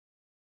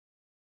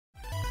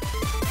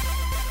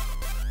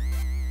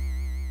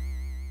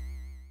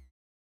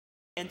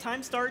And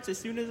time starts as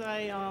soon as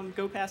I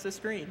go past the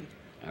screen.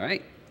 All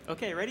right.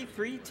 Okay, ready?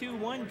 3, 2,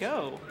 1,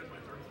 go.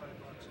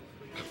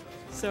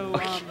 So,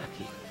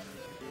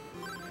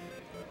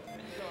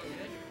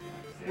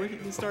 we're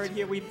getting started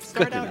here. We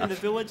start out in the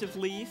village of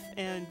Leaf,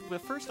 and the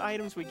first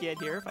items we get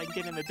here, if I can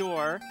get in the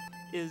door,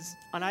 is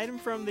an item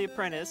from the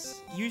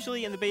apprentice.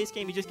 Usually in the base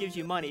game he just gives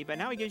you money, but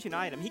now he gives you an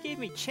item. He gave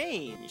me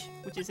change,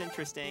 which is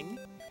interesting.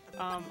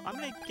 I'm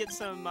going to get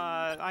some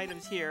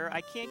items here. I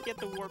can't get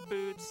the warp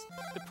boots.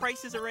 The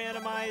prices are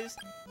randomized.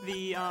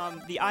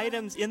 The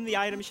items in the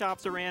item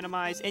shops are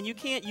randomized, and you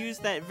can't use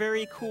that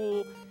very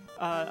cool,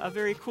 a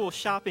very cool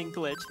shopping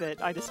glitch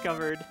that I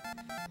discovered.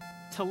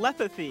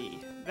 Telepathy.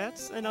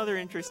 That's another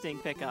interesting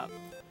pickup.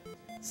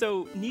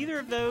 So neither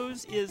of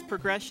those is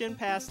progression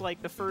past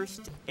like the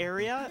first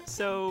area.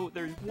 So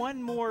there's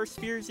one more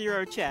Sphere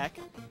Zero check,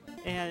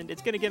 and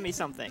it's going to give me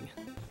something.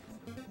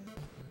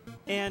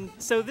 And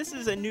so this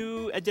is a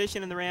new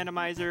addition in the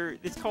randomizer.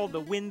 It's called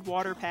the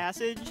Wind-Water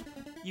Passage.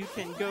 You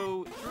can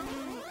go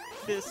through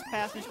this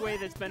passageway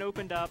that's been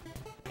opened up,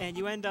 and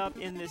you end up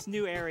in this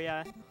new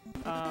area.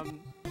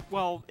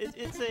 Well,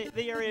 it's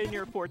the area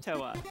near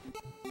Portoa.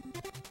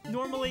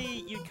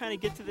 Normally, you'd kind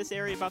of get to this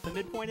area about the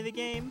midpoint of the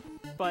game,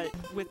 but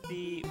with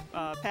the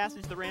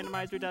passage the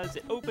randomizer does,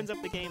 it opens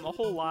up the game a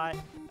whole lot,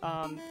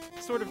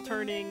 sort of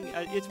turning,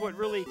 it's what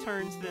really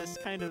turns this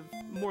kind of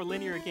more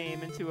linear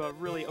game into a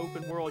really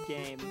open world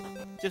game.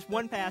 Just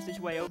one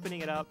passageway opening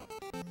it up,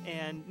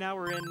 and now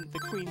we're in the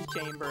Queen's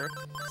Chamber.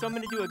 So I'm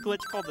going to do a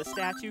glitch called the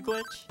Statue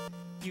Glitch.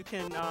 You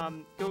can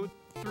go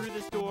through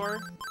this door,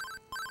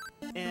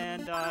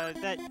 and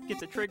that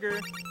gets a trigger.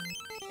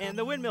 And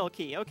the windmill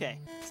key, okay.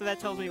 So that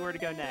tells me where to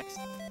go next.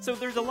 So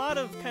there's a lot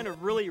of kind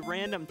of really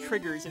random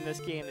triggers in this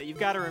game that you've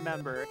got to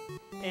remember.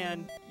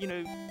 And, you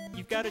know,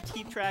 you've got to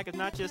keep track of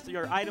not just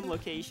your item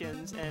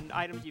locations and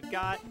items you've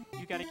got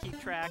to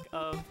keep track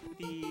of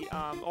the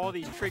all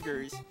these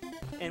triggers.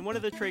 And one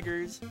of the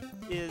triggers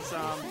is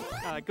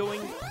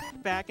going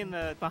back in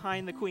the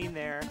behind the queen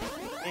there,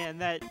 and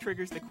that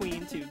triggers the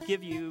queen to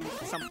give you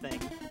something.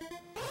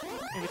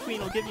 And the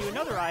queen will give you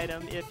another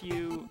item if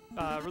you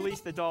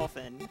release the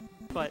dolphin,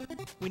 but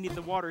we need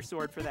the water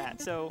sword for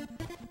that. So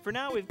for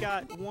now we've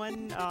got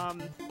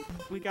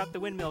we've got the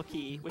windmill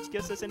key, which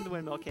gets us into the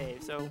windmill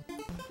cave. So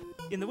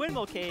in the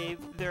windmill cave,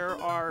 there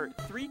are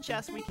 3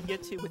 chests we can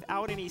get to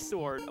without any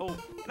sword. Oh,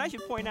 and I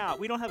should point out,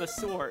 we don't have a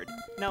sword.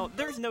 Now,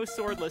 there's no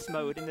swordless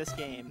mode in this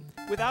game.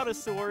 Without a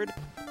sword,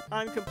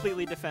 I'm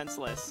completely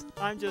defenseless.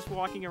 I'm just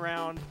walking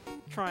around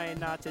trying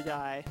not to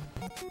die.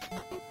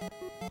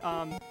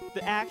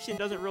 The action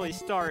doesn't really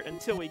start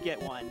until we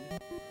get one.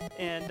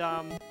 And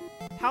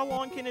how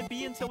long can it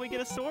be until we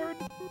get a sword?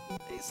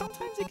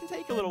 Sometimes it can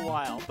take a little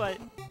while, but...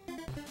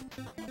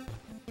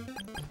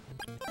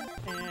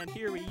 And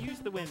here we use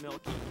the windmill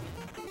key.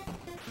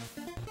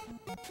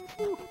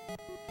 Whew.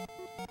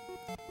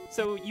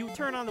 So you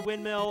turn on the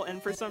windmill,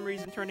 and for some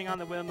reason turning on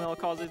the windmill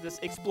causes this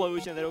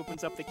explosion that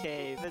opens up the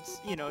cave.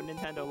 It's, you know,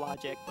 Nintendo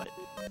logic, but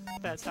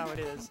that's how it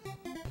is.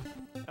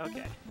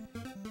 Okay.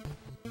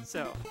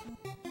 So...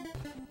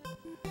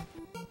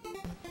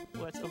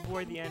 let's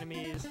avoid the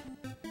enemies,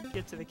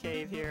 get to the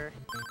cave here.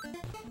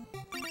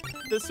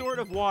 The Sword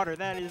of Water,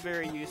 that is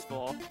very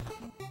useful.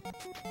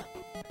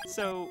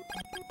 So,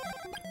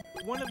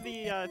 one of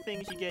the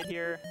things you get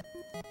here,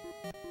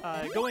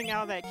 going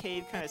out of that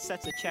cave kind of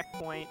sets a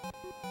checkpoint.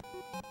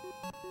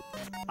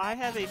 I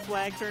have a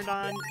flag turned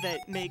on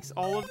that makes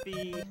all of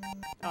the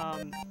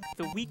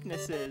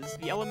weaknesses,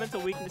 the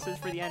elemental weaknesses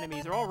for the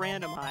enemies, are all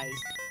randomized.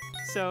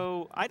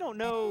 So I don't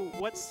know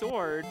what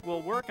sword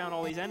will work on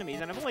all these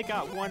enemies, and I've only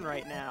got one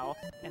right now,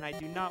 and I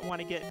do not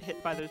want to get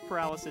hit by those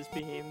paralysis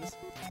beams.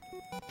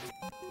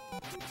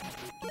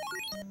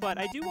 But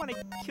I do want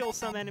to kill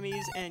some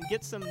enemies and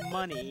get some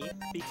money,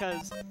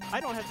 because I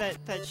don't have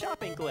that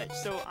shopping glitch,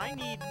 so I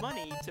need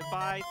money to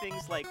buy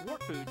things like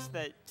warp boots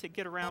to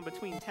get around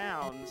between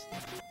towns.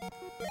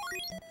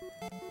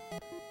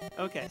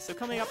 Okay, so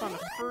coming up on the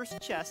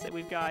first chest that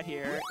we've got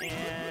here,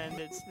 and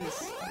it's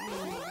these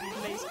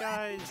mace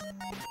guys.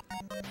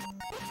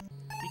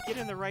 You get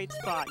in the right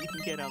spot, you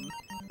can get them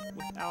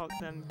without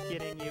them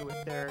getting you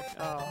with their...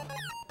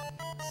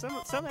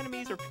 Some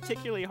enemies are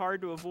particularly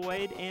hard to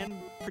avoid and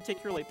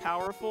particularly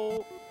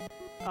powerful.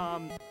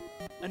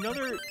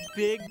 Another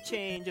big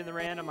change in the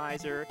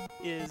randomizer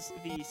is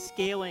the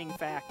scaling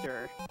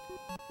factor.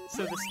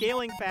 So the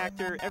scaling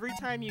factor, every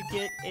time you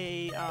get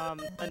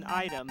an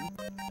item,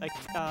 like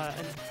a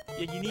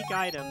unique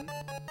item,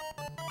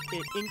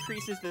 it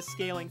increases the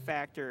scaling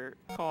factor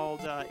called,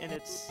 and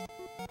it's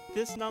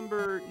this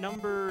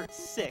number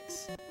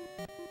 6.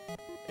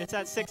 It's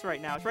at 6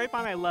 right now. It's right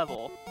by my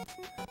level.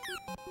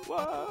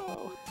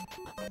 Whoa!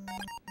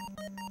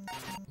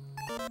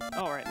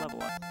 Alright,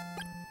 level up.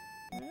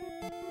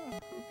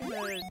 I'm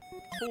gonna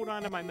hold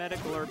on to my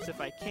medical herbs if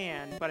I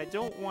can, but I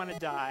don't want to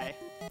die.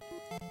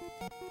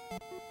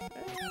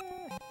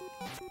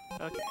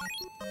 Okay.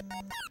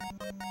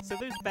 So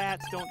those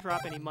bats don't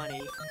drop any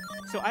money.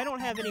 So I don't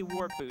have any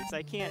warp boots.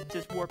 I can't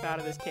just warp out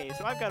of this cave,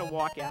 so I've got to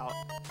walk out.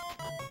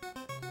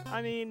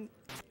 I mean,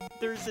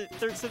 there's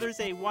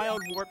a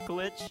wild warp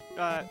glitch.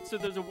 So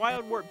there's a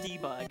wild warp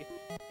debug,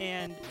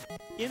 and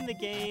in the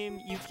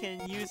game you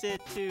can use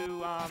it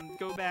to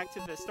go back to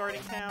the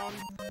starting town.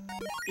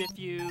 If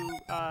you,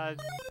 I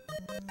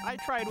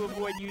try to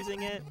avoid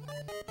using it,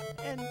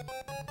 and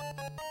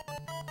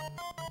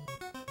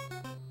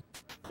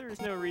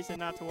there's no reason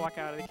not to walk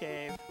out of the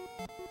cave.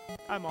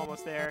 I'm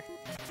almost there.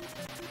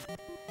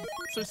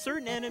 So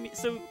certain enemies,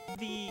 so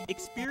the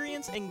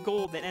experience and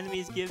gold that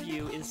enemies give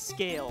you is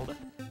scaled.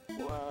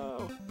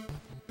 Whoa.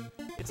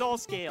 It's all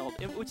scaled,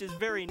 which is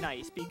very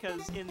nice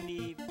because in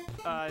the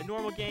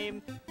normal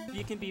game,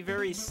 you can be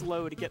very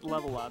slow to get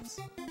level ups.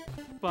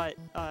 But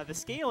the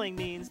scaling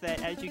means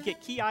that as you get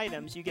key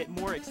items, you get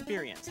more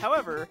experience.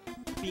 However,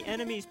 the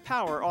enemy's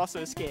power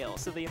also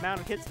scales. So the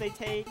amount of hits they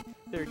take,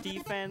 their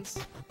defense,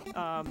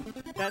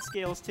 that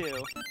scales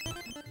too.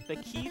 The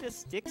key to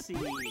Stixie.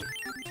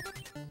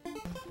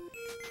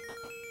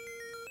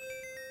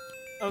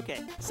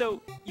 Okay,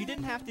 so you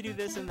didn't have to do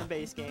this in the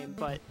base game,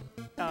 but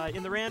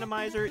in the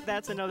randomizer,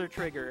 that's another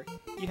trigger.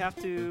 You have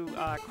to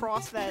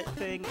cross that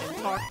thing and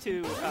talk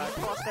to,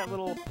 cross that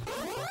little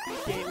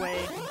gateway,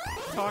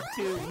 talk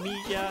to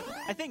Mesia.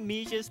 I think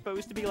Mesia is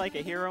supposed to be like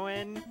a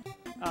heroine.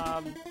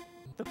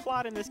 The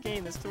plot in this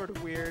game is sort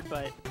of weird,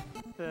 but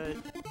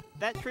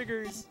that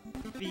triggers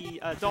the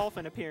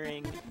dolphin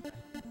appearing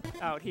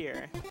out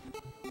here.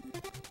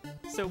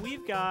 So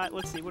we've got,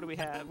 let's see, what do we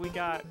have? We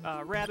got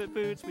rabbit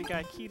boots, we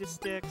got key to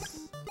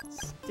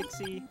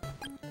Stixie.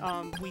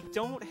 We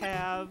don't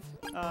have,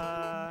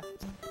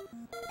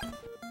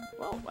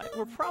 well,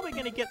 we're probably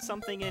going to get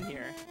something in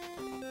here.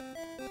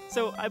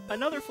 So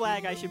another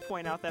flag I should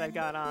point out that I've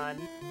got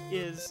on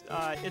is,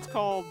 it's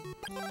called,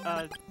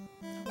 I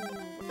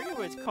forget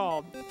what it's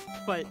called,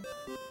 but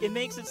it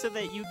makes it so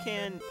that you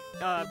can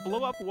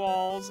blow up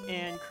walls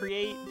and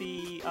create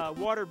the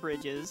water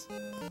bridges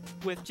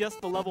with just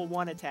the level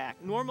 1 attack.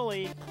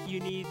 Normally, you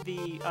need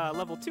the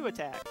level 2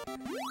 attack.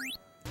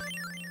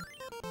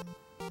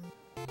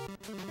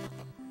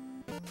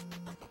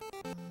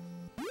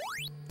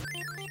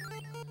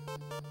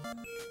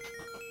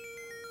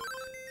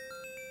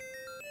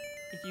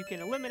 If you can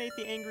eliminate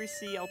the angry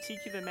sea, I'll teach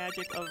you the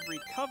magic of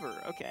recover.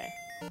 Okay.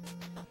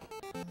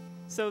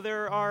 So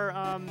there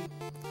are,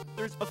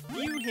 there's a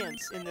few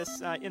hints in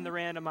this, in the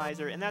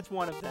randomizer, and that's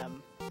one of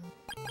them.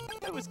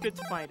 That was good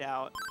to find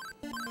out.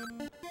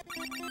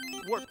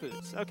 Warp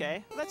boots.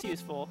 Okay, that's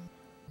useful.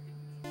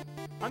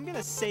 I'm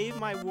gonna save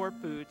my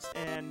warp boots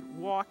and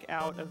walk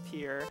out of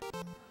here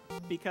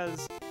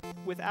because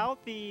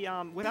without the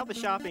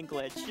shopping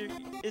glitch,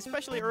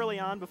 especially early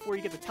on before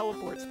you get the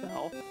teleport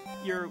spell,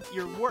 your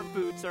warp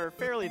boots are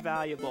fairly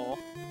valuable.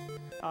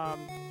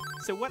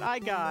 So what I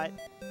got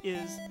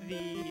is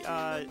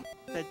the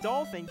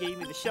dolphin gave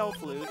me the shell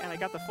flute, and I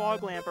got the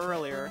fog lamp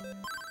earlier.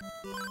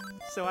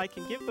 So I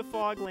can give the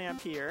fog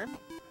lamp here.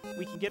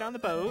 We can get on the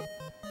boat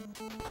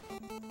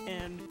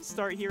and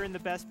start hearing the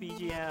best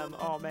BGM.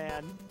 Oh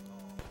man.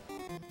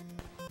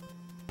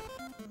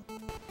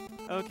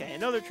 Okay,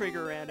 another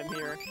trigger random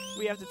here.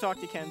 We have to talk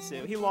to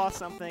Kensu. He lost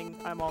something.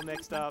 I'm all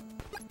mixed up.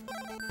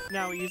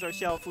 Now we use our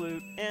shell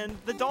flute and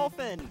the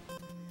dolphin.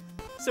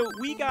 So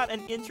we got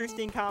an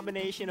interesting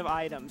combination of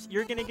items.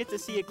 You're gonna get to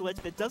see a glitch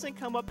that doesn't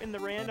come up in the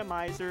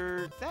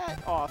randomizer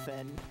that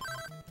often.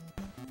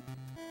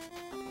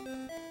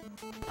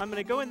 I'm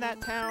gonna go in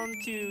that town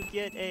to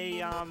get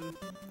a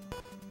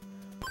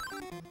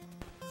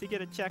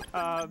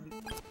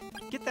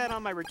get that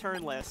on my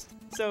return list.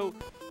 So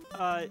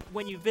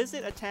when you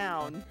visit a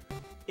town,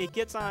 it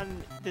gets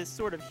on this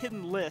sort of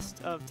hidden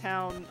list of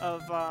towns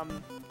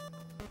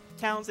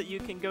that you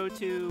can go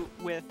to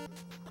with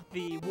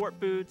the warp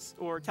boots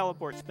or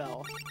teleport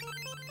spell.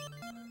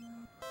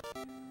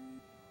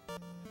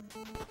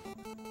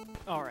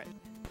 Alright.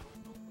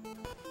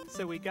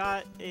 So we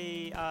got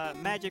a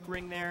magic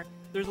ring there.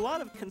 There's a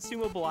lot of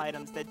consumable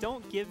items that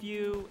don't give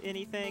you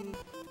anything.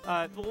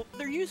 Well,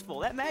 they're useful.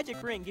 That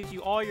magic ring gives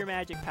you all your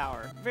magic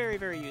power. Very,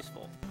 very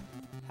useful.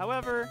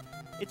 However,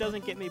 it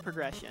doesn't get me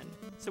progression.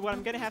 So what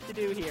I'm going to have to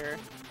do here,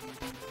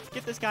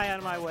 get this guy out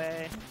of my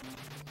way.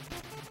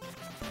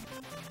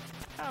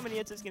 How many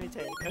hits is going to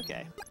take?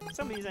 Okay.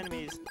 Some of these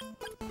enemies,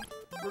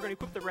 we're going to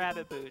equip the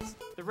rabbit boots.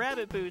 The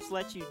rabbit boots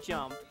let you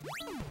jump.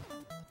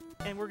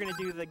 And we're going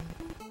to do the...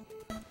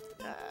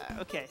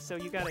 okay, so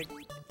you got to...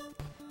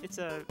 It's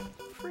a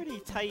pretty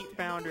tight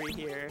boundary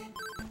here.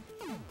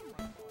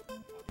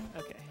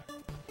 Okay.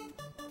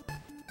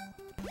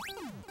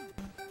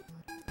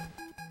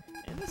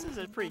 And this is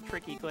a pretty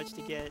tricky glitch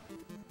to get.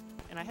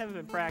 And I haven't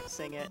been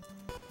practicing it.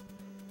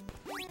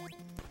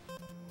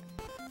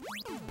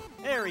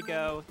 There we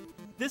go.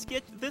 This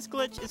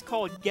glitch is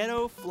called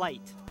Ghetto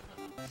Flight.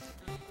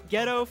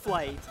 Ghetto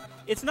Flight.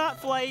 It's not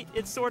flight,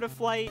 it's sort of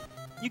flight.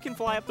 You can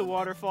fly up the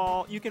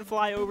waterfall, you can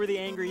fly over the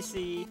angry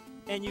sea,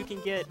 and you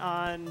can get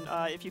on,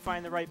 if you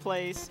find the right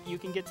place, you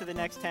can get to the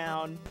next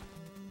town.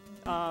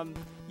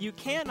 You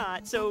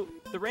cannot, so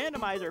the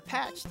randomizer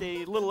patched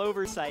a little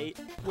oversight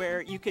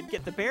where you could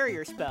get the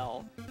barrier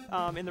spell.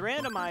 In the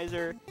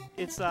randomizer,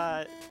 it's,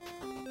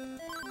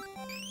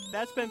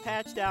 that's been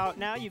patched out.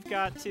 Now you've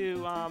got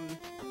to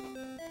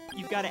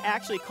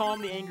actually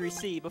calm the angry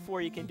sea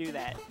before you can do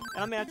that.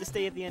 And I'm gonna have to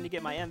stay at the end to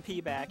get my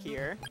MP back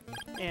here.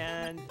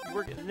 And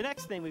the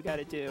next thing we've got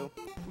to do,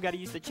 we've got to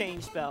use the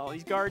change spell.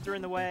 These guards are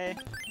in the way.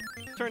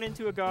 Turn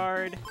into a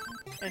guard,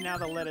 and now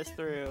they'll let us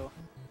through.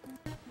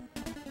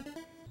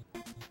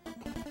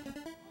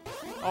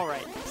 All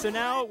right, so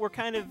now we're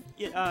kind of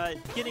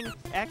getting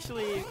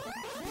actually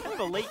kind of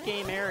a late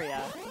game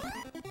area.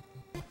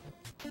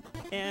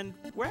 And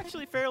we're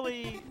actually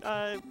fairly,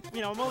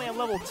 you know, I'm only on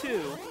level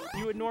 2.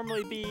 You would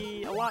normally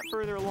be a lot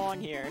further along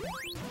here.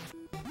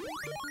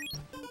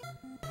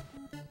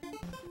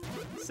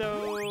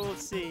 So,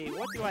 let's see,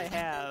 what do I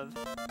have?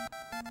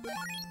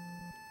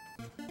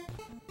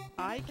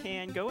 I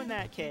can go in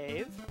that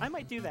cave. I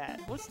might do that.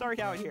 Let's start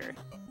out here.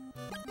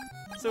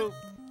 So,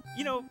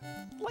 you know,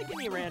 like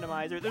any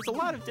randomizer, there's a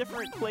lot of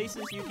different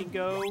places you can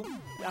go,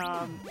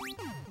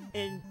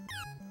 and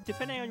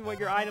depending on what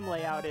your item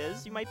layout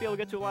is, you might be able to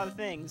get to a lot of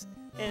things.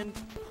 And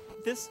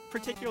this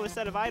particular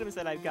set of items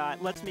that I've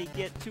got lets me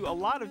get to a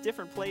lot of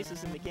different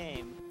places in the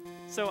game.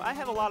 So I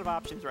have a lot of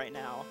options right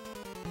now.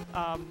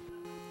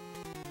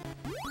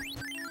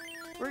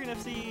 We're going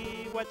to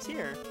see what's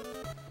here.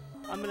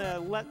 I'm going to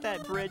let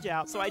that bridge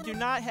out. So I do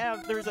not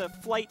have... There's a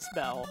flight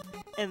spell,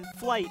 and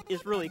flight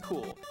is really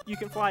cool. You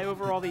can fly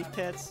over all these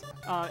pits,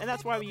 and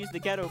that's why we use the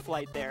ghetto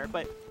flight there.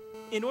 But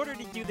in order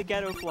to do the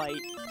ghetto flight...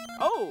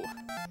 Oh!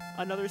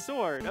 Another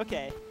sword.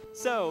 Okay.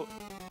 So,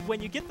 when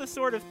you get the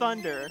Sword of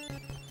Thunder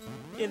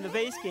in the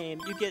base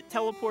game, you get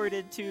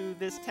teleported to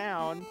this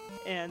town,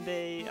 and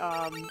they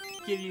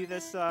give you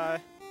this...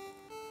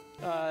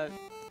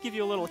 give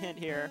you a little hint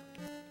here.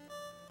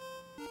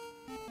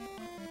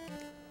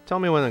 Tell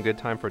me when a good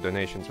time for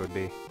donations would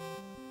be.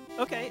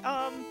 Okay,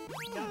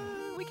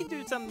 we can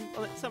do a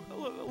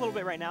little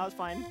bit right now, it's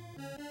fine.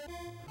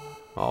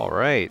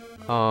 Alright,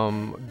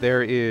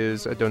 there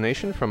is a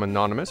donation from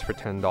Anonymous for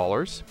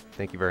 $10.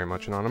 Thank you very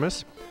much,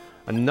 Anonymous.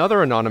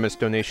 Another Anonymous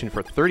donation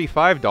for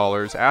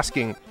 $35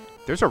 asking,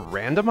 there's a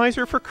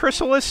randomizer for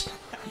Crystalis?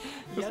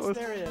 Yes,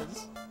 there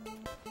is.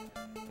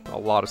 A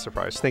lot of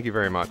surprise. Thank you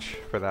very much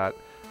for that.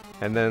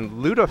 And then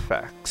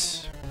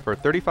Ludafex for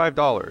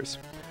 $35.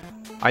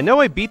 I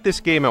know I beat this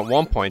game at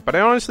one point, but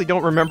I honestly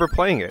don't remember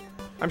playing it.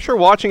 I'm sure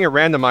watching it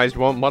randomized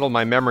won't muddle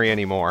my memory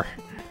anymore.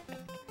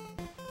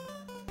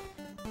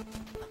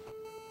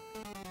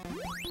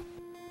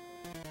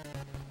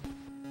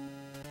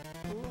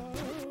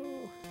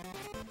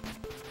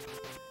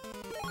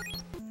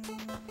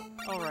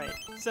 Alright,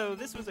 so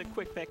this was a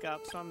quick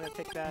pickup, so I'm going to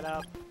pick that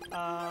up.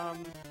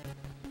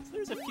 So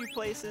there's a few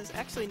places.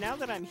 Actually, now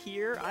that I'm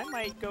here, I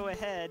might go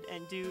ahead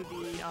and do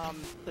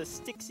the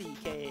Stixie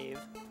Cave.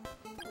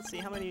 Let's see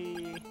how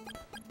many...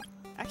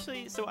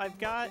 Actually, so I've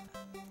got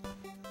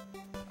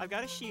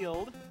a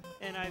shield,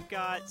 and I've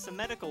got some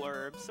medical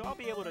herbs, so I'll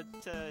be able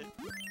to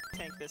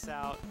tank this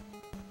out.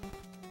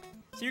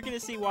 So you're going to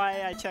see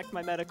why I checked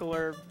my medical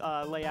herb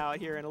layout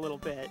here in a little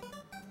bit.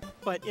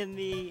 But in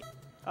the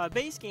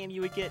base game, you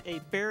would get a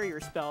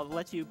barrier spell that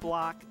lets you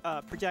block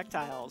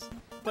projectiles.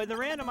 But in the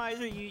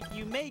randomizer,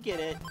 you may get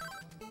it,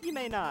 you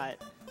may not.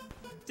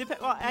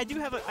 Well, I do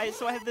have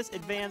so I have this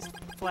advanced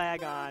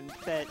flag on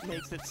that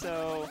makes it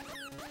so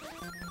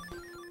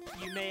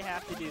you may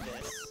have to do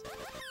this.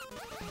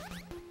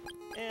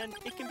 And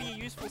it can be a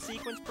useful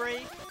sequence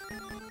break.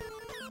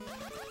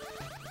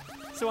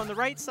 So on the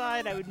right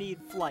side, I would need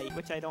flight,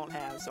 which I don't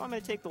have. So I'm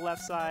going to take the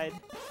left side,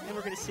 and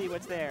we're going to see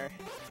what's there.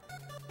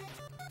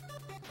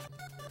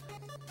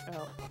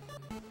 Oh.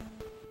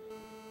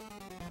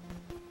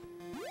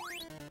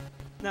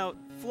 Now,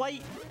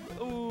 flight...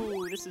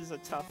 Ooh, this is a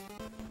tough...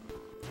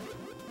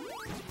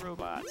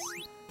 robots.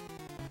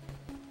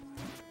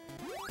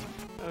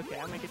 Okay,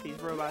 I'm gonna get these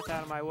robots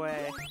out of my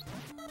way.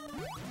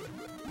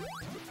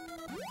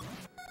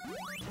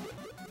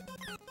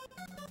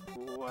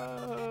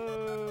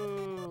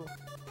 Whoa!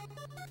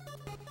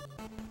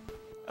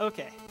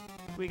 Okay,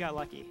 we got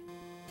lucky.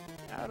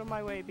 Out of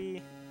my way,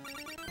 bee.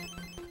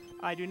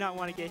 I do not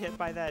want to get hit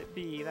by that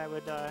bee. That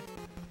would,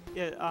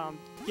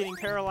 getting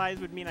paralyzed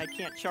would mean I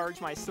can't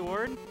charge my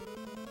sword.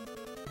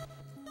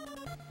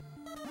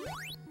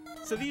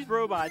 So these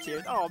robots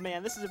here, oh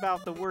man, this is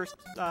about the worst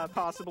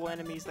possible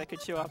enemies that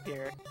could show up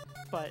here.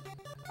 But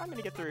I'm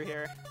gonna get through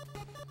here.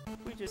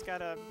 We just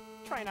gotta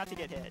try not to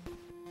get hit.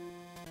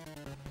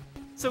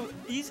 So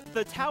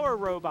the tower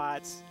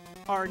robots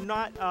are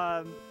not,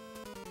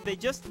 they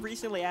just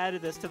recently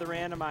added this to the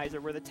randomizer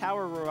where the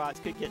tower robots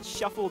could get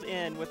shuffled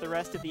in with the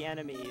rest of the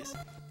enemies.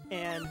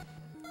 And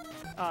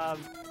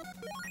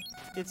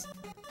it's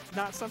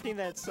not something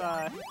that's,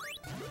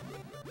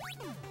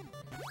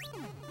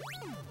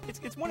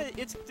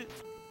 it's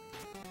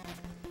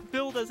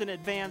billed as an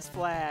advanced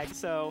flag,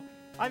 so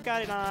I've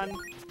got it on.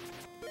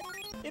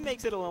 It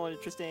makes it a little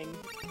interesting.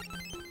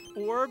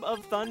 Orb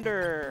of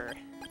Thunder.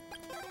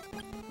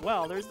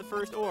 Well, there's the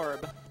first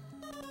orb.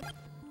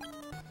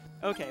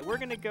 Okay, we're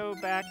gonna go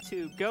back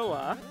to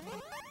Goa.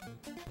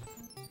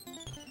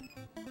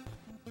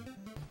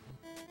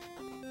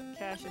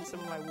 cash in some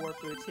of my warp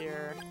boots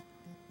here.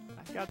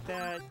 I've got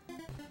that.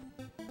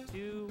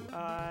 Do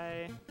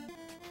I...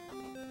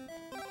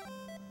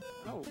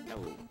 Oh,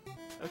 no.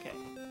 Okay.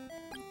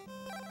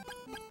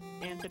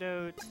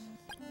 Antidote.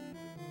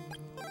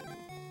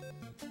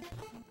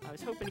 I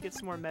was hoping to get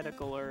some more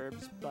medical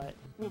herbs, but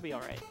we'll be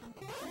alright.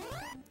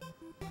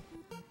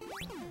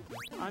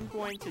 I'm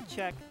going to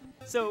check...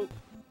 So,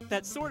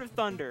 that Sword of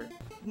Thunder.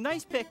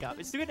 Nice pickup.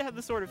 It's good to have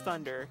the Sword of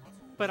Thunder.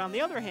 But on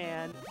the other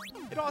hand,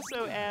 it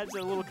also adds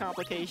a little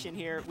complication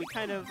here. We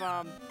kind of,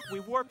 we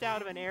warped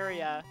out of an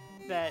area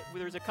that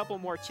there's a couple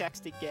more checks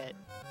to get.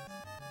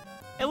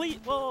 At least,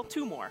 well,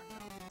 2 more.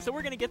 So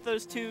we're going to get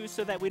those 2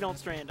 so that we don't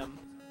strand them.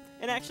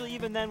 And actually,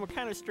 even then, we're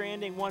kind of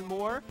stranding 1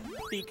 more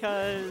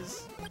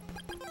because...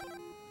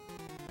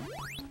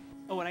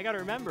 Oh, and I got to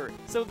remember.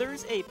 So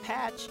there's a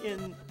patch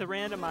in the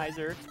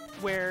randomizer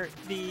where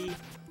the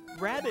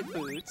rabbit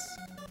boots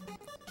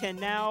can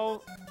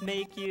now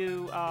make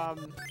you...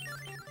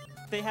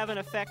 they have an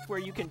effect where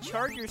you can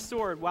charge your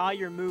sword while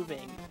you're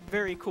moving.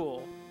 Very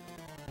cool.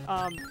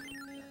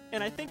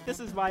 And I think this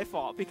is my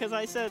fault, because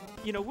I said,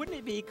 you know, wouldn't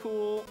it be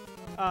cool?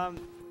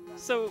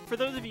 So, for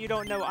those of you who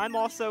don't know, I'm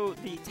also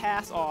the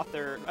TAS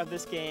author of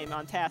this game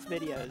on TAS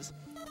videos.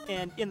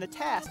 And in the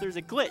TAS, there's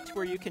a glitch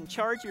where you can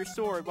charge your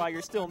sword while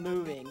you're still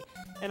moving.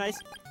 And I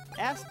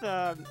asked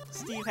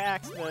Steve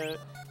Hacks, the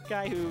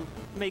guy who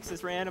makes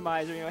this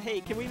randomizer, you know,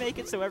 hey, can we make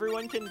it so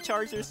everyone can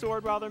charge their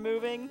sword while they're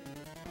moving?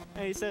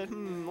 And he said,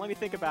 let me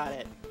think about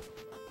it.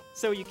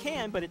 So you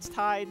can, but it's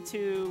tied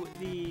to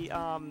the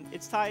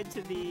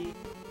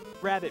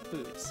rabbit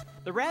boots.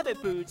 The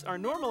rabbit boots are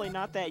normally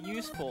not that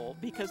useful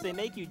because they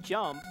make you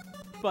jump,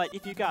 but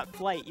if you got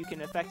flight, you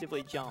can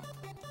effectively jump.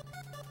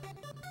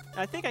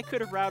 I think I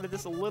could have routed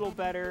this a little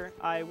better.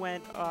 I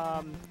went,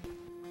 I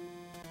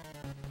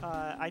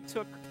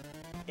took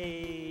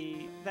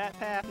that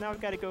path. Now I've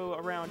got to go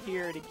around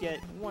here to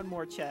get 1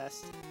 more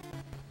chest.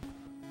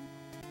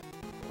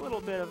 A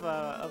little bit of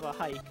a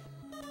hike,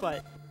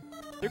 but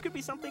there could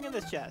be something in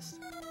this chest.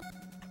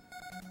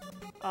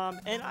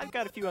 And I've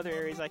got a few other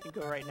areas I can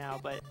go right now,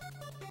 but...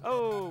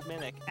 Oh,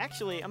 Mimic.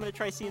 Actually, I'm going to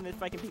try seeing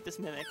if I can beat this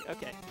Mimic.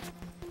 Okay.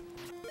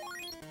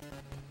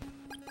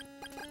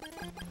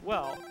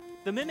 Well,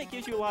 the Mimic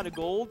gives you a lot of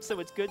gold, so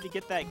it's good to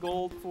get that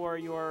gold for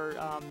your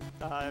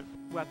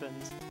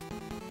weapons.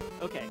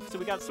 Okay, so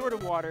we got Sword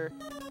of Water.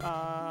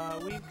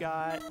 We've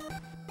got...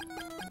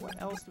 What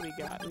else do we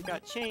got? We've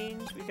got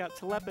Change, we've got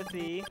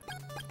Telepathy,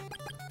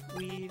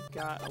 we've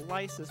got a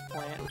Lysis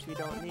plant, which we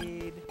don't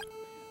need,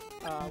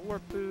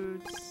 Warp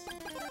Boots.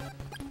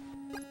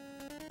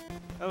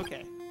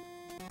 Okay.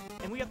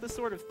 And we got the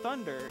Sword of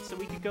Thunder, so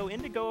we could go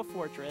into Goa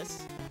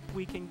Fortress.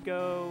 We can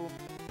go...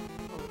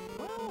 Oh,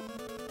 well,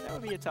 that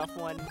would be a tough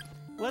one.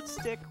 Let's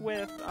stick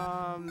with,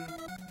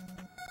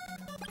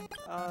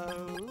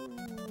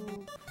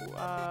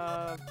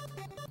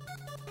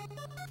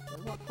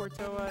 what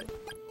Portoa?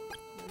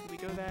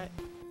 Go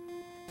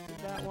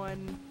that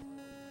one.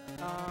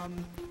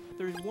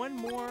 There's 1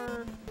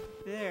 more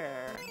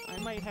there. I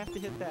might have to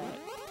hit that.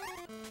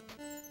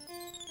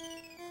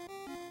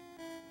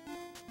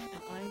 And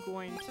I'm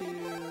going to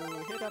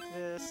hit up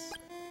this.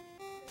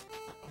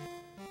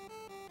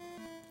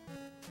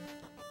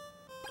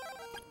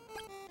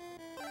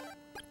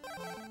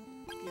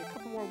 Get a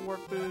couple more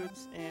warp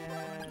boots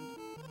and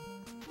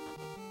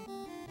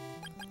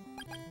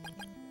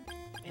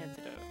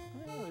antidote.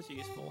 That was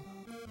useful.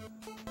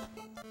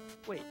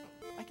 Wait,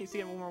 I can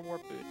see 1 more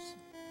warp boots.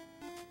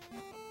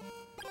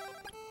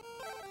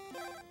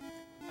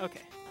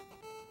 Okay.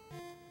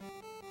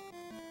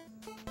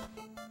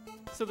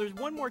 So there's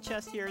 1 more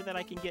chest here that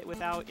I can get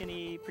without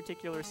any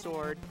particular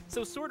sword.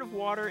 So Sword of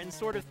Water and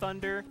Sword of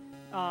Thunder,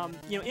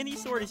 you know, any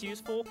sword is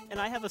useful, and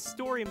I have a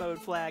story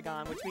mode flag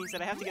on, which means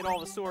that I have to get all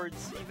the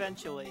swords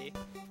eventually.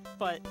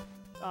 But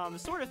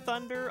Sword of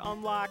Thunder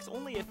unlocks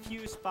only a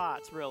few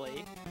spots,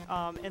 really.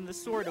 And the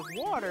Sword of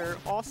Water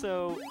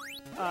also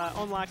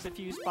unlocks a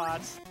few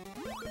spots.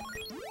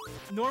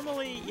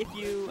 Normally, if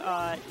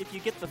you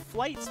get the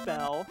flight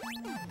spell,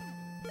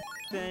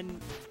 then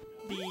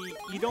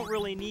you don't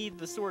really need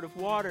the Sword of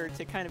Water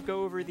to kind of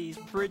go over these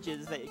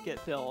bridges that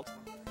get built.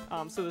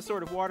 So the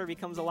Sword of Water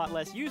becomes a lot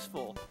less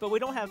useful. But we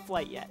don't have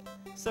flight yet.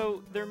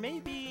 So there may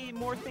be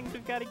more things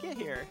we've got to get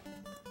here.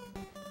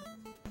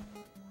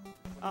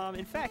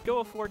 In fact,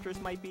 Goa Fortress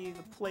might be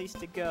the place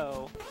to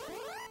go.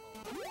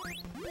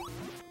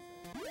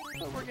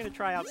 But we're going to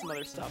try out some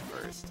other stuff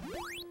first.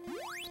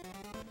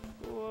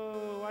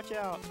 Whoa, watch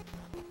out.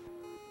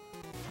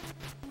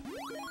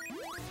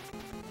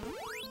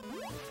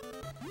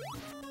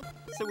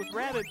 So with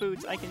rabbit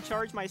boots, I can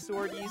charge my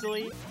sword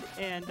easily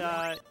and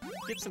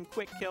get some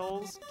quick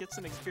kills, get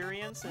some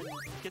experience, and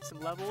get some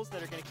levels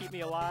that are going to keep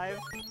me alive.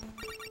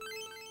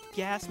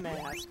 Gas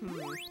mask.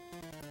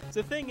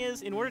 So the thing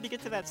is, in order to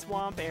get to that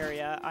swamp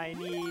area, I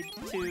need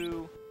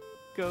to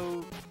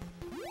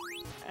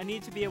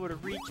be able to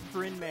reach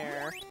Bryn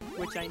Mawr,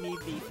 which I need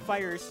the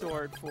fire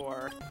sword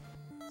for.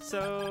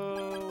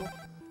 So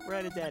we're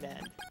at a dead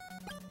end.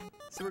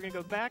 So we're gonna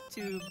go back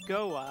to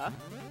Goa.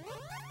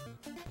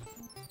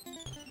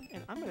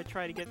 I'm gonna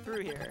try to get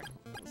through here.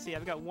 Let's see,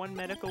 I've got 1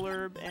 medical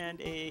herb and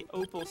a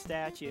opal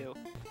statue.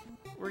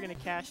 We're gonna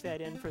cash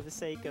that in for the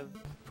sake of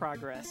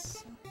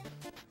progress.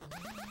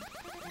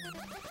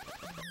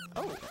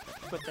 Oh,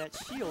 but that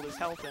shield is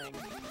helping.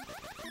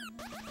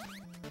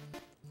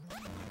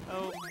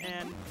 Oh,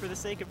 and for the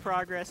sake of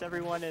progress,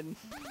 everyone, and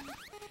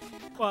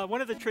well,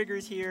 one of the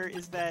triggers here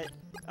is that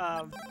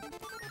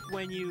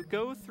when you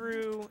go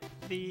through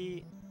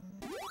the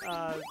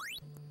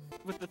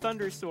with the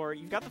Thunder Sword,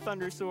 you've got the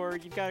Thunder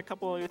Sword, you've got a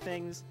couple other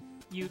things,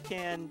 you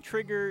can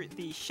trigger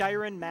the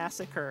Shiren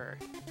Massacre.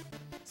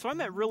 So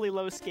I'm at really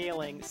low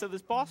scaling, so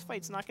this boss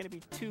fight's not going to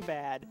be too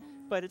bad,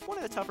 but it's one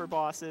of the tougher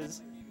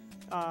bosses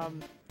that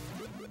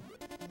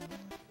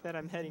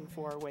I'm heading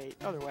for.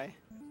 Wait, other way.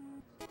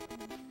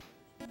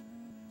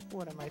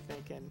 What am I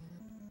thinking?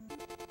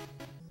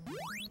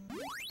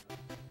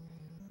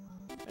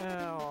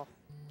 Oh.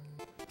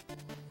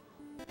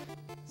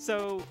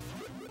 So,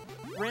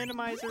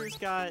 Randomizer's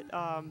got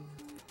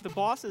the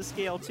boss's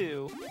scale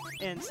too,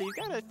 and so you've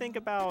got to think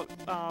about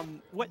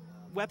what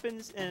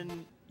weapons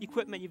and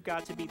equipment you've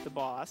got to beat the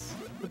boss.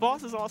 The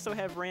bosses also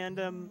have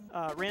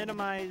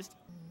randomized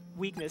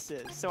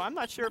weaknesses, so I'm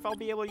not sure if I'll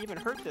be able to even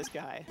hurt this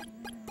guy.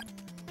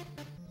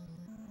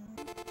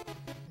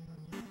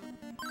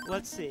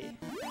 Let's see.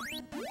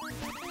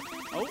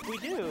 Oh, we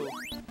do!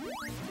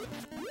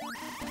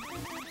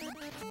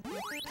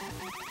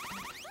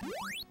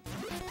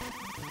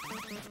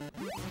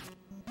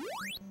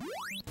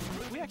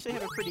 We actually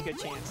have a pretty good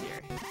chance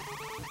here.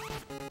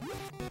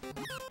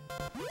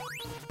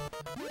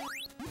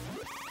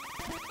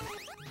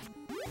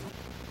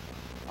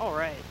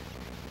 Alright.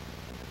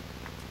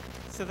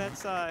 So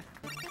that's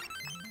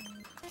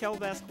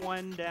Kelbesk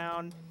 1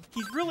 down.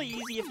 He's really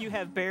easy if you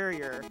have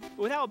barrier.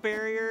 Without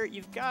barrier,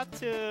 you've got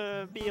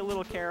to be a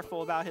little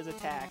careful about his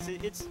attacks.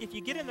 It's if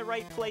you get in the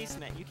right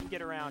placement, you can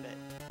get around it.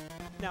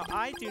 Now,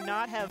 I do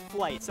not have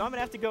flight, so I'm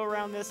gonna have to go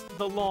around this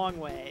the long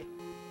way.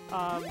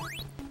 But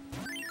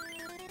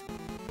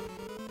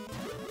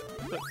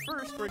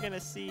first, we're gonna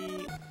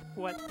see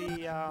what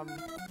the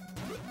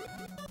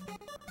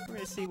we're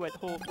gonna see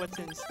what's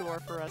in store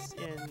for us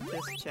in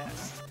this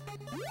chest.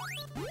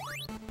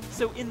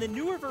 So in the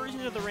newer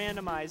version of the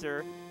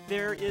randomizer,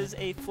 there is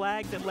a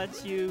flag that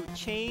lets you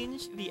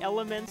change the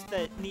elements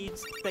that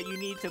you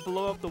need to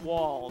blow up the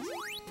walls.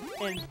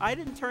 And I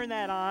didn't turn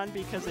that on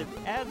because it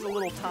adds a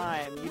little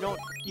time.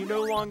 You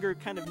no longer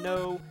kind of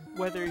know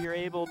whether you're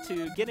able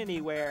to get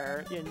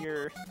anywhere in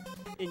your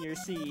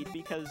seed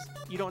because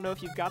you don't know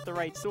if you've got the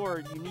right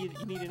sword. You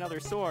need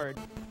another sword.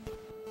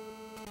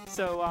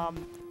 So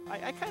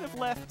I kind of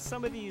left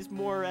some of these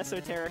more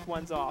esoteric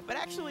ones off, but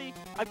actually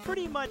I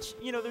pretty much,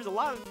 you know, there's a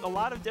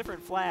lot of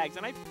different flags,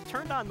 and I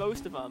turned on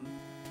most of them.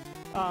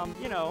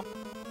 You know,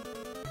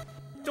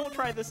 don't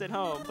try this at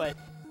home, but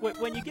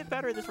when you get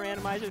better at this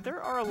randomizer,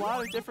 there are a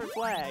lot of different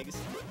flags.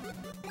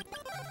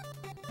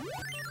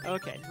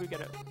 Okay, we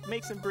gotta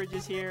make some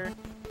bridges here.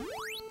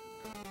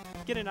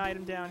 Get an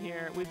item down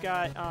here. We've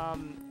got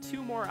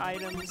 2 more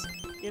items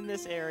in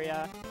this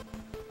area.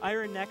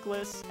 Iron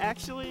necklace.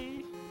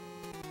 Actually,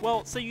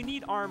 well, so you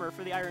need armor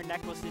for the iron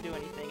necklace to do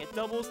anything. It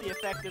doubles the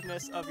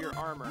effectiveness of your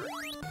armor.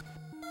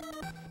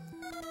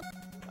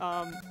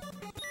 So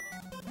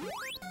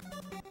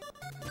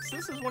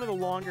this is one of the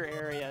longer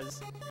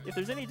areas. If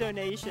there's any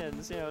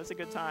donations, you know, it's a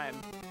good time.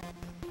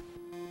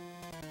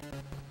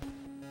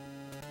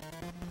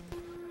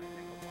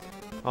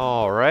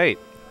 All right.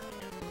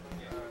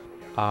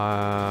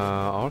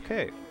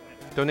 Okay.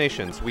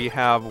 Donations. We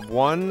have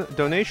one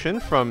donation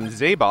from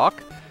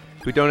Zabok,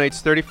 who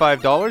donates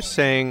 $35,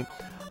 saying,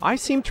 I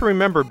seem to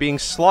remember being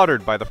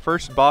slaughtered by the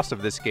first boss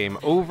of this game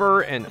over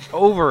and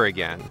over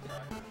again.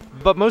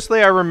 But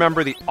mostly I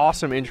remember the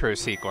awesome intro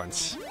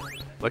sequence.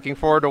 Looking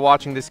forward to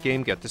watching this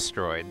game get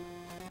destroyed.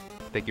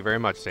 Thank you very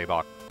much,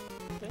 Zabok.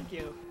 Thank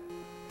you.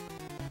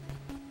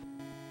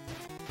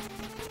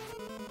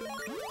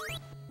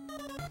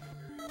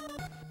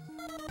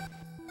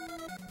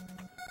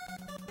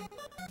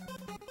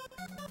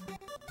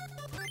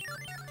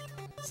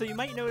 So you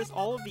might notice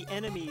all of the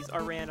enemies are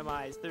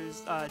randomized.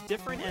 There's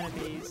different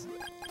enemies.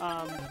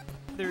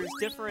 There's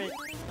different...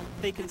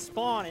 They can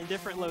spawn in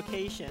different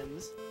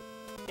locations.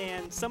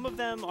 And some of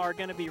them are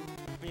going to be,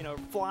 you know,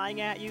 flying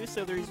at you.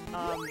 So there's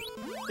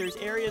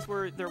areas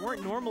where there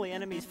weren't normally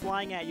enemies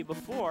flying at you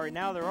before. And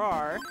now there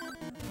are.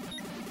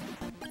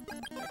 Okay,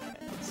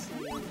 let's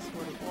see.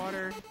 Sword of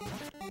Water.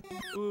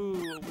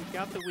 Ooh, we've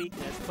got the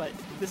weakness, but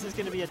this is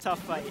going to be a tough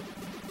fight.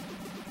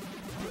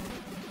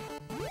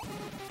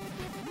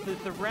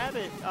 The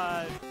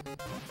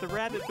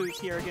rabbit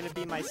boots here are going to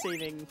be my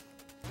saving,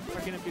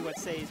 are going to be what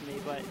saves me,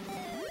 but...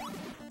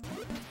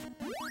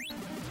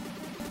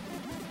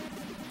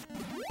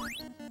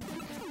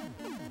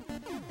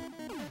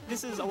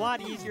 This is a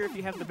lot easier if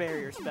you have the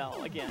barrier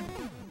spell, again,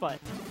 but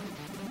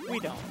we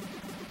don't.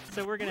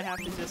 So we're going to have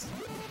to just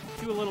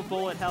do a little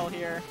bullet hell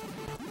here,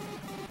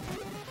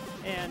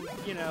 and,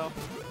 you know...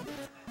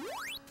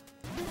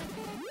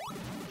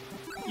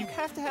 You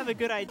have to have a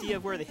good idea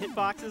of where the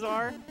hitboxes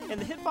are, and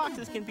the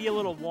hitboxes can be a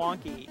little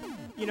wonky.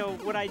 You know,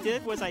 what I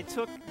did was I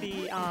took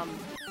the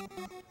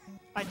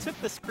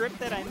script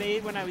that I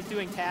made when I was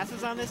doing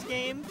tasks on this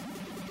game,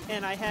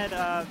 and I had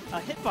a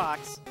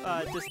hitbox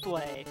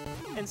display.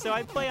 And so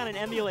I play on an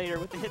emulator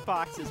with the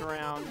hitboxes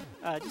around,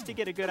 just to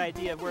get a good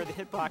idea of where the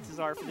hitboxes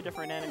are for the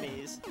different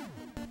enemies.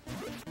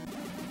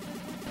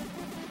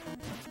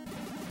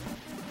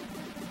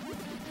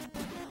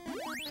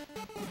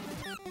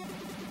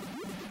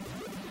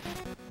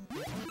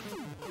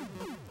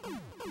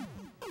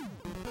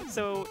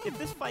 So if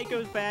this fight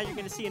goes bad, you're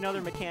going to see another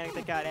mechanic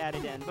that got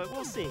added in, but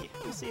we'll see.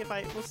 We'll see if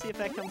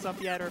that comes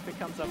up yet or if it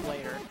comes up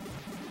later.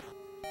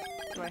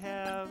 Do I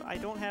have? I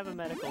don't have a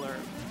medical herb.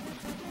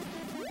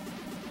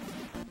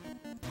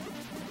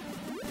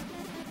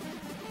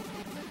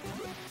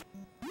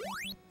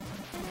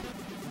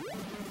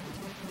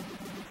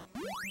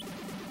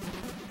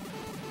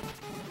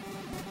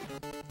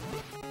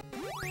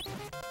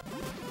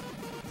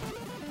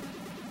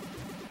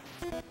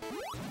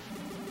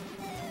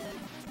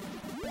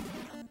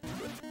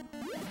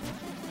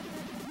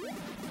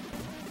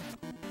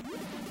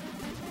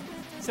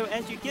 So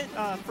as you get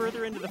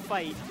further into the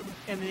fight,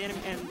 and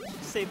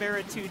say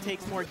Vera 2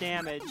 takes more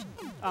damage,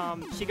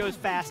 she goes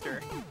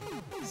faster.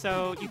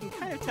 So you can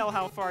kind of tell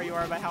how far you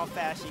are by how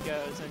fast she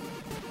goes, and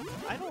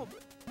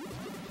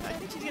I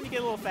think she's going to get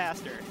a little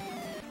faster.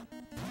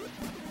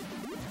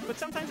 But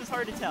sometimes it's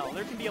hard to tell.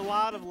 There can be a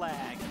lot of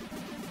lag,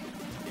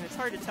 and it's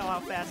hard to tell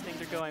how fast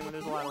things are going when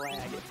there's a lot of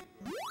lag.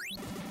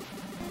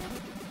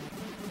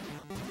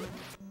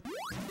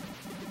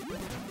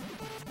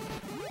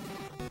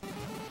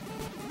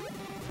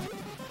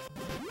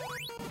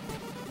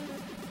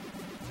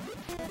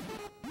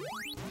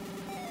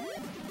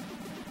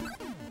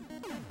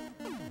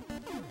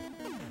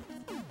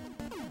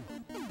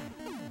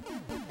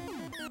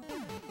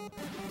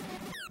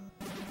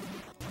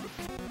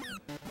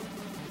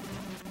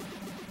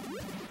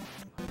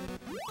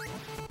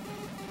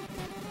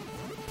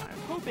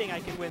 I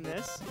can win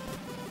this.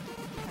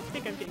 I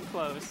think I'm getting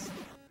close.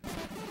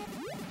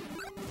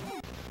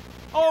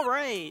 All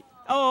right.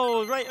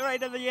 Oh,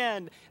 right at the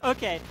end.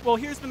 Okay. Well,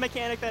 here's the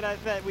mechanic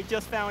that we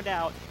just found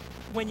out.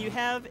 When you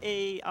have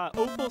a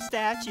opal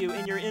statue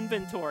in your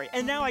inventory,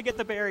 and now I get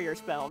the barrier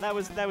spell. That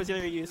was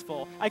very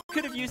useful. I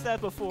could have used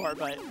that before,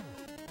 but.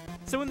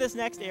 So in this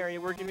next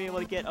area, we're going to be able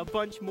to get a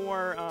bunch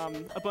more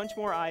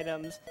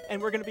items,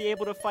 and we're going to be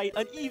able to fight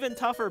an even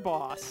tougher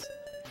boss.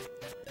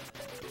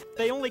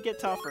 They only get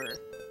tougher.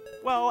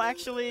 Well,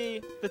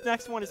 actually, the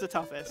next one is the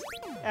toughest.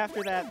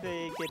 After that,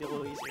 they get a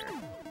little easier.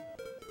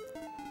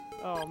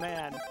 Oh,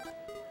 man.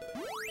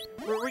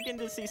 We're getting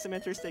to see some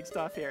interesting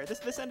stuff here.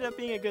 This ended up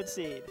being a good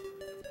seed.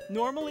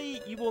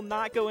 Normally, you will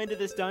not go into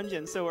this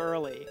dungeon so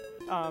early.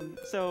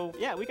 So,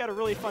 yeah, we got a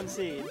really fun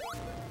seed.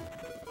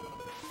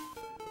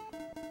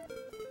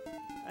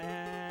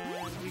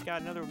 And we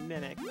got another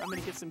mimic. I'm going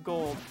to get some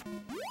gold.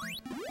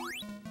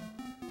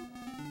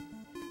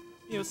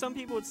 You know, some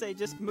people would say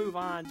just move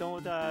on,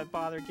 don't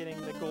bother getting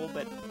the gold,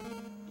 but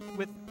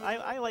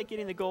I like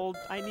getting the gold.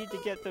 I need to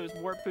get those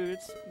warp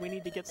boots. We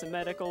need to get some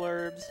medical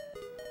herbs.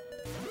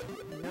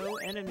 No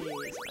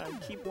enemies. I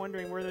keep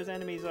wondering where those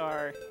enemies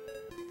are.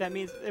 That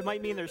means it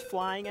might mean there's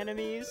flying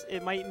enemies.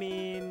 It might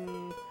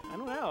mean I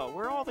don't know.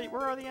 Where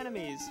are the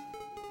enemies?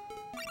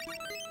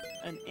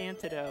 An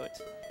antidote.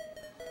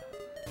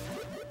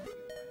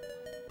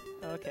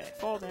 Okay,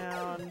 fall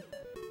down.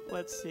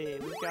 Let's see,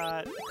 we've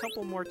got a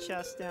couple more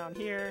chests down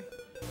here.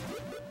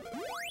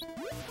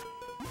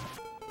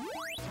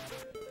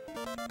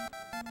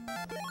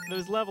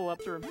 Those level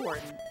ups are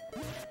important.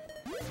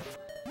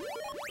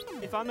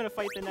 If I'm going to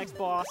fight the next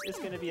boss, it's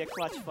going to be a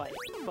clutch fight,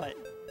 but...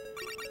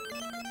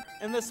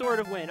 And the Sword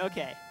of Wind,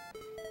 okay.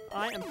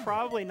 I am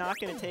probably not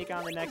going to take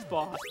on the next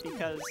boss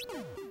because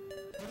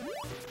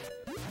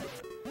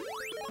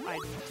I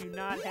do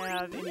not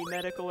have any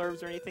medical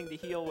herbs or anything to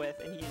heal with,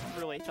 and he's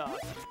really tough.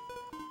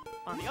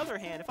 On the other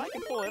hand, if I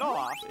can pull it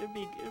off, it'd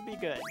be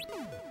good.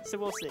 So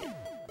we'll see.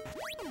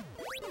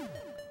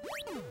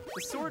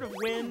 The Sword of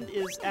Wind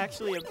is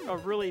actually a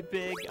really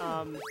big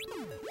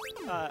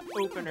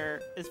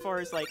opener as far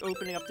as like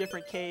opening up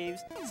different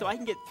caves. So I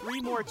can get 3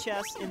 more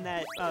chests in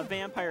that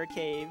vampire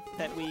cave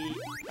that we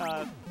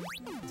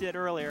did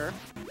earlier.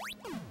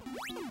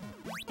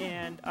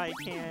 And I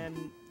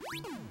can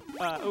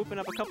open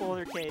up a couple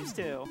other caves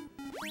too.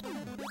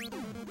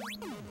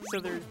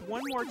 So there's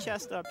 1 more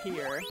chest up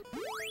here.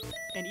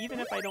 And even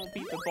if I don't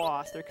beat the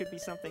boss, there could be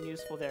something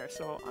useful there.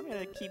 So I'm going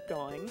to keep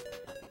going.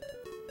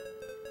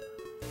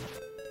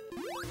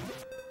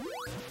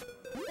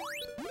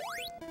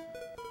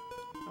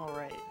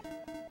 Alright.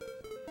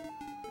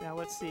 Now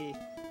let's see.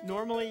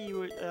 Normally,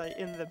 you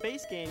in the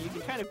base game, you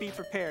can kind of be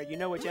prepared. You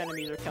know which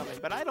enemies are coming.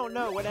 But I don't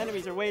know what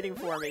enemies are waiting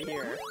for me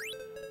here.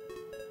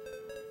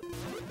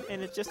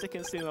 And it's just a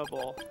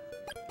consumable.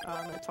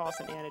 I'm going to toss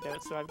an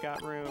antidote so I've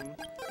got room.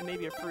 And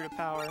maybe a fruit of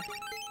power.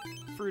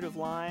 Fruit of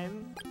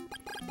lime.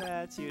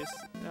 That's use.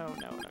 No,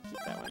 keep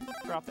that one.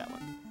 Drop that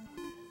one.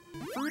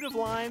 Fruit of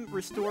lime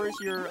restores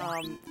your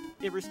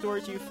it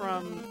restores you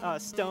from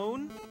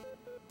stone,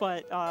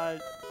 but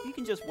you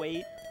can just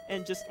wait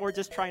and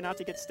just try not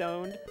to get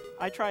stoned.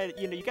 I try,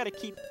 you know, you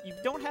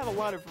don't have a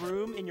lot of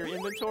room in your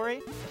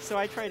inventory, so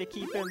I try to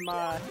keep him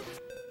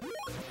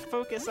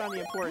focus on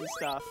the important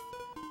stuff.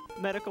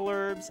 Medical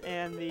herbs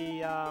and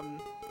the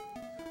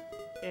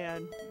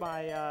and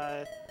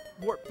my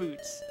warp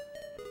boots.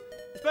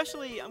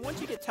 Especially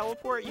once you get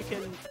teleport, you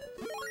can,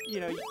 you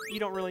know, you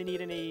don't really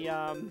need any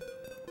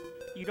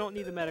you don't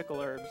need the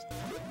medical herbs.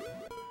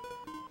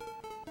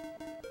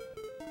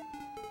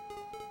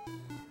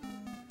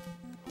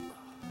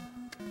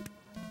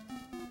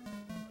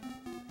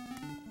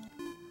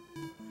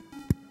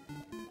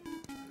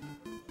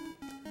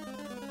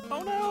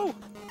 Oh no!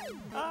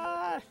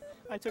 Ah!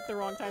 I took the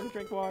wrong time to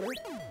drink water.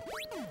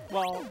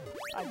 Well,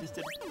 I just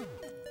did.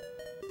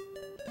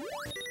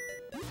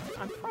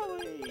 I'm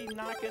probably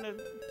not gonna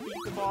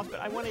beat the boss, but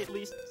I want to at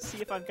least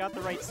see if I've got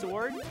the right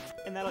sword,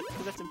 and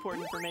because that's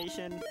important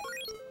information.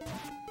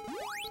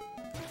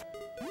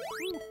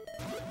 Whew.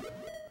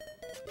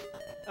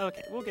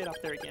 Okay, we'll get up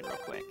there again real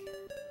quick.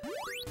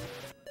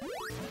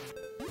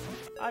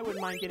 I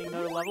wouldn't mind getting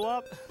another level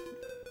up.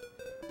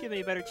 Give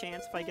me a better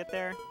chance if I get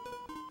there.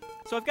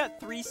 So I've got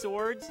 3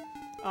 swords.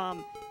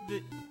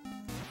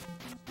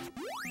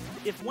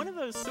 If one of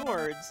those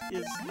swords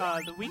is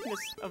the weakness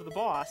of the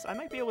boss, I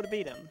might be able to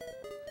beat him.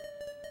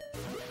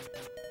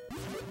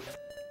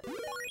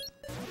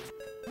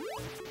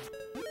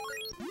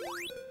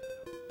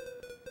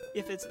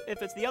 If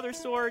it's the other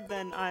sword,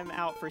 then I'm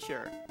out for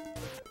sure.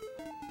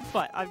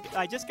 But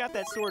I just got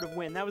that Sword of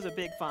Wind. That was a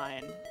big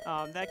find.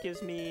 That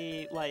gives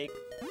me like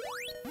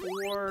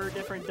 4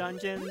 different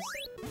dungeons.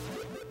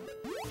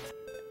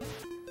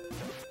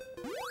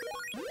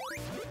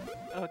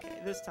 Okay,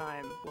 this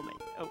time we'll make.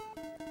 Oh,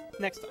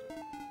 next time.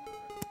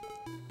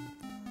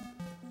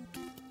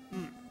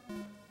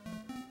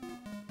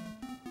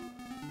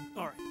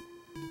 All right.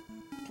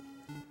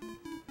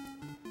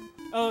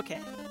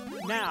 Okay,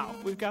 now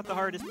we've got the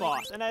hardest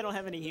boss, and I don't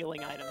have any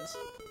healing items.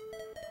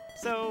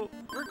 So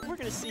we're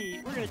gonna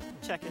see. We're gonna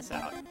check this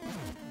out.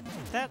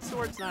 That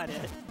sword's not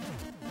it.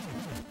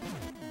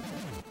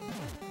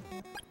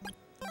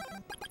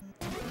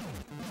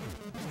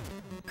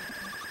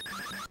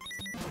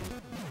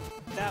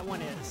 That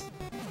one is.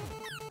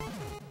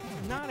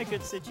 Not a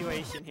good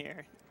situation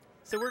here.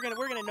 So we're gonna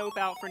nope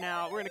out for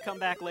now. We're gonna come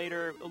back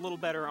later a little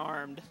better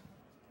armed.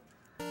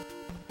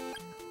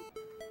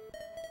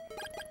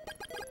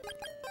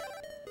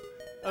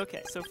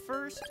 Okay, so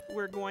first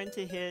we're going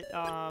to hit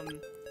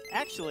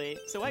actually,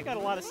 so I got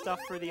a lot of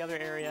stuff for the other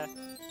area.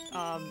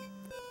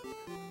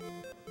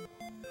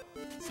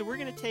 So we're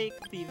gonna take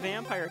the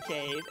Vampire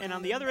Cave, and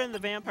on the other end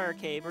of the Vampire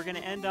Cave, we're gonna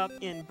end up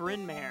in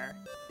Bryn Mawr,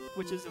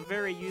 which is a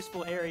very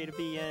useful area to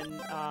be in.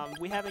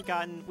 We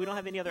don't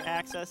have any other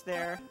access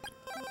there.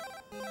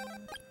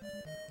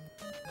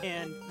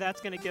 And that's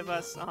going to give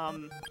us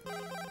some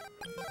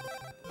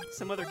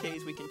other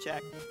caves we can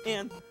check.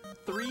 And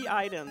 3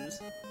 items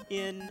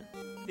in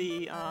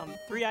the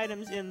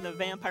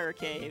Vampire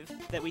Cave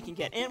that we can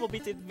get. And we'll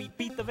beat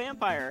the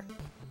vampire.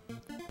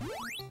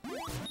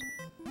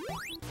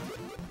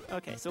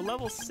 Okay, so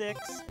level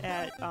 6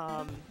 at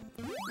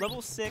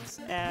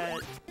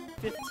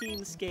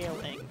 15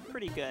 scaling.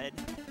 Pretty good.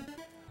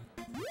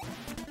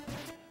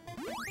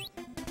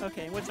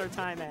 Okay, what's our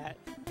time at?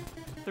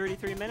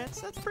 33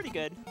 minutes? That's pretty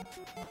good.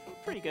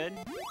 Pretty good.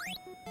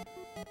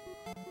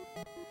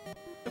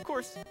 Of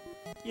course,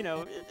 you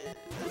know,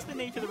 that's the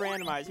nature of the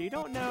randomizer. You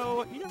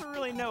never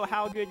really know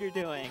how good you're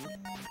doing.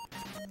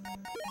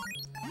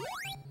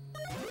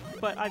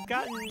 But I've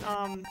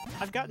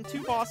gotten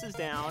 2 bosses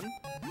down,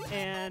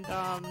 and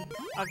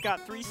I've got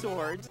 3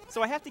 swords,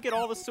 so I have to get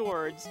all the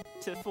swords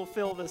to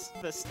fulfill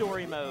the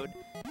story mode.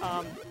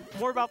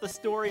 More about the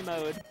story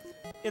mode.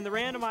 In the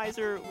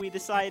randomizer, we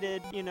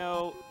decided, you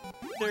know,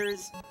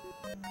 there's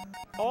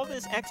all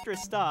this extra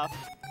stuff.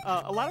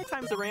 A lot of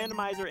times the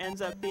randomizer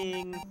ends up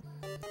being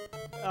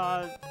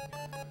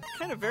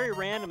kind of very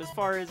random as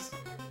far as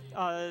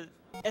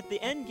at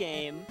the end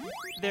game,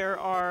 there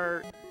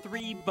are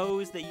 3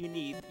 bows that you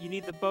need. You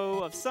need the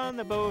bow of sun,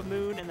 the bow of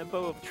moon, and the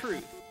bow of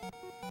truth.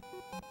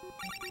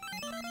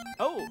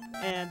 Oh,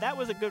 and that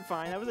was a good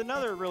find. That was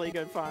another really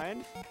good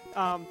find.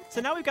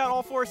 So now we've got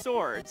all 4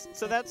 swords.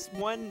 So that's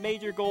 1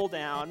 major goal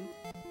down.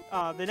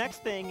 The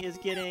next thing is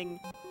getting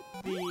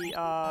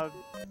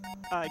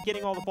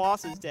getting all the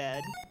bosses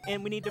dead,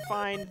 and we need to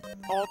find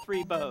all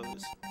 3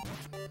 bows.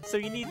 So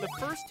you need the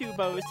first 2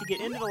 bows to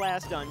get into the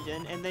last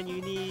dungeon, and then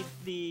you need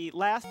the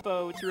last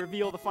bow to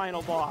reveal the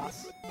final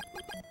boss.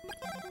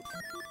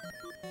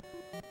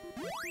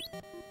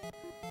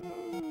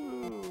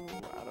 Ooh,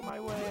 out of my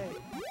way.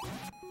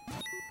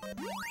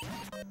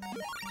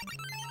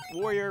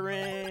 Warrior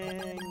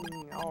ring.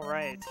 All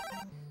right.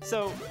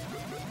 So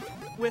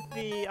with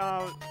the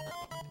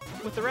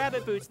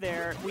rabbit boots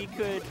there, we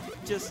could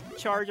just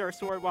charge our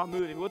sword while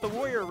moving. With the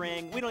warrior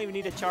ring, we don't even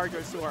need to charge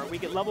our sword. We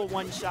get level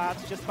 1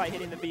 shots just by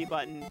hitting the B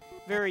button.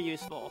 Very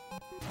useful.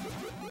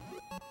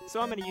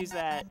 So I'm going to use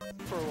that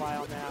for a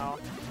while now.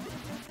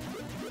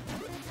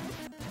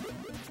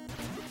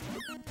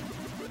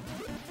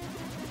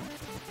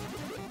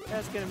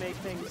 That's gonna make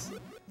things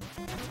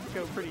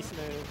go pretty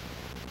smooth.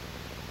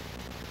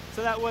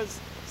 So that was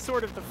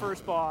sort of the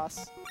first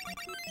boss.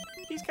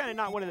 He's kind of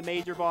not one of the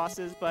major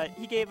bosses, but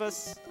he gave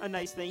us a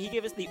nice thing. He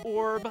gave us the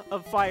Orb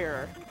of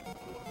Fire.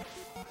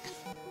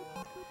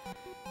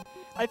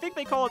 I think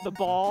they call it the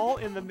ball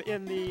in the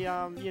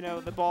you know,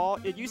 the ball.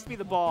 It used to be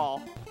the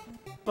ball,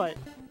 but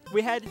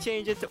we had to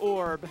change it to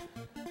orb.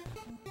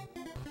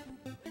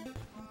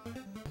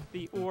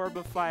 The Orb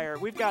of Fire.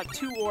 We've got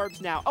 2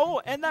 orbs now. Oh,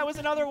 and that was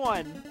another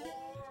one.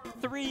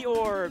 3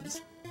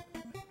 orbs.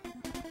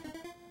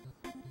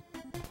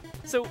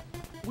 So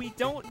we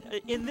don't,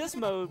 in this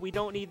mode, we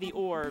don't need the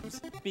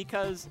orbs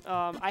because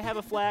I have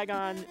a flag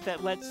on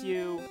that lets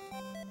you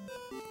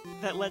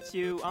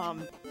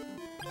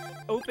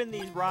open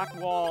these rock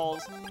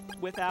walls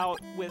with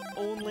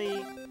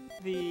only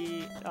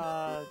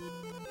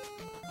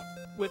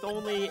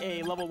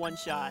a level 1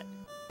 shot.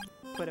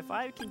 But if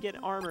I can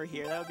get armor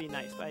here, that would be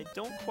nice, but I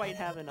don't quite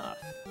have enough.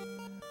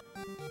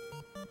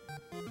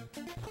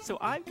 So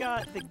I've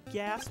got the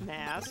gas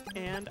mask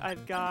and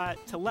I've got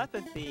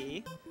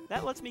telepathy.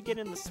 That lets me get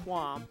in the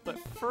swamp, but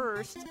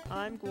first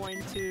I'm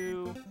going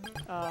to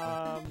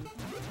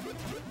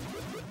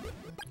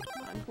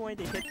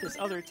hit this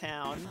other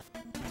town.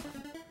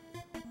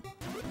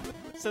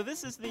 So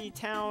this is the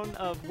town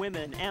of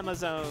women,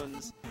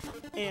 Amazons,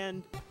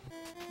 and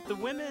the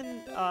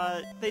women,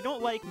 they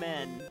don't like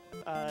men,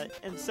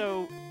 and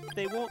so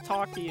they won't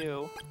talk to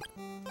you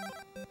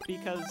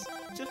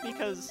just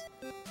because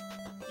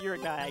you're a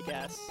guy, I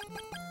guess.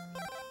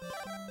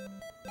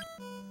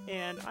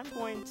 And I'm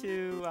going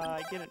to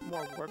get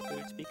more warp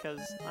boots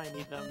because I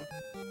need them.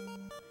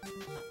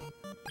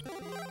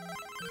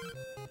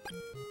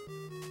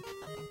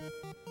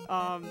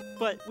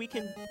 But we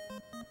can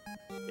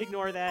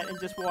ignore that and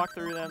just walk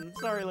through them.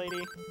 Sorry, lady.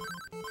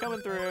 Coming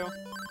through.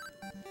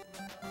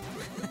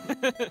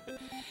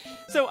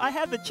 So I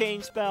have the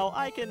change spell.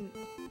 I can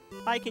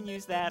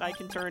use that. I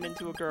can turn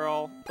into a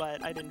girl,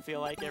 but I didn't feel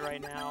like it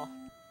right now.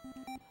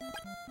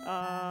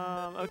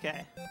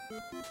 Okay.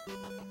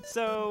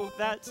 So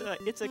that's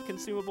it's a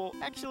consumable.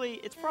 Actually,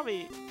 it's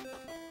probably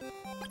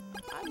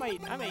I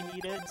might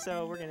need it,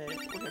 so we're gonna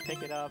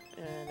pick it up,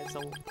 and it's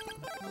a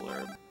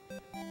blurb.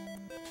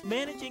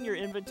 Managing your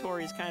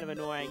inventory is kind of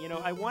annoying. You know,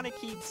 I want to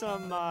keep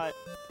some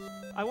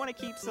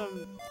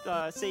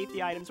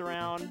safety items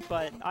around,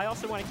 but I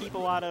also want to keep a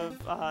lot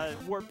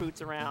of warp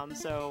boots around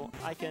so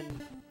I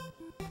can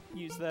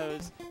use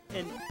those.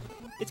 And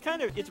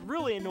it's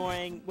really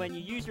annoying when you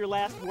use your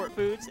last warp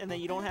boots and then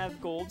you don't have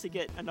gold to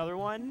get another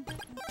one.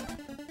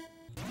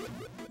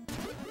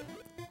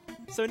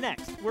 So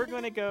next, we're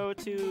going to go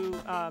to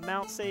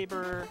Mount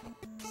Saber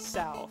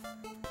South.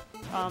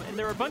 And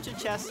there are a bunch of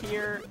chests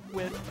here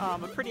with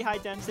a pretty high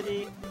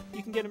density.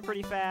 You can get them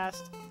pretty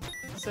fast.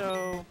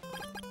 So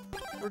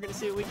we're going to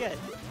see what we get.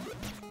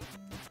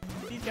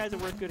 These guys are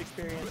worth good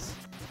experience.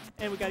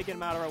 And we got to get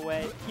them out of our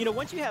way. You know,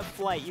 once you have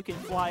flight, you can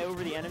fly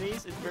over the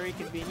enemies. It's very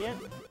convenient.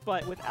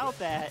 But without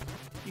that,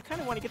 you kind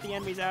of want to get the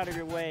enemies out of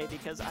your way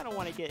because I don't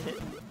want to get hit.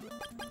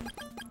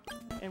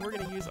 And we're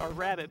going to use our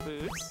rabbit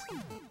boots.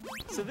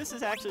 So this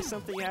is actually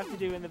something you have to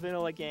do in the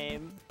vanilla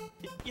game.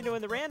 You know,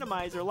 in the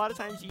randomizer, a lot of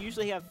times you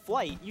usually have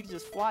flight. You can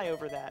just fly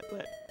over that,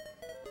 but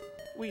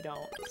we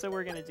don't. So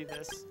we're going to do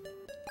this.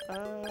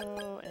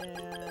 Oh,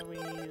 and we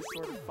need a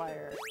sword of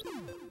fire.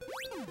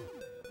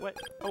 What?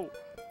 Oh.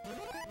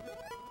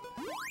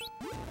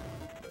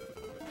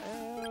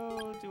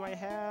 Oh, do I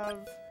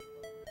have...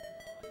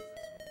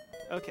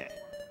 Okay.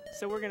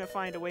 So we're going to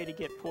find a way to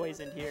get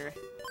poisoned here.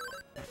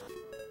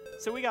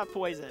 So we got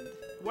poisoned.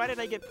 Why did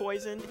I get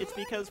poisoned? It's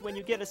because when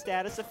you get a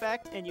status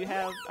effect and you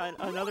have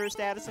another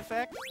status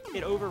effect,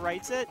 it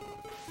overwrites it.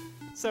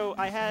 So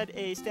I had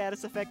a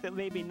status effect that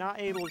made me not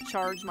able to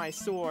charge my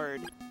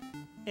sword.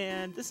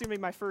 And this is going to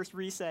be my first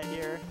reset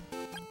here.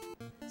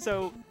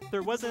 So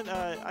there wasn't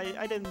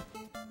I didn't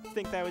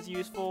think that was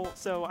useful,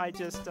 so I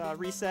just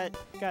reset,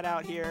 got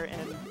out here,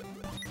 and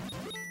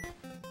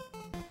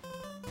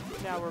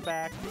now we're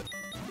back.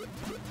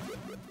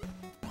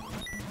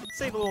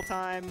 Save a little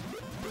time.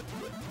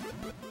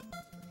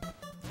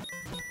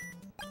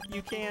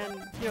 You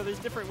can, you know, there's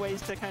different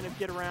ways to kind of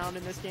get around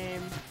in this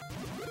game.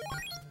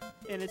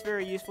 And it's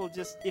very useful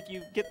just if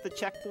you get the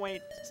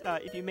checkpoint,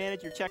 if you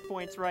manage your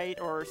checkpoints right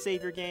or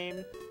save your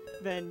game,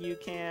 then you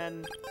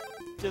can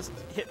just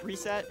hit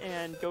reset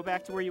and go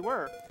back to where you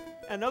were.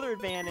 Another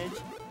advantage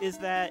is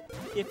that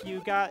if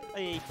you got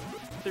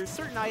there's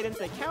certain items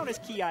that count as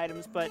key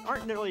items but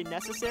aren't really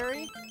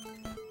necessary.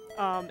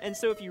 And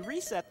so if you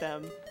reset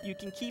them, you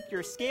can keep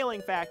your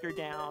scaling factor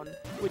down,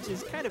 which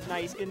is kind of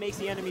nice. It makes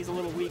the enemies a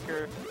little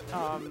weaker,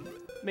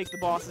 makes the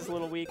bosses a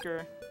little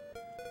weaker.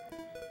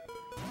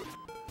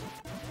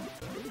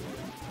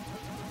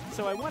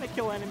 So I want to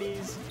kill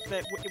enemies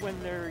that when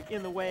they're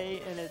in the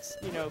way and it's,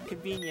 you know,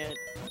 convenient,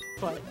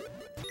 but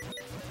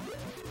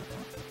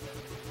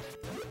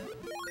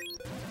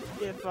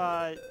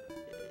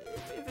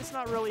if it's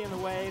not really in the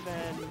way,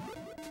 then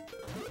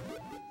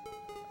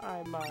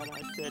I'm not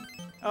interested.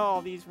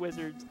 Oh, these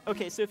wizards.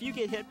 Okay, so if you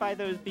get hit by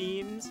those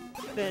beams,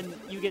 then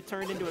you get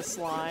turned into a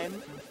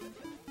slime,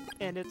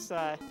 and it's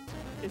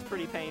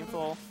pretty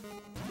painful.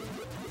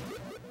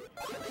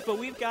 But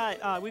we got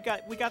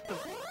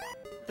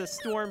the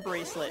storm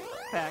bracelet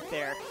back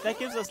there. That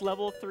gives us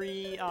level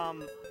 3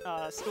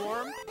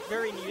 storm.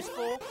 Very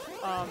useful.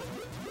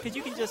 Because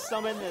you can just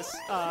summon this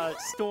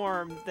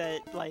storm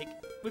that, like,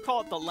 we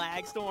call it the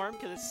lag storm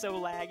because it's so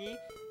laggy,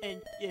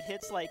 and it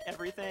hits like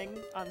everything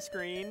on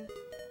screen.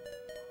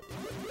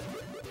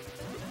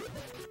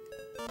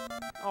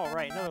 All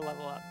right, another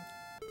level up.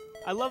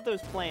 I love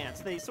those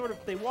plants.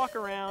 They walk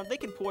around. They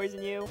can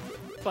poison you,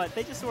 but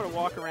they just sort of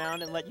walk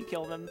around and let you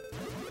kill them.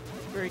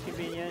 Very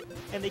convenient,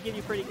 and they give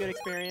you pretty good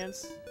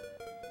experience.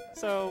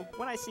 So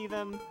when I see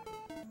them,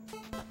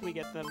 we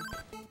get them.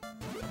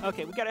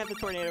 Okay, we gotta have the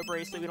tornado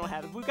bracelet. We don't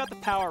have it. We've got the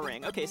power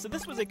ring. Okay, so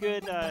this was a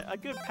good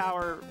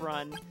power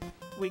run.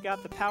 We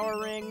got the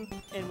power ring,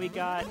 and we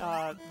got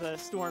the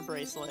storm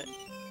bracelet.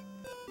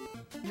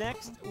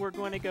 Next, we're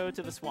going to go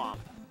to the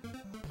swamp.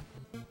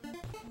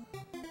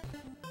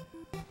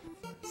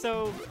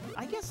 So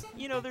I guess,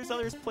 you know, there's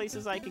other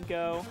places I can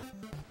go,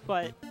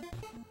 but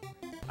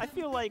I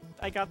feel like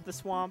I got the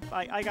swamp.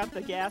 I got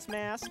the gas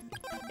mask,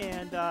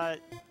 and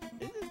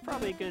this is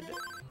probably a good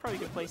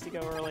place to go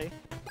early.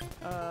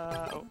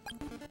 Oh,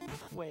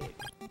 wait.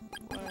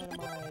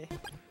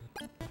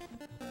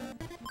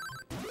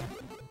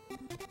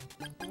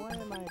 What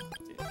am I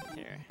doing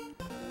here?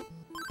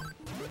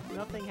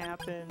 Nothing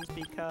happens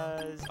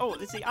because... Oh,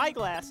 it's the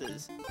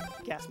eyeglasses.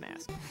 Gas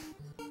mask.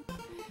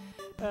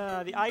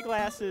 The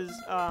eyeglasses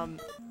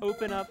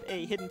open up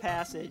a hidden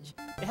passage.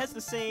 It has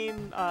the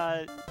same,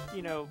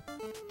 you know,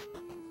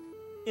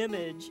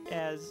 image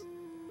as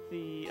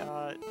the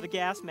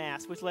gas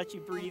mask, which lets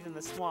you breathe in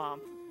the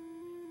swamp.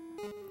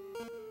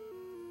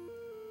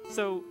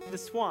 So the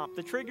swamp,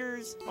 the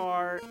triggers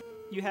are,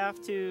 you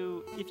have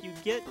to, if you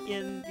get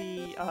in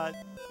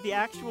the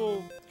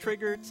actual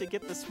trigger to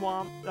get the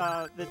swamp,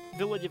 the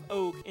village of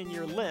Oak in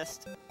your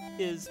list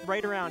is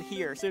right around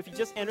here. So if you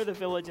just enter the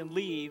village and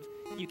leave,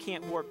 you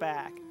can't warp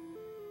back.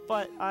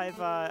 But I've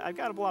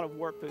got a lot of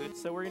warp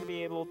boots, so we're going to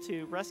be able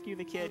to rescue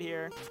the kid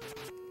here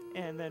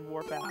and then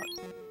warp out.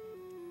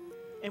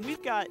 And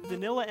we've got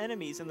vanilla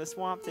enemies in the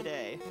swamp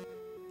today.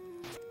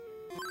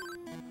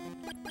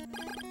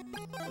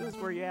 This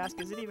is where you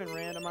ask, is it even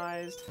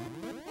randomized?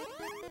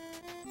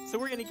 So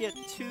we're going to get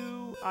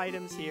 2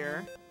 items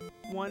here.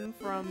 One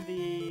from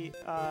the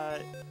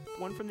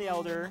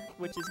Elder,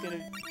 which is going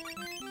to...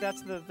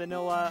 That's the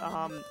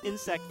vanilla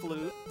insect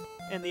flute.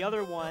 And the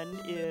other one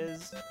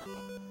is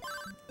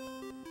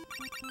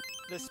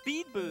the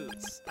speed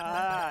boots.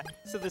 Ah,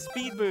 so the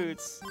speed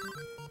boots,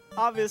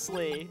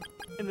 obviously,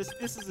 and this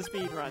is the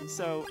speed run,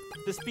 so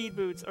the speed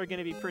boots are going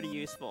to be pretty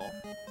useful.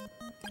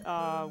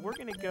 We're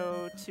going to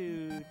go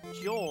to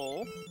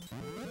Joel.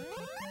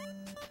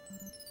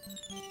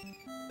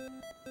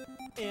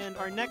 And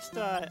our next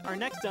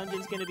dungeon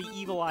is going to be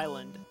Evil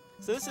Island.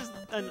 So this is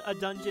a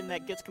dungeon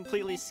that gets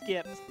completely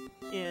skipped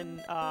in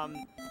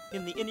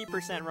the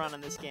 80% run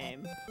on this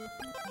game,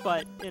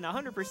 but in a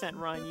 100%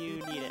 run, you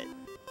need it.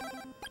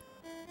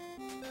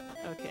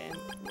 Okay,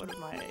 what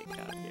have I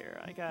got here?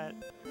 I can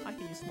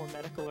use some more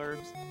medical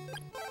herbs.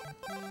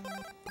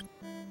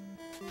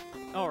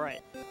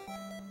 Alright.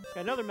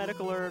 Got another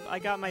medical herb. I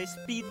got my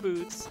speed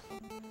boots.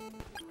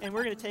 And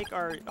we're going to take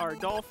our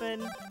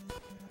dolphin,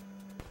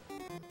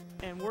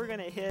 and we're going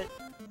to hit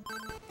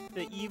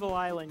the Evil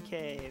Island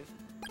cave.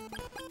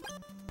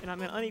 And I'm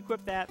going to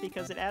unequip that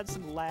because it adds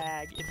some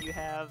lag if you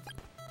have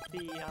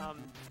the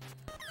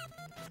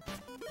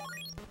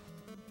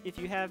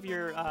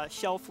your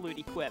shell flute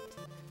equipped.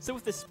 So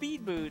with the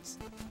speed boots,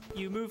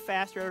 you move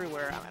faster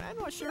everywhere. I'm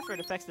not sure if it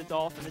affects the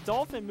dolphin. The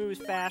dolphin moves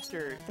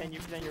faster than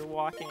you're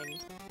walking.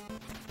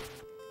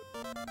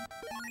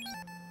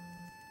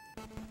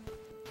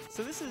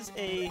 So this is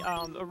a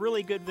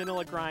really good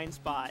vanilla grind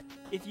spot.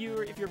 If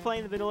you're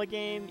playing the vanilla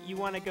game, you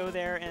want to go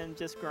there and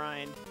just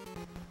grind.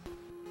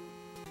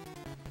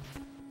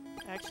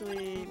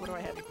 Actually, what do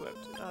I have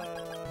equipped?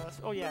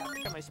 Oh yeah,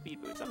 I got my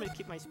speed boots. I'm going to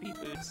keep my speed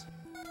boots.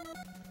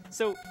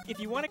 So, if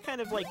you want to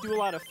kind of like do a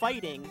lot of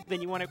fighting, then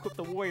you want to equip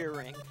the warrior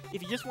ring.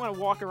 If you just want to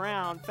walk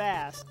around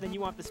fast, then you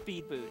want the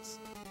speed boots.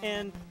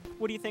 And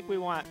what do you think we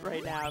want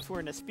right now if we're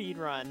in a speed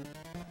run?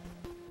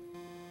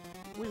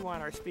 We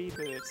want our speed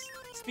boots.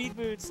 Speed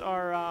boots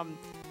are,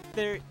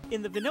 they're,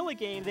 in the vanilla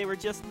game, they were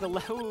just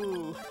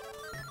the,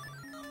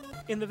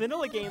 in the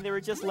vanilla game, they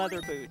were just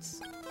leather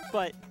boots.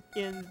 But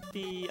in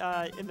the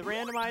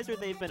randomizer,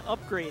 they've been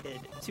upgraded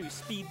to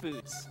speed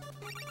boots.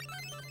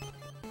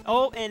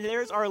 Oh, and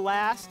there's our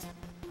last.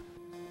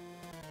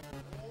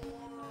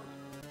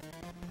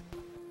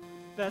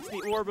 That's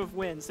the Orb of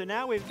Wind. So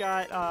now we've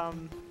got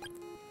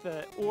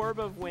the Orb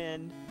of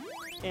Wind,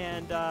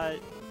 and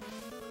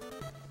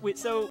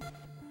so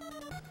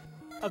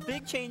a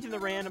big change in the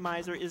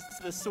randomizer is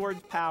the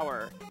sword's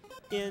power.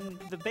 In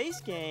the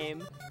base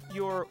game,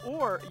 your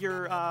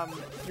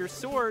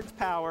sword's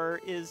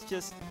power is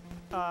just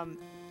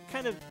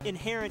kind of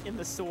inherent in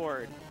the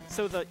sword.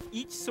 So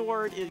each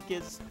sword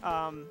gets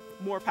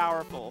more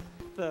powerful.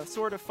 The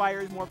Sword of Fire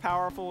is more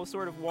powerful.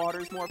 Sword of Water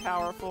is more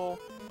powerful.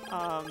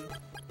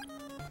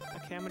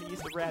 Okay, I'm going to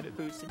use the rabbit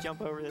boots to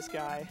jump over this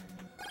guy.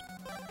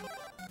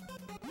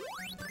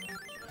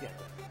 Yeah.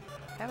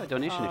 I have a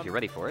donation if you're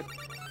ready for it.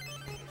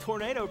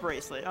 Tornado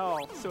bracelet.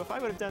 Oh, so if I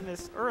would have done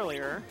this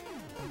earlier.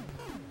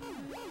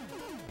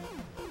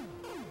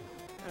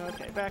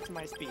 Okay, back to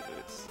my speed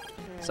boots.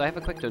 So I have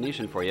a quick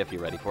donation for you if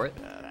you're ready for it.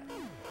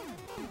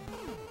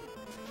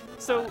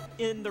 So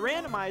in the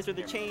randomizer,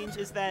 the change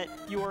is that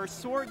your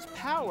sword's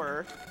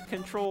power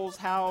controls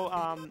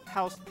how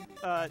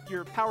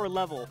your power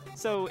level.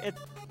 So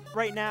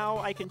right now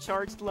I can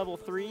charge to level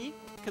 3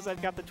 because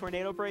I've got the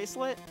tornado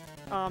bracelet,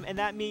 and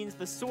that means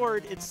the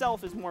sword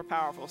itself is more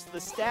powerful. So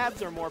the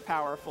stabs are more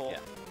powerful. Yeah.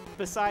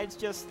 Besides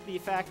just the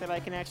fact that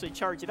I can actually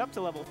charge it up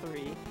to level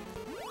 3.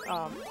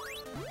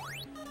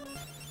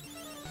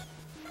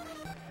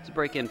 To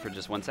break in for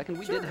just 1 second,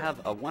 we did have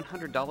a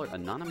 $100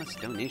 anonymous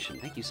donation.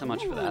 Thank you so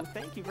much for that.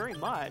 Thank you very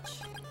much.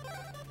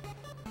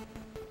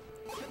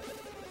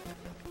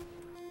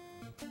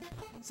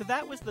 So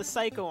that was the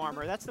Psycho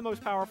armor. That's the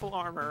most powerful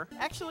armor.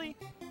 Actually,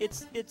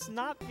 it's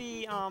not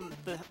the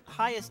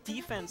highest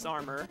defense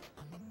armor.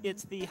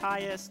 It's the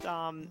highest,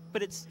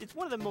 but it's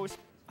one of the most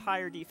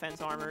higher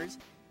defense armors,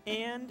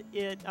 and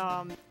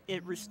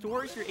it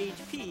restores your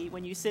HP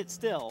when you sit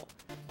still.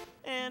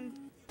 And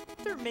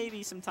there may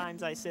be some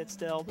times I sit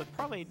still, but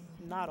probably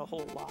not a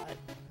whole lot.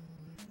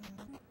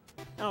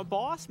 Now, a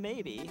boss,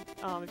 maybe,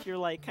 if you're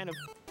like kind of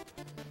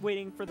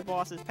waiting for the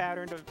boss's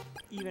pattern to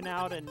even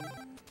out and.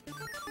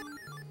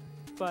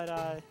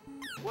 But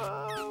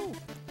whoa!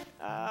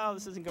 Oh,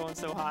 this isn't going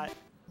so hot.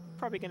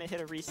 Probably gonna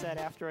hit a reset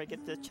after I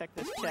get to check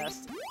this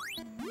chest.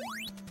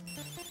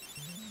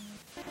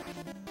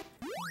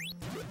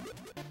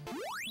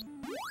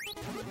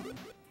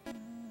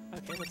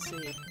 Okay, let's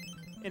see.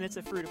 And it's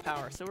a fruit of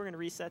power, so we're gonna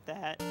reset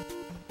that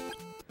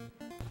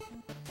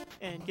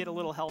and get a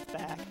little health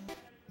back.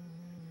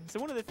 So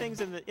one of the things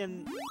in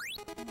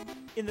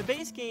the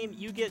base game,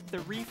 you get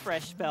the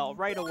refresh spell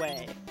right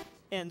away,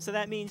 and so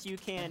that means you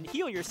can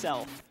heal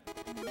yourself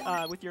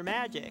with your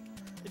magic.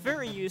 It's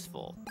very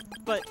useful,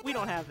 but we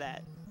don't have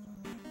that.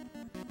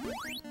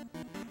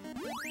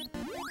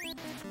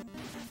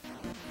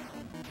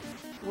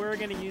 We're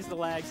gonna use the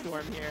lag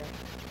storm here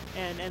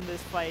and end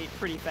this fight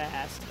pretty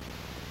fast.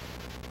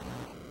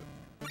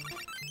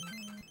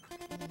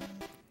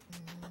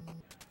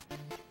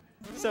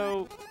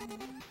 So,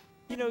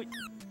 you know,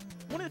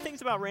 one of the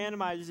things about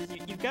randomizers is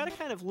you've got to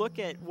kind of look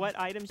at what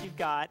items you've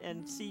got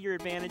and see your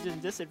advantages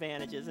and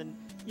disadvantages. And,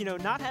 you know,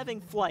 not having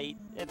flight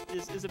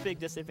is a big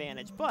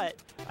disadvantage. But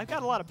I've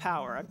got a lot of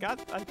power. I've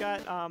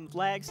got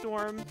lag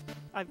storm.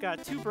 I've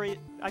got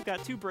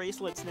two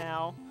bracelets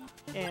now,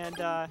 and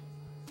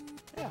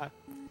yeah.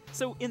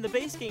 So in the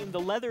base game, the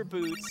leather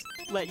boots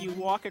let you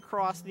walk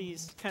across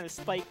these kind of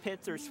spike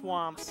pits or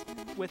swamps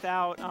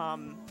without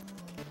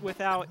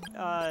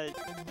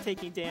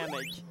taking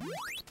damage.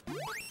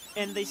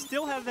 And they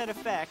still have that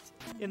effect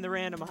in the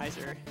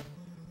randomizer.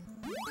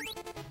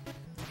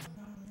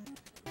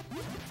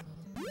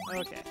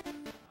 Okay.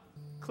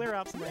 Clear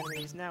out some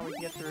enemies, now we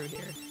can get through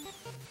here.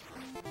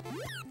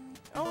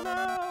 Oh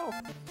no!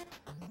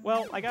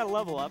 Well, I got a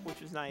level up,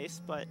 which was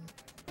nice, but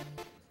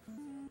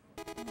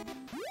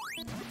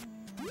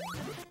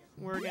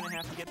we're gonna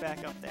have to get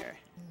back up there.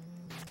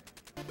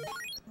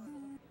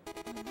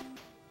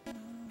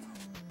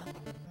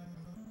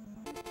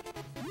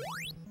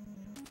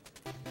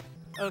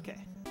 Okay,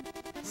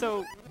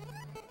 so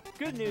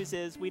good news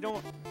is we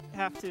don't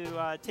have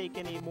to take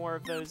any more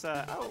of those,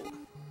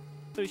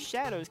 those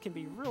shadows can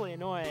be really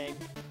annoying.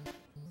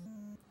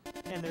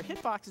 And their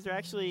hitboxes are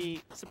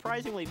actually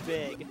surprisingly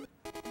big.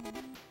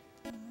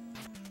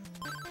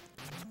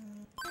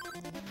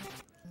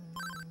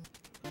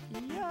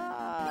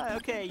 Yeah,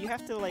 okay, you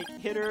have to like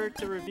hit her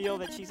to reveal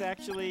that she's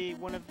actually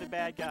one of the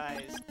bad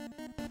guys.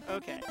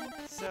 Okay,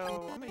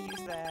 so I'm gonna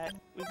use that.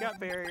 We've got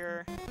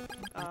barrier,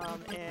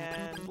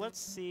 and let's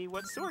see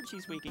what sword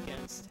she's weak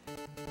against.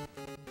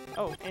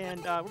 Oh,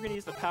 and we're gonna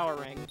use the power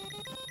ring.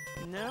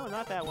 No,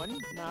 not that one.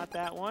 Not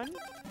that one.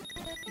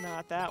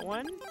 Not that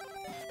one.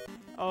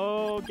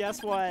 Oh,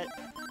 guess what?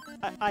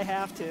 I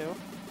have to.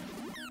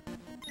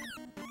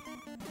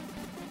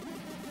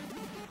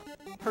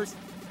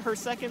 Her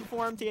second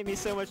form gave me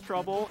so much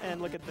trouble,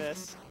 and look at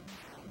this.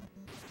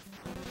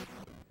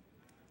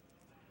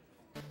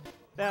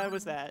 That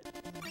was that.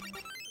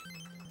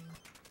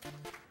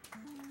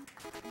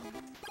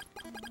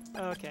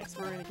 Okay, so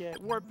we're gonna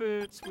get warp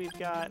boots. We've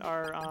got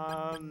our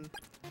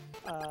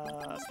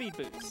speed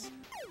boots.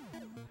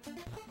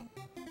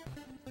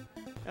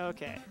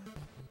 Okay.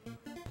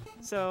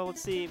 So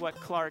let's see what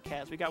Clark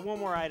has. We got one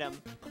more item.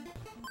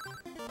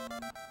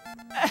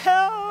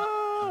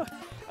 Oh!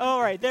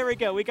 All right, there we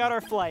go. We got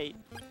our flight.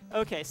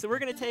 Okay, so we're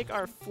gonna take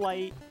our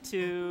flight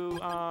to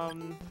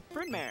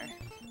Brynmare.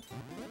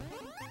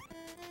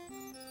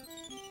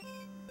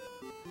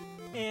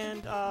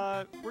 And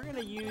we're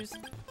gonna use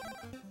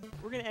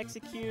we're going to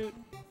execute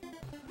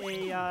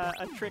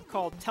a trick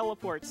called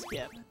teleport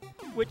skip,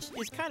 which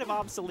is kind of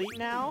obsolete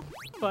now,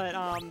 but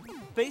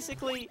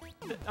basically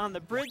on the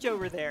bridge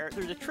over there,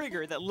 there's a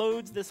trigger that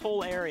loads this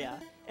whole area.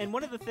 And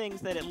one of the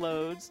things that it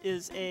loads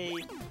is a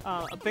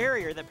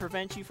barrier that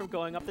prevents you from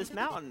going up this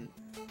mountain.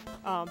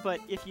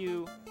 But if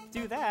you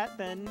do that,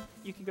 then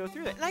you can go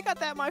through it. And I got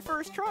that my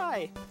first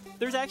try!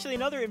 There's actually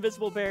another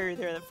invisible barrier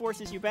there that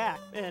forces you back.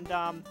 And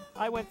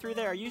I went through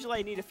there. Usually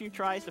I need a few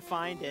tries to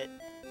find it.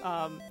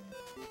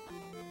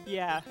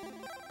 Yeah.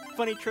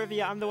 Funny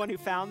trivia, I'm the one who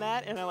found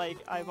that, and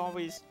I'm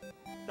always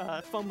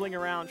fumbling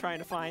around trying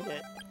to find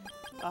it.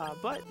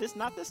 But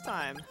not this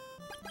time.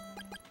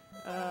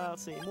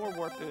 Let's see, more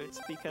warp boots,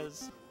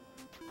 because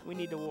we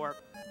need to warp.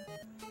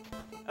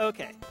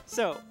 Okay,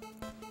 so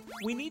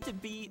we need to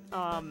beat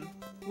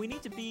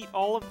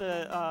all of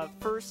the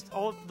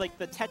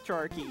the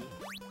tetrarchy,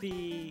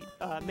 the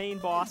main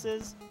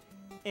bosses,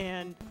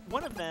 and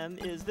one of them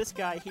is this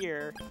guy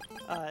here,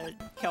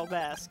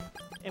 Kelbesk,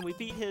 and we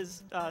beat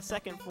his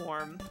second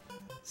form.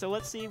 So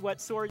let's see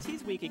what swords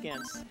he's weak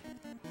against.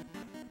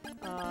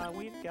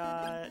 We've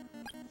got.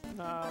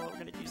 We're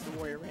gonna use the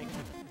warrior ring.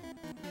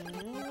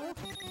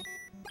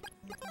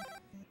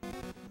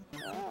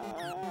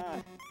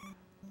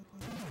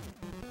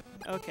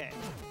 Okay.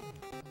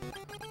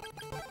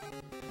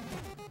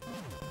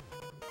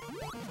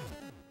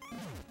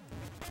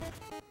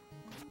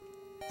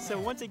 So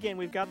once again,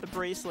 we've got the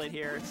bracelet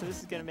here, so this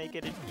is going to make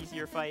it an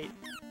easier fight.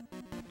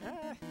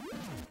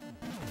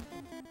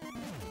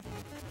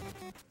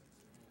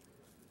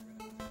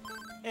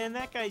 And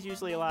that guy's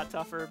usually a lot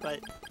tougher, but,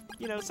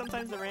 you know,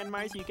 sometimes the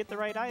randomizer, you get the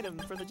right item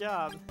for the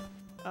job.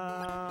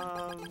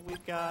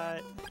 We've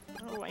got...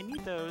 Oh, I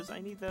need those. I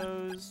need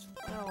those.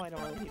 Oh, I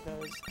don't really need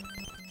those.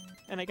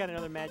 And I got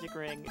another magic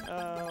ring.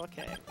 Oh,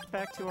 okay.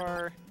 Back to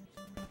our...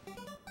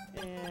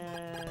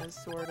 And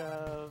sort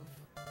of...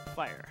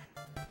 fire.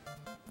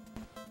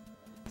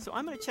 So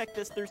I'm going to check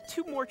this. There's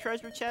 2 more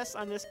treasure chests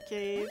on this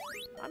cave.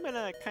 I'm going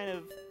to kind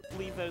of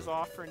leave those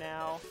off for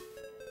now.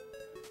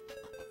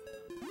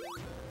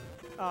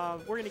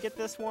 We're going to get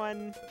this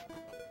one.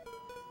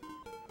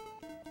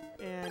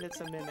 And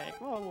it's a mimic.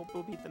 Well,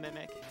 we'll beat the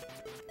mimic.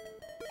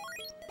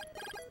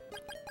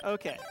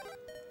 Okay.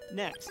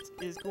 Next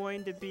is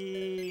going to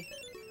be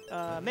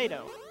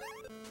Mado.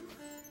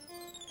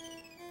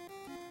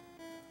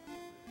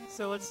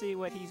 So let's see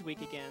what he's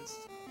weak against.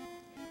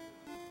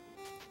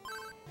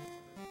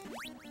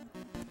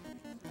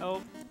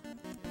 Oh.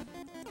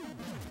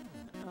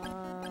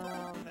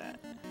 That.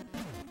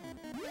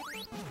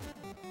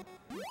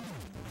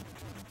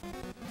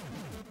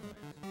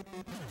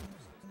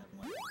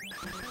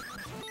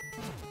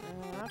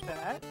 Not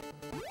that.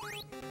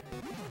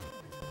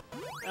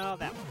 Oh,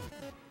 that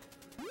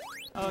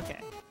one. Okay.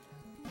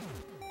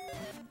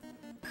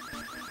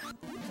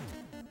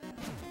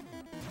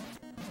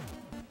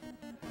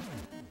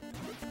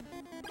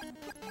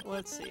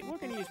 Let's see. We're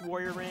going to use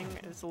Warrior Ring.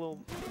 It's a little...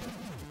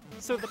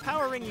 So the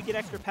Power Ring, you get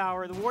extra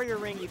power. The Warrior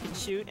Ring, you can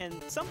shoot.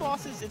 And some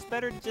bosses, it's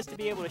better just to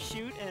be able to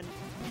shoot. And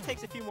it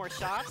takes a few more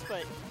shots,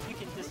 but you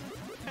can just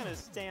kind of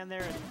stand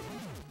there and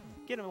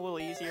get them a little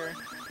easier.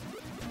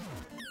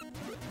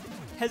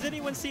 Has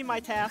anyone seen my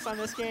tasks on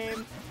this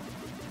game?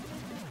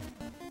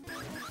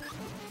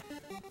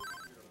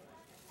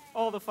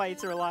 All the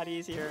fights are a lot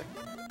easier.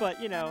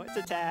 But, you know, it's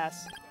a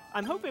task.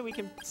 I'm hoping we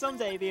can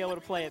someday be able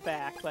to play it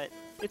back, but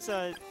it's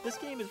this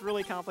game is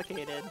really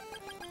complicated.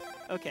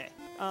 Okay.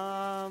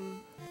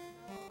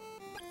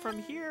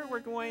 From here, we're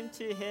going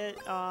to hit,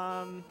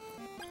 we're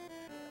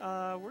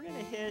going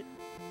to hit...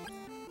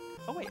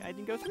 Oh, wait, I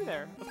didn't go through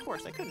there. Of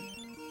course, I couldn't.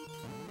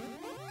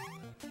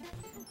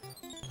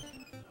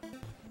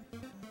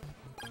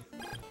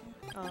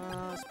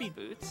 Speed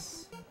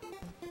boots.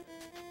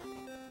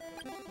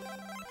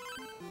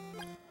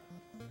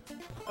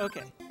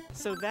 Okay,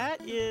 so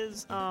that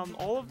is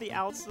all of the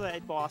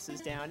outside bosses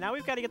down. Now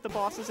we've got to get the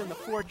bosses in the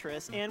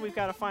fortress, and we've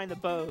got to find the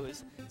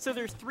bows. So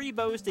there's 3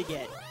 bows to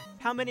get.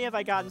 How many have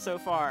I gotten so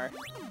far?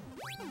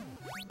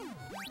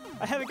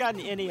 I haven't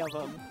gotten any of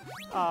them.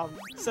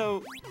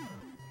 So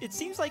it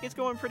seems like it's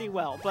going pretty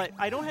well, but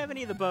I don't have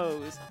any of the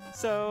bows.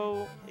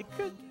 So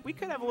we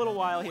could have a little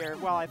while here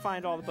while I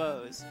find all the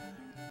bows.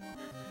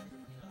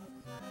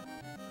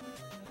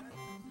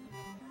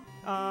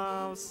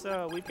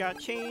 So we've got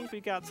change,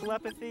 we've got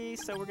telepathy,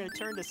 so we're going to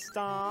turn to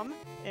Stom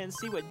and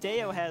see what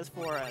Deo has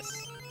for us.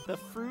 The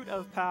Fruit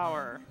of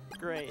Power.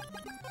 Great.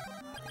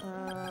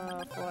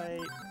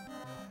 Flight.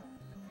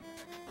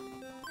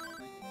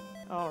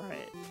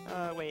 Alright.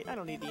 Wait, I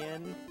don't need the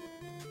inn.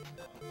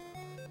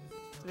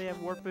 Do they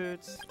have warp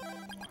boots?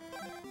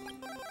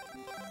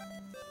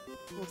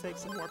 We'll take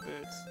some warp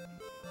boots.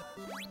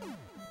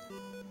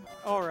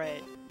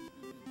 Alright.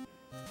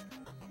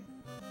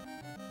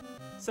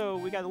 So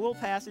we got a little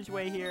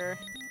passageway here.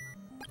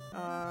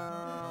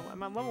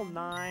 I'm on level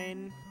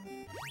 9.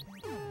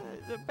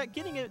 But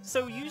getting it,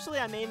 so usually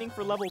I'm aiming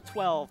for level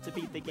 12 to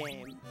beat the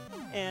game.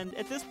 And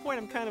at this point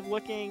I'm kind of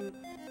looking,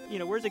 you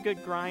know, where's a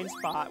good grind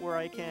spot where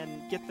I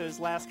can get those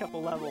last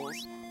couple levels.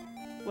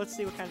 Let's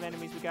see what kind of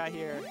enemies we got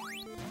here.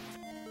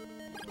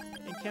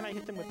 And can I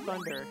hit them with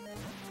thunder?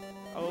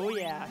 Oh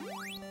yeah.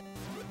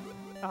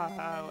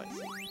 Let's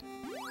see.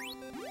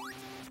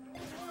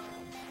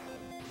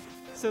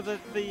 So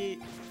the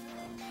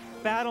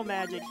battle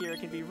magic here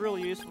can be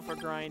really useful for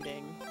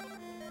grinding.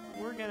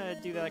 We're gonna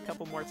do that a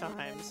couple more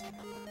times.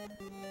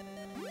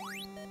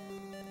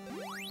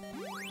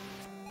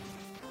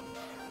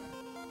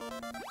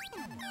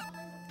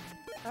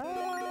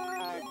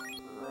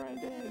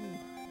 Grinding.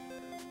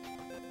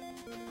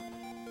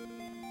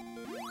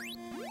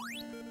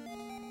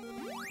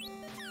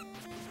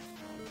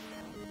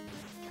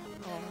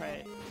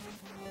 Alright.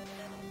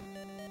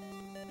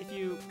 If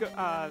you go,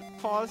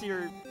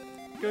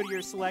 go to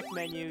your select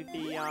menu,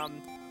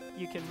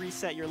 you can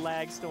reset your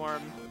lag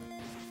storm.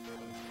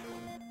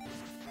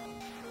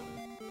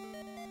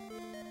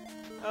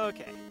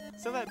 Okay,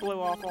 so that blew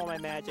off all my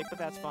magic, but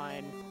that's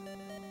fine.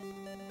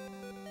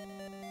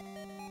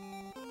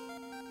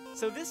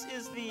 So this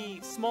is the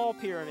small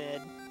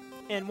pyramid,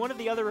 and one of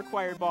the other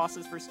required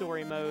bosses for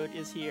story mode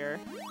is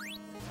here.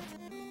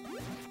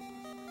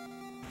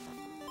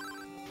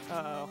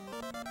 Uh-oh.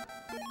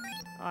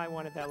 I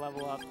wanted that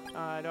level up.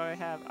 I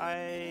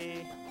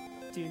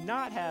do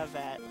not have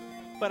that,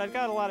 but I've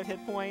got a lot of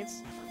hit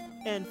points.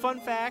 And fun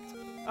fact,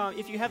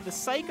 if you have the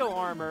Psycho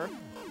armor,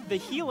 the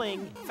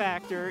healing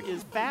factor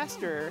is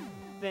faster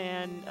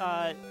than,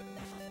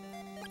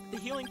 the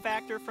healing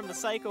factor from the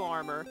Psycho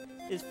armor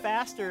is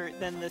faster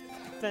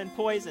than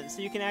poison,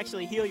 so you can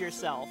actually heal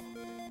yourself.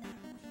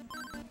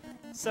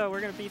 So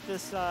we're gonna beat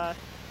this, oh,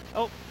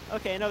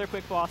 okay, another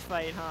quick boss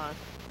fight, huh?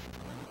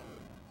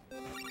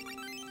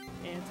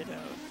 Antidote.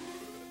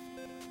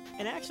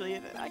 And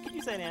actually, I could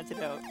use that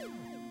antidote.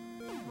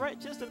 Right,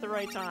 just at the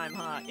right time,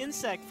 huh?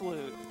 Insect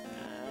flute.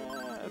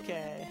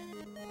 Okay.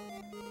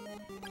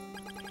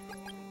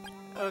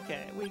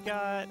 Okay, we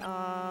got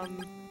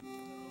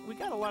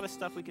a lot of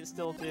stuff we can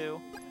still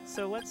do.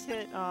 So let's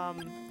hit,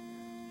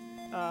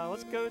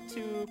 let's go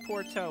to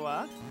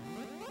Portoa.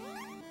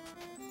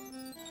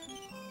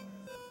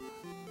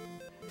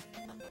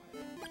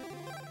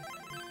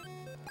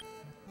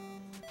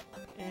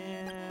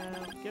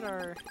 And get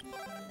our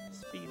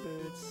speed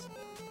boots.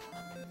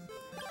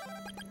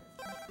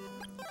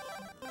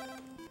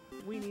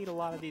 We need a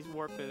lot of these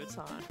warp boots,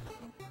 huh?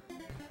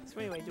 So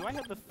anyway, do I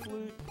have the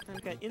flute?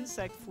 I've got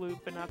insect flute,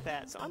 but not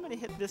that. So I'm gonna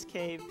hit this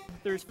cave.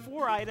 There's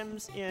 4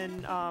 items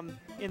in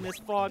this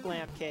fog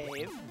lamp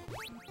cave,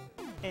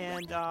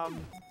 and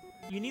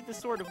you need the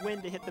Sword of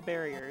Wind to hit the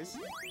barriers.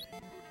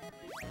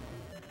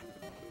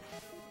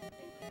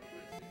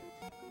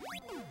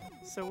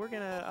 So we're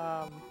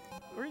gonna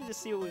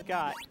just see what we've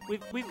got.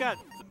 We've got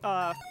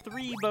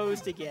 3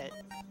 bows to get,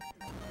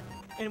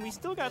 and we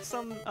still got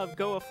some of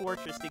Goa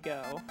Fortress to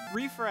go.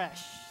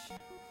 Refresh.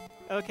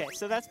 Okay,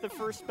 so that's the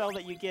first spell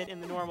that you get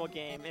in the normal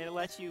game, and it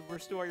lets you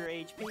restore your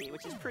HP,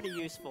 which is pretty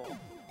useful.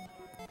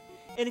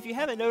 And if you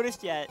haven't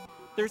noticed yet,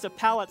 there's a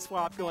palette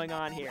swap going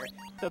on here.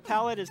 The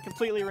palette is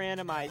completely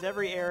randomized.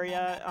 Every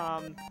area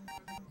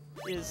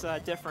is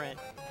different.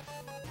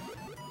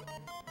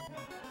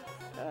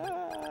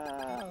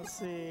 Let's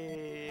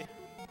see.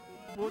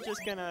 We're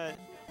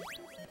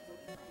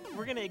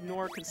gonna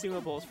ignore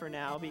consumables for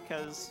now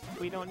because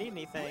we don't need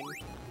anything.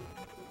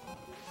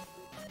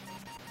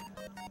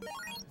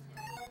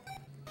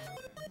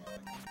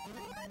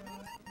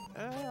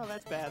 Oh,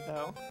 that's bad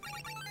though.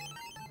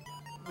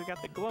 We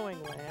got the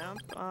glowing lamp.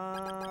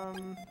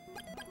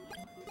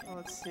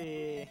 Let's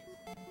see.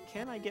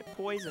 Can I get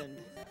poisoned?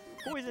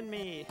 Poison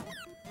me.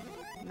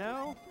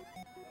 No?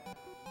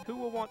 Who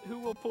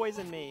will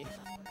poison me?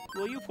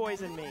 Will you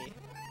poison me?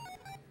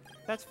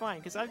 That's fine,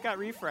 because I've got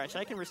refresh.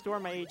 I can restore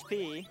my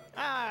HP.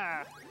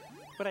 Ah!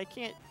 But I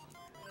can't...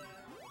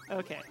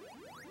 Okay.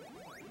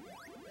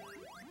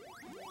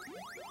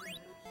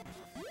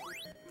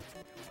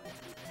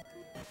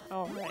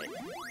 Alright.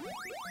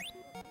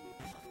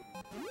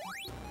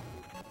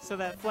 So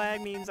that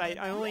flag means I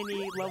only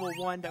need level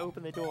 1 to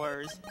open the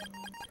doors.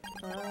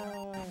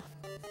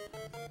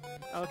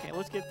 Okay,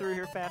 let's get through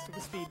here fast with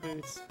the speed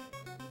boots.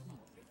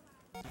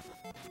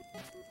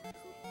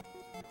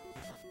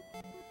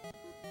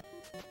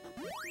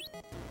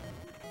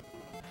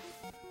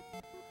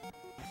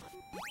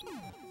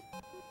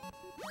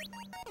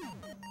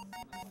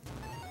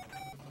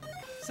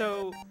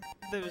 So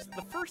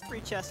the first 3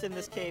 chests in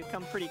this cave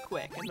come pretty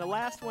quick, and the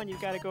last one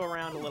you've got to go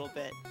around a little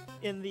bit.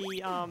 In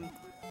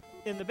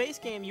the base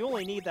game, you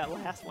only need that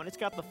last one. It's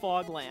got the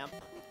fog lamp.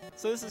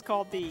 So this is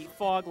called the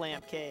Fog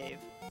Lamp Cave.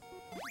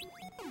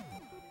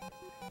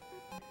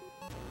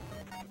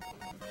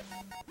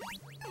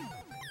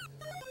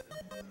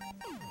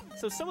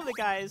 So some of the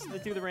guys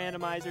that do the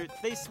randomizer,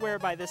 they swear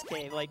by this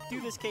cave. Like, do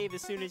this cave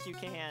as soon as you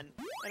can.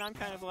 And I'm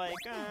kind of like,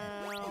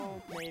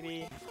 oh,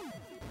 maybe.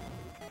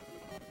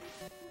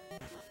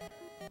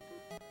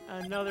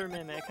 Another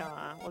mimic,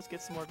 huh? Let's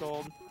get some more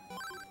gold.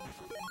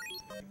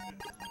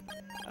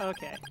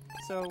 Okay,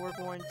 so we're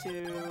going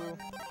to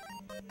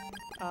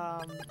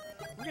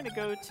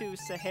go to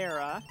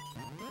Sahara.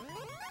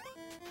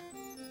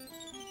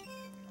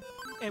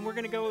 and we're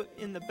going to go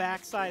in the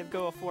backside of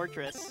Goa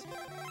Fortress.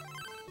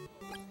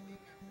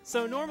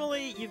 So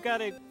normally you've got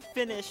to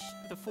finish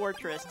the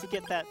fortress to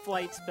get that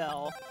flight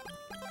spell.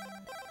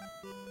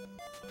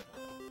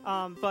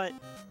 But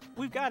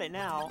we've got it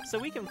now, so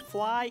we can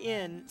fly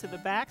in to the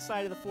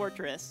backside of the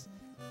fortress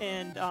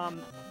and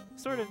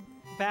sort of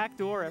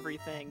backdoor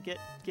everything.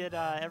 Get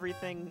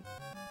everything.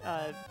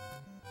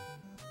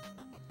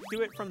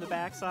 Do it from the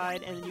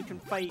backside, and you can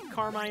fight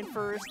Carmine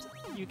first.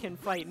 You can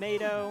fight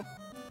Mado,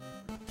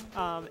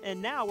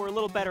 and now we're a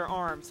little better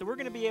armed, so we're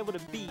going to be able to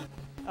beat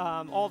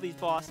all these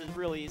bosses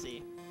real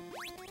easy.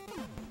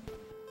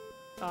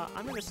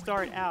 I'm going to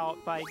start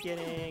out by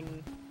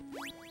getting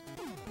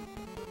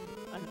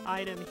an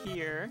item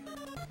here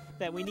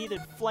that we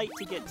needed flight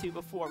to get to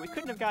before. We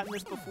couldn't have gotten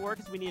this before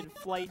because we needed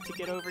flight to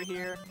get over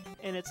here,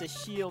 and it's a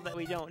shield that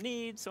we don't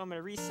need, so I'm going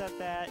to reset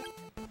that,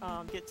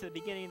 get to the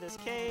beginning of this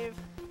cave.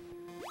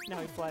 Now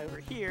we fly over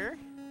here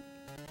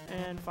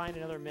and find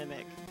another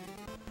mimic.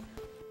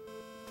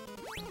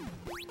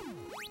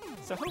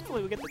 So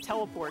hopefully we get the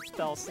teleport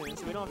spell soon,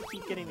 so we don't have to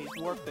keep getting these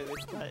warp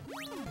boots, but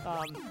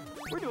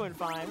we're doing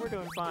fine, we're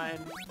doing fine.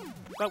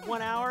 About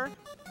 1 hour?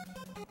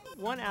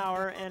 1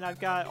 hour, and I've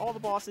got all the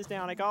bosses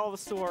down, I got all the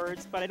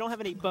swords, but I don't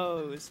have any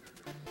bows.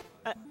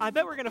 I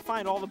bet we're going to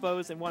find all the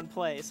bows in one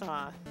place,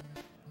 huh?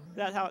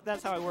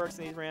 That's how it works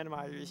in these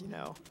randomizers, you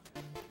know.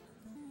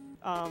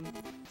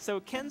 So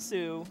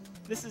Kensu,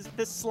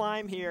 this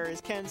slime here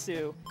is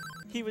Kensu.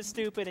 He was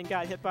stupid and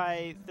got hit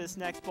by this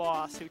next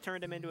boss who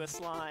turned him into a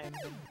slime.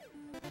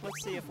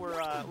 Let's see if we're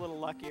a little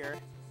luckier.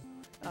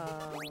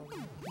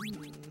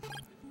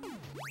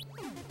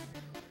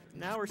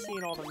 Now we're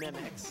seeing all the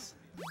mimics.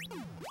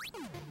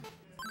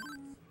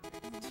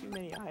 Too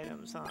many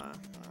items, huh?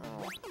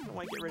 Oh, I don't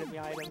want to get rid of the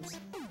items.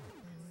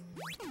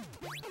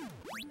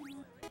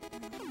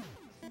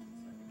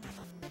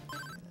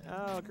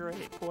 Oh,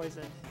 great,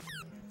 poison.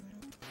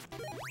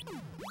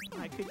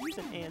 I could use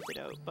an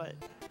antidote, but...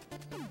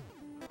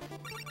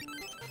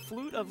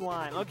 Flute of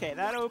Lime. Okay,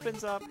 that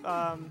opens up,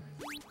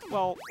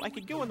 well, I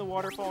could go in the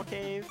waterfall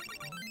cave.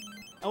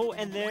 Oh,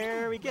 and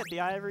there we get the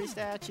ivory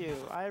statue.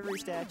 Ivory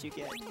statue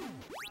get.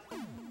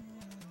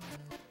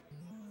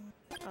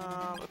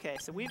 Okay,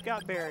 so we've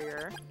got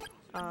barrier.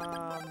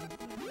 I'm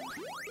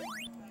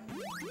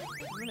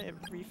gonna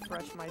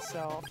refresh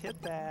myself,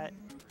 hit that,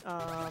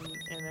 and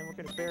then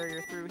we're gonna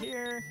barrier through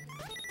here.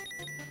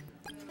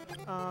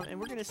 And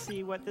we're gonna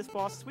see what this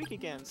boss is weak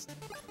against.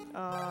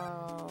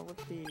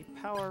 With the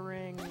power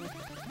ring.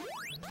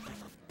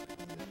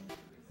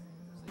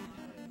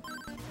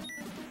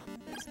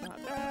 It's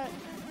not that.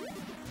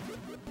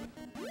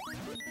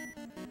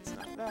 It's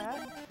not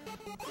that.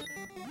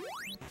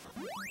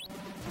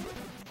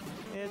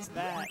 It's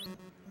that.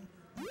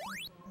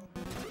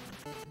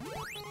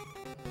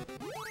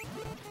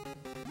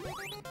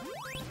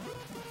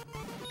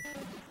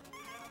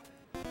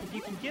 If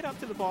you can get up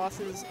to the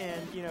bosses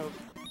and, you know,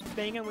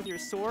 bang them with your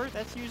sword,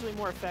 that's usually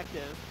more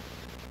effective.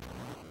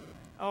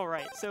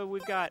 Alright, so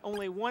we've got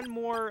only one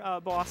more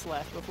boss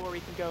left before we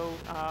can go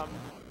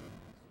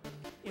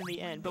in the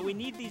end. But we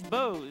need these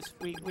bows.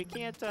 We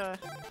can't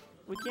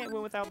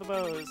win without the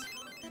bows.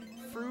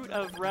 Fruit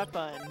of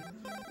Repun.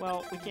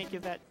 Well, we can't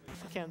give that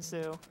to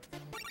Kensu.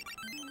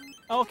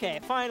 Okay,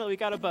 finally we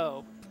got a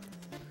bow.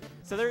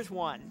 So there's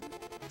one.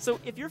 So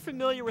if you're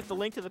familiar with the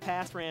Link to the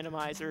Past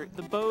randomizer,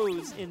 the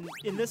bows in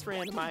this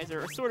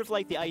randomizer are sort of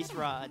like the ice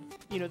rod.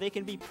 You know, they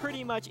can be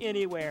pretty much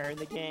anywhere in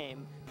the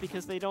game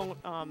because they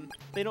don't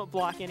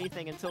block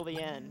anything until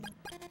the end.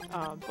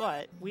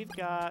 But we've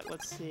got,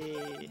 let's see,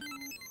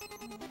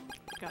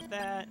 we've got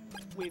that.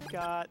 We've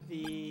got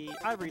the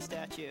ivory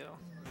statue.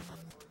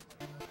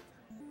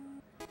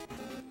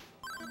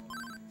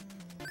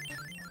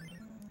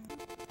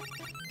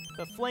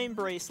 The flame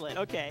bracelet.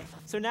 Okay,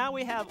 so now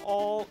we have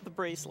all the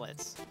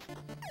bracelets.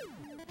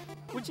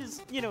 Which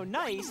is, you know,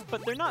 nice,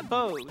 but they're not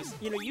bows.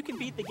 You know, you can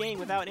beat the game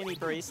without any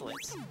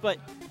bracelets, but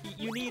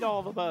you need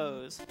all the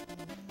bows.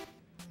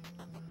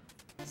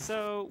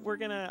 So we're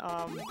gonna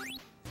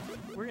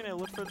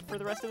look for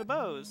the rest of the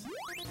bows.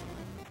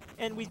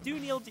 And we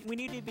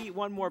need to beat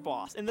one more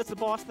boss, and that's the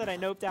boss that I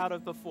noped out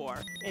of before.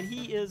 And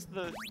he's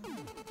the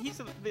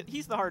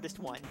hardest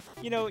one.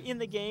 You know, in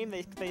the game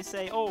they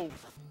say, oh,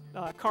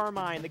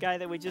 Carmine, the guy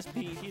that we just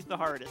beat, he's the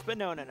hardest. But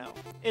no,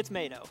 it's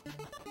Mado.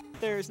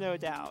 There's no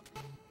doubt.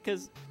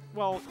 Because,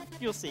 well,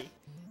 you'll see.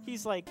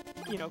 He's like,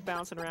 you know,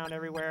 bouncing around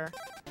everywhere.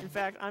 In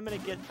fact, I'm going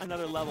to get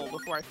another level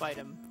before I fight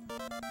him.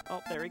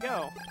 Oh, there we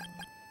go.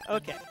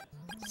 Okay.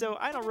 So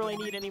I don't really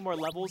need any more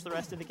levels the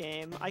rest of the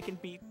game. I can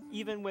beat,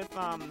 even with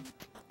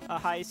a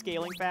high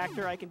scaling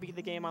factor, I can beat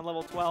the game on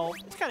level 12.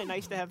 It's kind of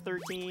nice to have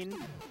 13.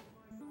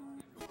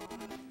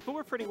 But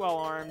we're pretty well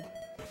armed.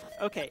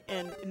 Okay,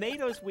 and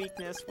Mado's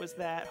weakness was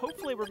that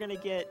hopefully we're going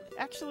to get...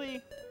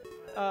 Actually,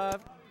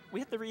 we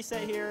hit the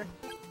reset here,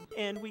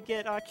 and we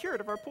get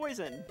cured of our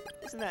poison.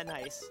 Isn't that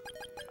nice?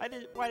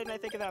 Why didn't I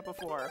think of that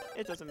before?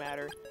 It doesn't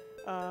matter.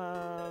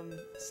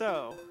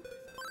 So,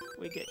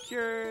 we get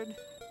cured.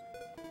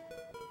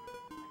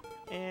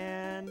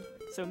 And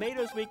So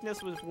Mato's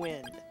weakness was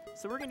wind.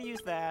 So we're going to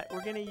use that.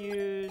 We're going to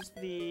use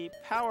the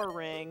power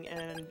ring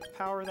and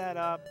power that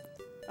up.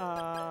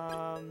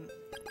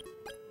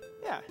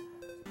 Yeah,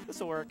 this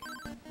will work.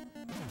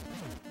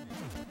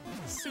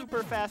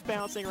 Super fast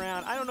bouncing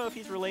around. I don't know if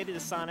he's related to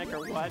Sonic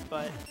or what,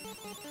 but...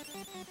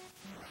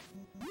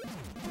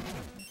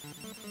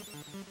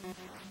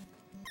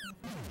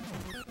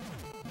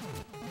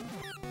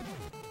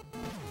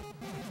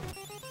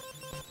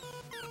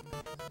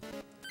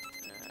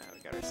 we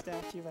got our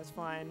statue, that's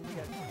fine.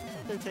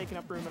 They're taking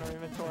up room in our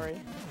inventory.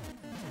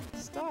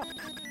 Stop!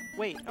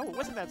 Wait, oh, it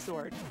wasn't that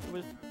sword. It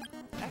was...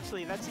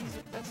 Actually, that's easy.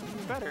 That's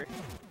even better.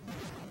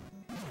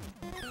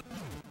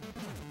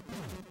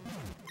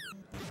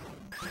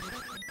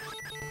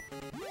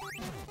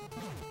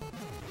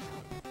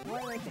 Why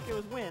did I think it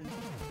was wind?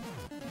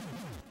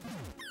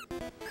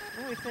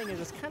 The only thing is,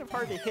 it's kind of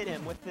hard to hit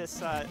him with this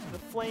the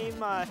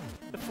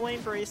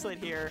flame bracelet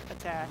here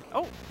attack.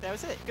 Oh, that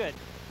was it. Good.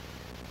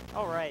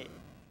 All right.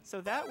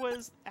 So that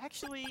was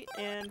actually,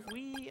 and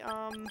we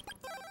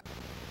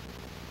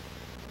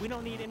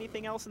don't need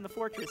anything else in the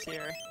fortress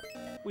here.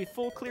 We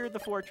full cleared the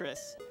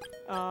fortress.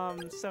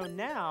 So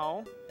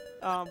now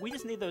we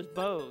just need those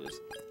bows.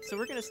 So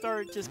we're gonna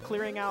start just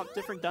clearing out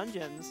different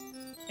dungeons,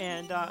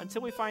 and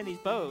until we find these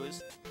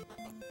bows.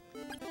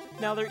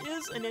 Now there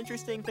is an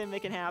interesting thing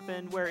that can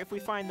happen where if we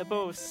find the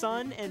bow of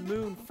sun and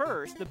moon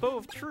first, the bow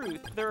of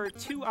truth, there are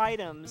 2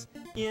 items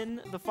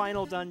in the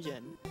final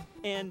dungeon.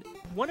 And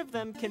one of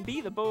them can be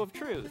the bow of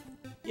truth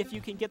if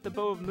you can get the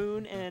bow of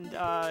moon and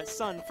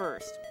sun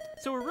first.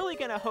 So we're really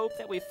going to hope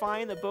that we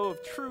find the bow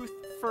of truth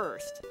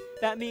first.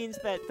 That means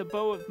that the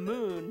bow of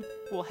moon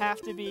will have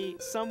to be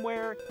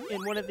somewhere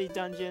in one of the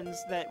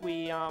dungeons that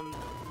we,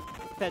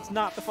 that's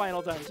not the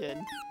final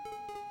dungeon.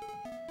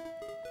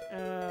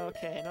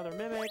 Okay, another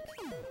mimic.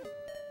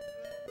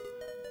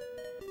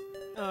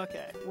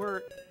 Okay,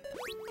 we're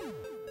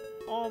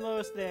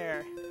almost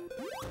there.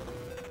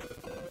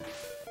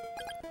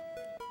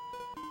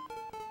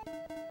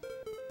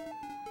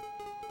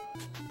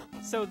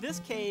 So this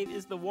cave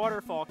is the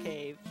waterfall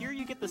cave. Here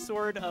you get the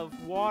sword of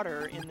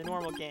water in the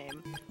normal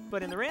game,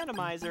 but in the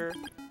randomizer,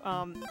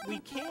 we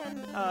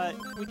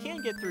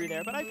can get through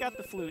there. But I've got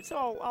the flute,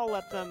 so I'll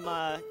let them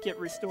get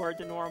restored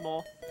to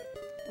normal.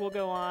 We'll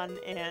go on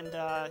and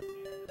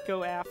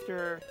go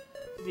after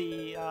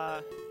the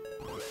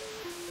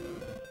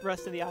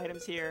rest of the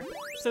items here.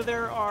 So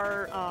there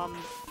are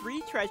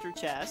 3 treasure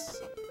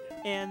chests,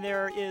 and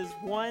there is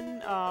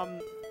 1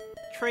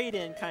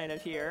 trade-in kind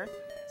of here.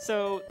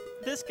 So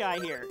this guy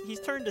here, he's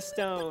turned to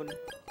stone,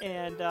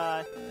 and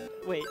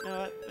wait,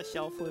 no, the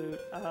shell flute.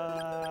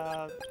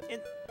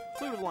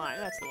 Flute of Lime,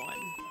 that's the one.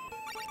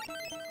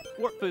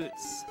 Warp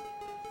boots.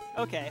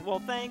 Okay, well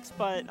thanks,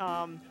 but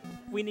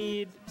we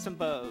need some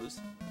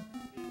bows.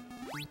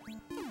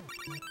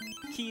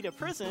 Key to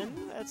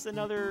prison, that's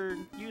another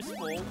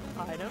useful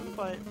item,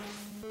 but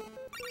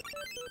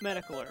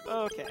medical herb,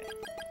 okay.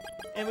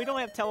 And we don't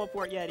have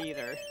teleport yet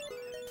either.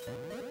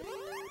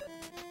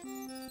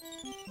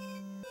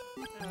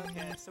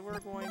 Okay, so we're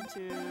going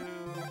to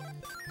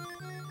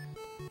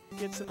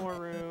get some more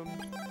room.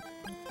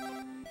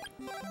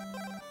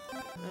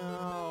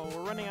 Oh,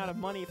 we're running out of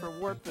money for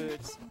warp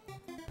boots.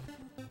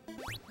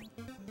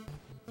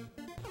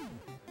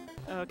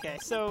 Okay,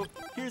 so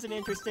here's an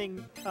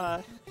interesting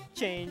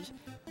change.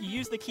 You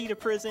use the key to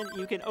prison,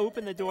 you can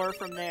open the door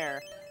from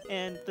there.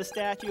 And the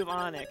statue of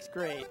Onyx,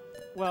 great.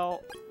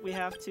 Well, we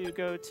have to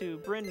go to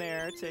Bryn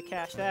Mawr to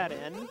cash that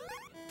in.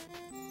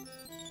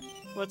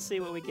 Let's see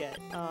what we get.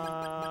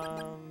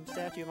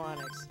 Statue of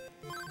Onyx.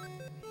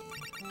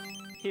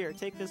 Here,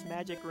 take this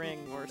magic ring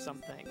or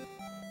something.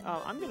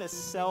 I'm gonna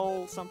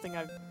sell something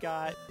I've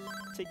got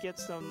to get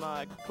some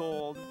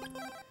gold.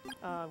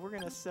 We're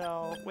gonna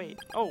sell... Wait.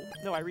 Oh,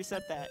 no, I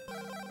reset that.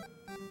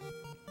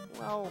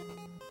 Well,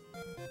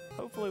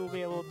 hopefully we'll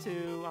be able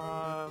to...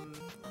 how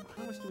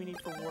much do we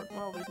need for warp?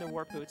 Well, there's no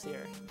warp boots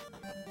here.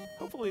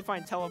 Hopefully we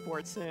find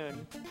teleport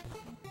soon.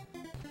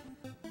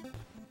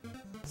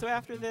 So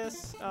after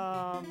this,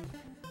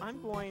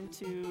 I'm going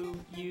to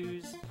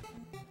use...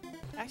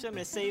 Actually, I'm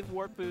going to save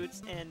warp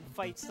boots and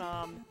fight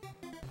Stom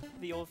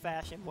the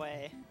old-fashioned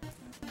way.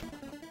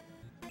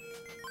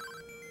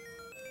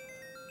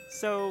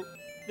 So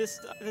this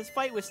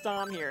fight with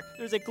Stom here,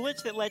 there's a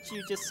glitch that lets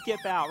you just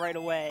skip out right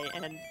away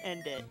and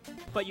end it,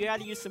 but you got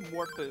to use some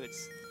warp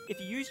boots. If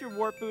you use your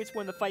warp boots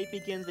when the fight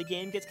begins, the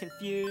game gets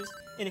confused,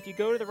 and if you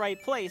go to the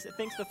right place, it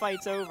thinks the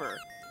fight's over.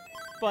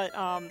 But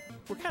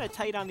we're kind of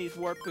tight on these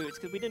warp boots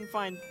because we didn't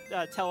find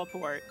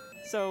teleport.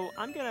 So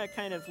I'm going to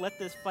kind of let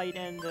this fight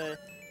end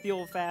the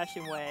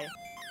old-fashioned way.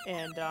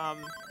 And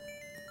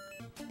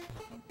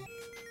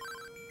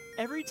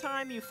every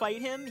time you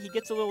fight him, he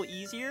gets a little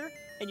easier.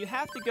 And you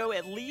have to go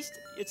at least,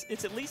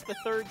 it's at least the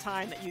 3rd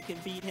time that you can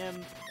beat him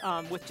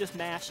with just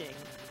mashing.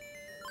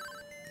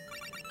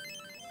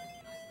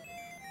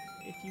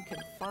 If you can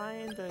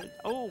find the...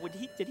 Oh,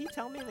 did he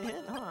tell me the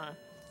hint? Huh.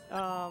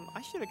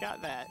 I should have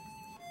got that.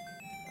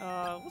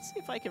 Let's see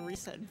if I can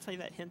reset and play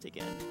that hint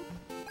again.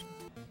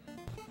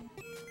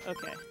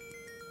 Okay.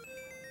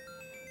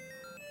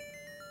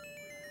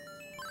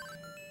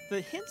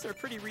 the hints are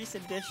pretty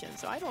recent additions,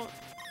 so I don't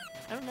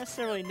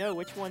necessarily know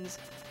which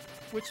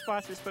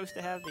spots are supposed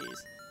to have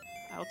these.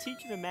 I'll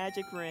teach you the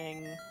magic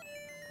ring.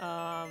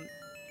 Oh,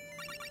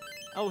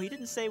 he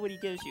didn't say what he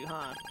gives you,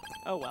 huh?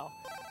 Oh well.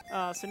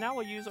 So now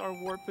we'll use our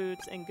warp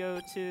boots and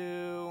go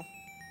to,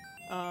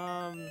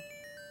 I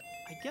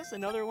guess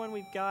another one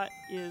we've got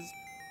is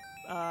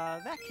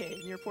that cave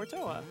near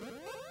Portoa.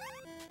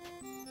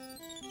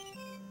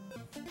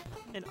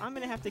 And I'm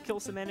gonna have to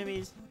kill some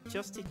enemies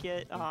just to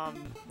get,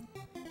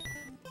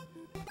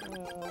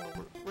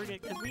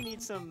 because we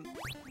need some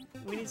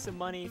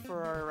money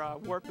for our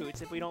warp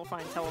boots if we don't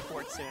find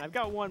teleport soon. I've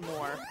got one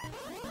more.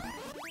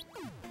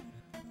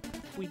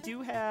 We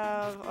do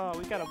have,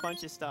 we've got a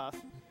bunch of stuff.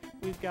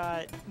 We've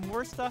got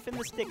more stuff in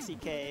the Stixie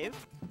Cave.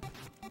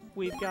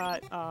 We've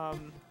got,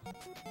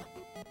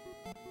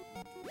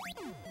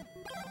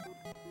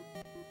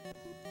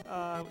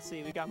 let's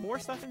see, we got more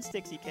stuff in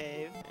Stixie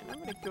Cave, and I'm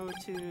gonna go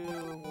to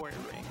Warrior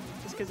Ring,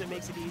 just because it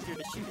makes it easier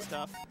to shoot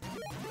stuff.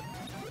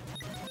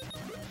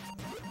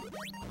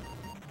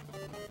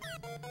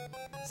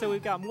 So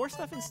we've got more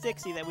stuff in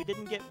Stixie that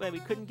we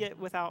couldn't get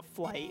without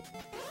flight.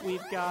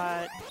 We've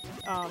got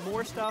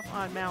more stuff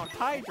on Mount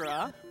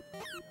Hydra.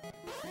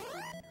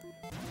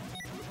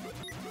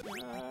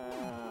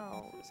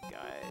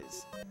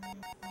 Guys.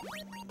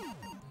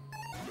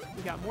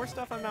 We got more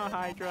stuff on Mount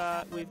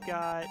Hydra. We've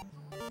got,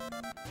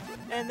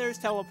 and there's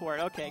teleport.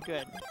 Okay,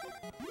 good.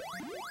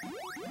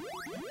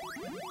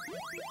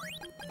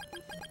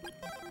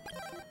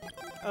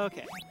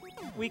 Okay,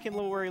 we can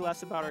worry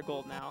less about our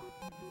gold now.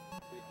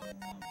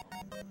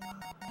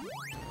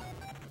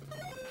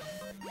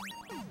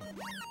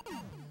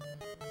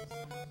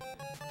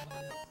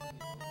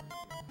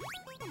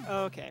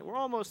 Okay, we're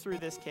almost through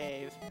this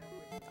cave.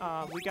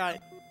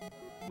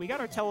 We got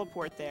our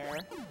teleport there,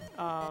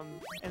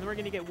 and we're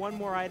gonna get one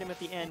more item at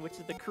the end, which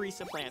is the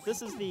Carissa plant.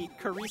 This is the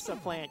Carissa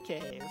plant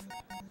cave.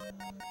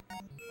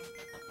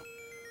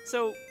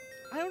 So,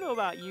 I don't know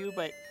about you,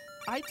 but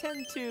I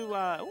tend to,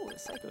 oh, a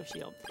Psycho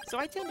Shield. So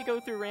I tend to go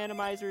through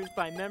randomizers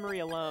by memory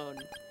alone,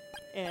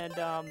 and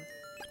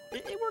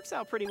it works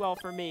out pretty well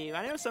for me.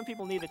 I know some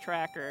people need the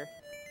tracker.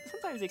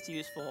 Sometimes it's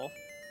useful.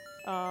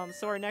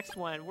 So our next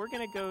one, we're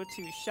gonna go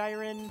to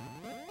Shiren.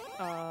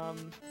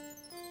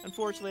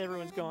 Unfortunately,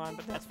 everyone's gone,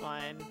 but that's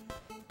fine.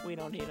 We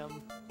don't need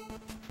them.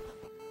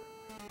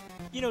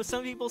 You know,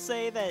 some people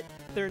say that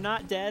they're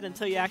not dead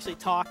until you actually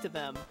talk to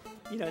them.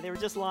 You know, they were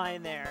just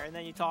lying there, and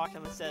then you talk to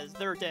them and it says,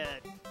 they're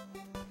dead.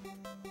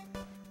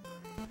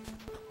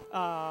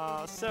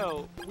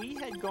 So, we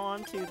had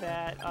gone to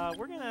that,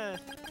 we're gonna,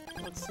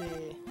 let's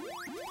see.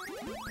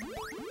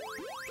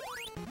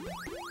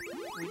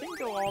 We didn't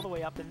go all the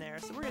way up in there,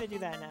 so we're gonna do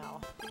that now.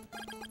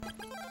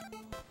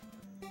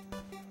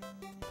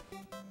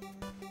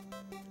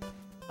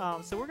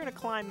 So we're gonna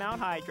climb Mount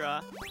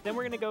Hydra, then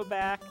we're gonna go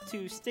back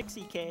to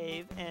Stixie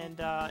Cave and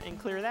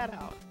clear that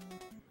out.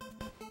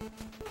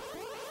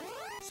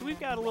 So we've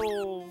got a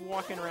little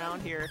walking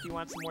around here if you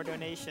want some more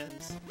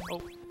donations. Oh,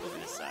 over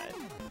this side.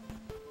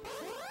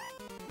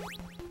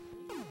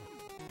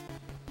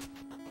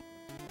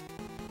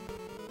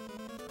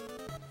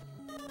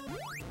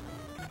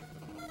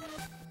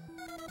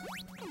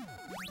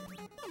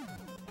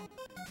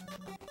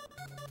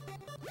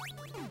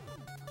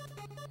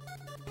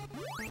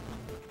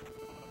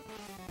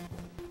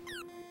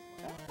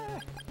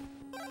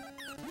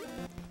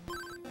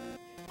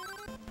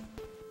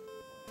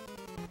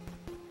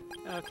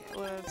 Okay,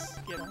 let's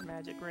get our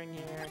magic ring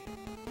here.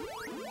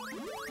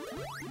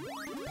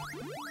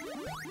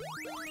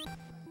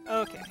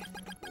 Okay,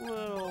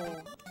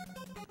 little...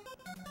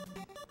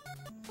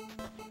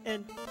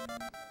 And...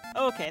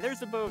 Okay, there's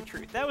the bow of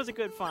truth. That was a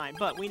good find,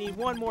 but we need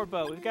one more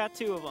bow. We've got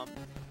two of them.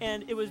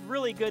 And it was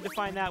really good to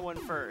find that one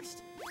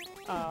first.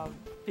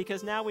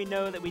 Because now we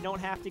know that we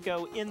don't have to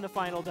go in the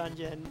final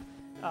dungeon.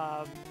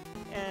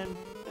 And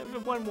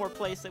there's one more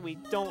place that we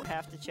don't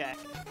have to check.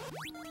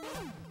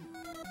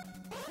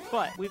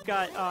 But we've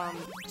got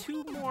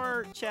two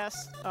more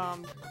chests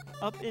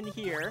up in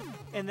here,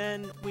 and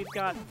then we've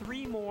got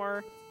three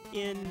more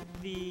in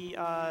the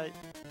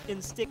in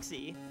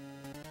Stixie.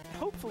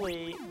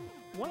 Hopefully,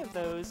 one of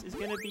those is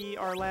going to be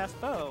our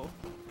last bow.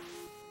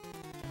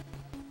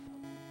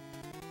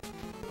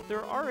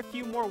 There are a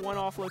few more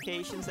one-off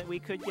locations that we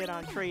could get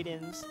on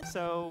trade-ins,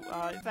 so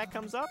if that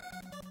comes up,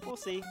 we'll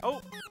see.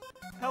 Oh,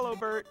 hello,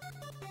 Bert.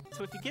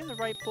 So if you get in the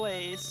right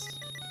place,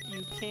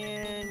 you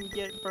can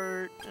get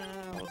Bert.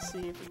 Let's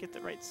see if we get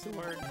the right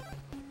sword.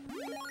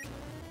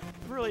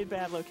 Really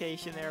bad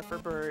location there for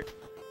Bert.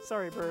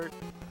 Sorry, Bert.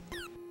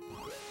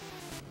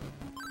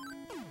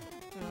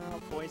 Oh,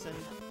 poisoned.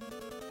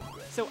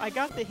 So I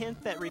got the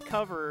hint that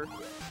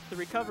the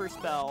recover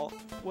spell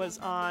was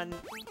on,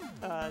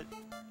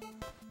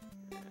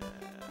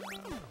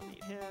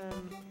 need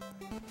him.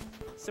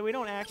 So we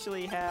don't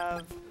actually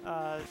have,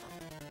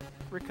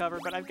 recover,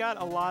 but I've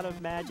got a lot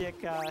of magic,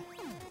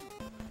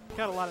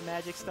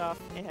 stuff,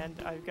 and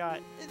I've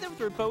got,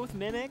 they're both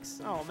mimics?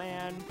 Oh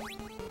man.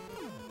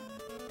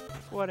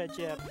 What a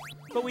jip.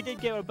 But we did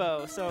get a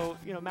bow, so,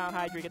 you know, Mount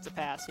Hydra gets a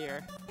pass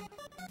here.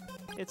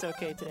 It's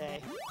okay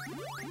today.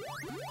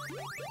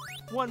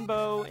 One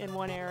bow in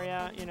one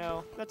area, you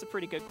know, that's a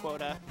pretty good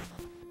quota.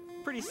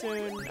 Pretty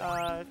soon,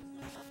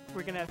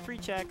 we're gonna have 3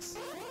 checks,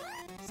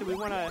 so we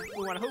wanna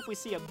hope we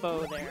see a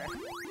bow there.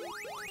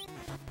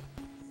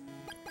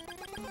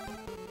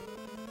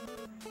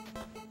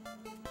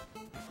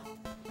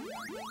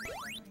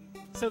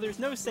 So there's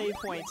no save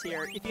points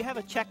here. If you have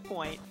a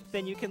checkpoint,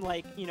 then you can,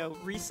 like, you know,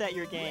 reset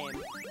your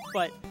game.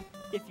 But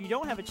if you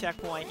don't have a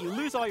checkpoint, you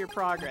lose all your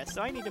progress.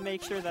 So I need to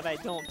make sure that I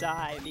don't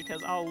die,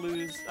 because I'll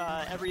lose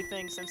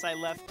everything since I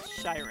left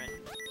Shiren.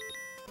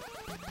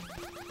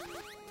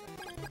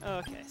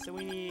 Okay, so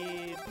we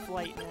need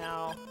flight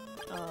now.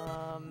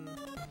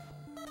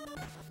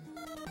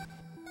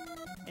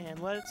 And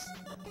let's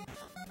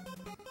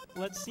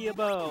see a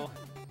bow.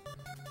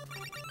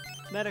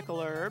 Medical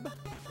herb.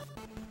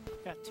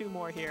 Got 2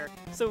 more here.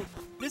 So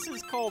this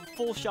is called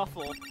full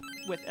shuffle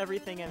with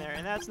everything in there,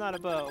 and that's not a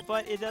bow,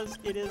 but it is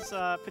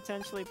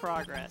potentially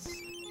progress.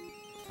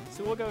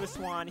 So we'll go to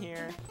Swan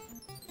here.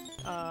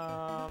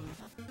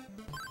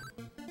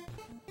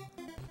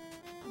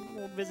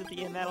 We'll visit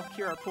the inn. That'll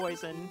cure our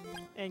poison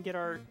and get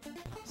our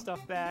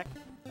stuff back.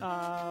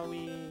 Oh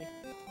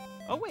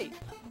wait,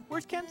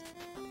 where's Ken?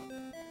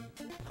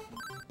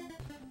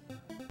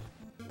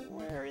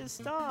 Where is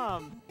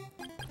Stom?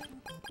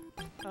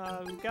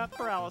 We've got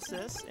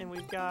paralysis, and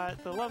we've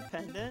got the love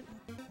pendant,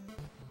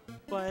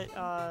 but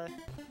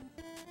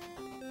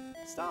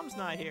Stom's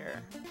not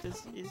here.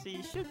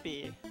 He should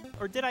be.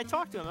 Or did I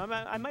talk to him?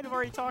 I might have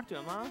already talked to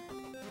him, huh?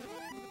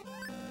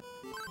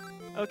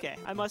 Okay,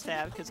 I must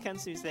have, because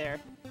Kensu's there.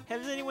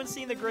 Has anyone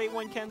seen the Great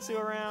One Kensu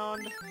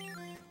around?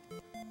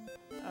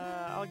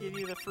 I'll give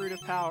you the Fruit of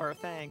Power,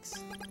 thanks.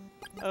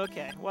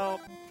 Okay, well,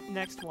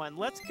 next one.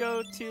 Let's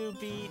go to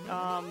beat,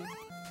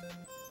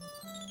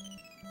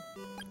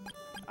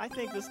 I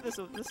think this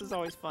is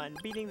always fun.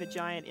 Beating the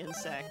giant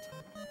insect.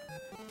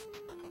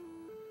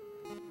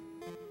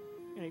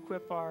 And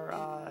equip our.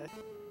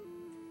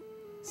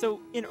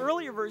 So in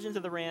earlier versions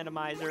of the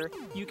randomizer,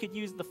 you could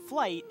use the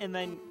flight and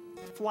then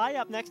fly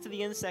up next to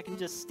the insect and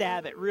just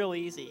stab it real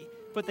easy.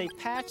 But they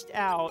patched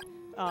out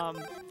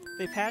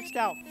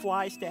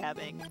fly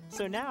stabbing.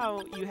 So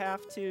now you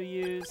have to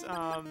use.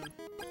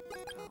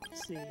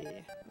 Let's see.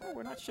 Oh,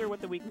 we're not sure what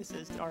the weakness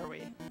is, are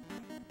we?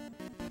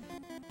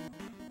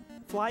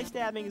 Fly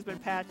stabbing has been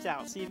patched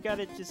out, so you've got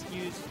to just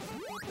use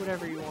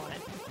whatever you want.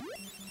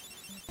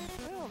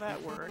 Well,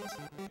 that worked.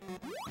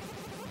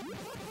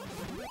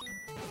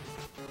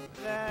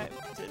 That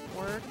didn't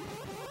work.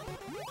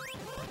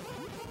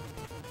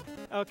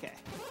 Okay,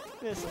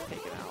 this will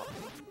take it out.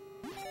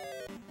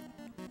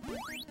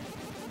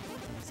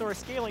 So our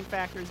scaling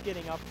factor is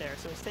getting up there,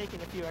 so it's taking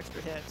a few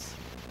extra hits.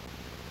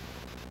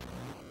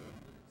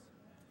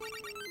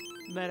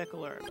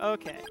 Medical herb.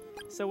 Okay.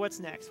 So what's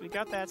next? We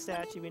got that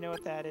statue. We know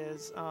what that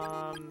is.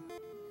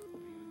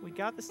 We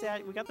got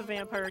the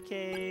vampire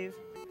cave.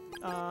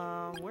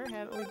 Where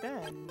haven't we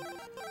been?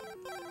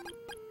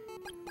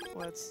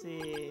 Let's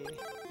see.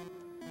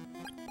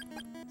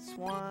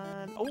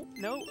 Swan. Oh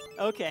no.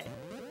 Okay.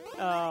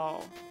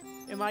 Oh.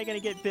 Am I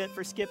gonna get bit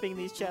for skipping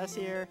these chests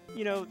here?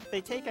 You know,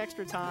 they take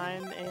extra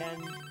time,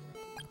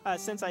 and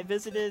since I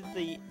visited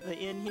the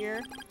inn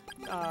here,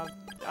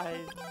 I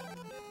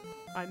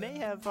may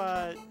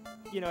have.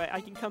 You know,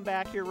 I can come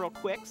back here real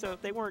quick, so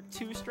if they weren't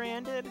too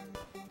stranded.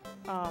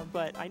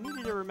 But I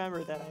needed to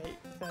remember that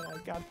I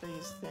got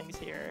these things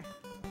here.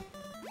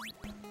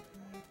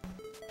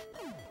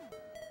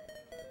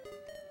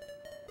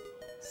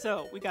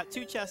 So we got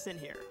 2 chests in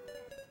here.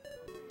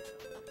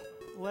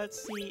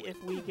 Let's see if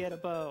we get a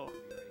bow.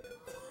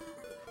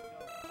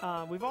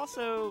 We've got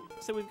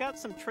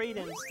some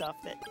trade-in stuff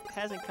that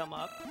hasn't come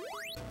up.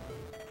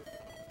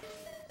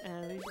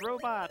 And these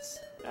robots.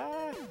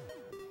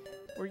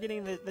 We're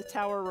getting the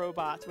tower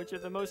robots, which are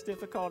the most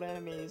difficult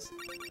enemies.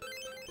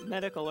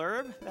 Medical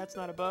herb. That's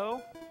not a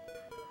bow.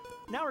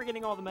 Now we're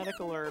getting all the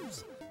medical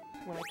herbs,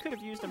 when I could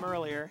have used them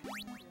earlier.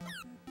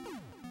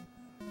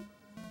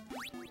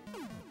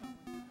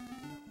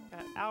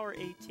 At hour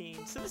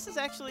 18. So this is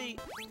actually,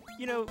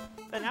 you know,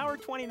 an hour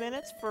 20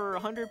 minutes for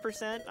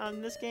 100%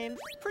 on this game.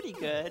 Pretty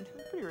good.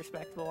 Pretty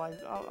respectable.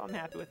 I'm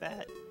happy with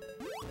that.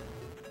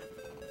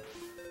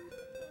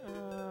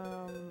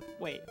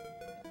 Wait.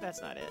 That's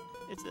not it.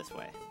 It's this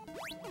way.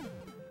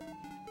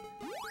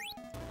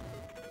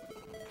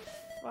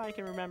 Well, I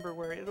can remember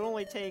where it'll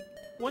only take.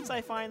 Once I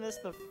find this,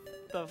 the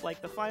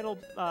final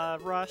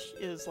rush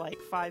is like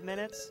 5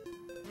 minutes.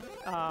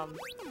 So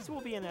will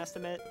be an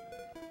estimate.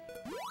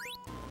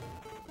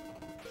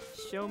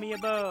 Show me a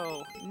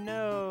bow.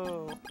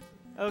 No.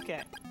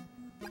 Okay.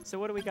 So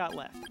what do we got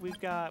left? We've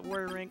got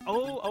warrior ring.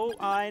 Oh,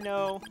 I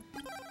know.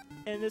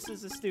 And this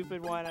is a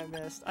stupid one I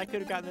missed. I could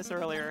have gotten this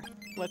earlier.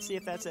 Let's see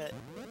if that's it.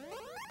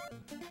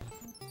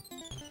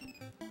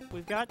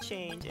 We've got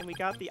change, and we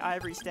got the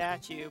ivory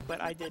statue, but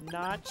I did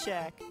not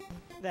check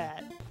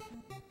that.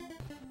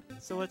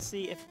 So let's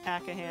see if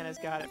Akahana's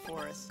got it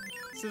for us.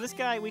 So this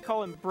guy, we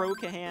call him Bro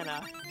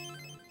Kahana.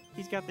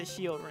 he's got the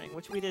shield ring,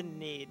 which we didn't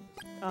need.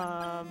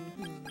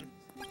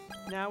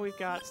 Now we've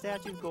got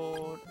statue of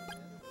gold.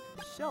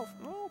 Shelf.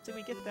 Oh, did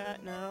we get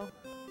that? No.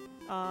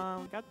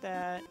 Got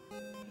that.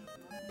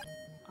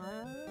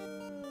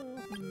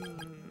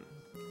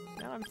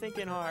 Now I'm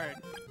thinking hard.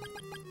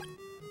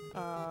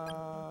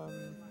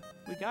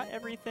 We got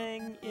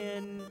everything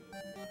in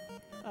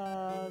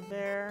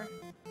there.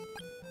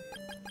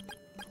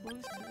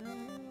 Close to,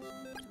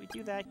 did we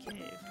do that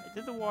cave? I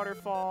did the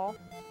waterfall.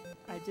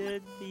 I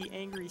did the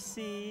angry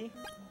sea.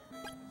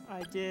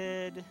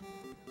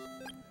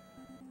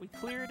 We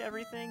cleared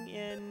everything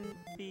in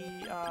the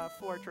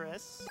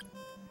fortress.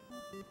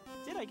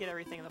 Did I get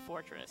everything in the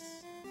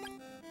fortress?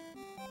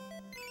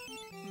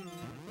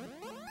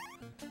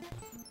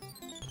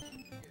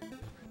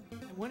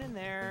 I went in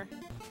there.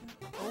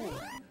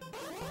 Oh.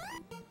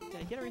 Did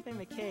I get everything in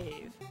the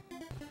cave?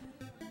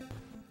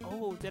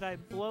 Oh, did I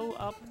blow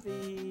up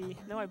the...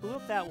 No, I blew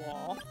up that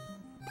wall.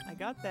 I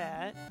got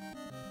that.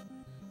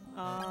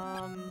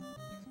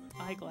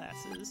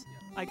 Eyeglasses.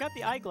 I got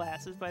the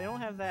eyeglasses, but I don't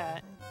have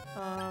that.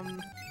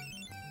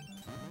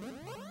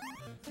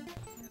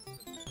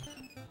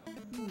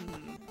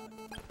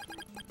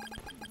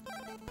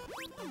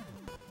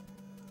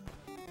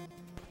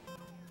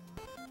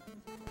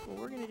 Well,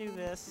 we're gonna do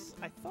this.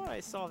 I thought I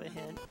saw the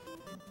hint.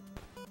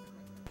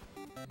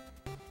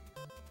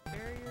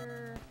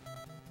 Barrier.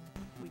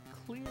 We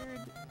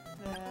cleared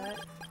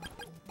that.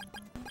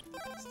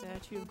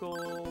 Statue of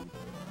gold.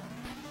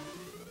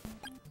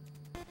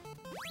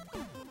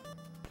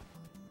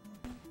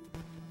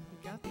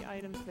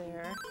 Items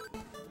there.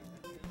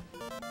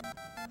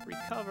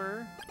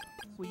 Recover.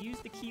 We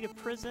used the key to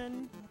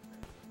prison.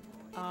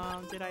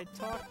 Did I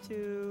talk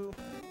to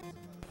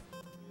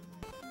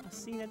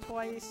Athena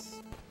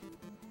twice?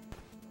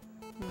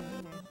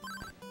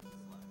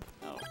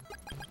 Oh.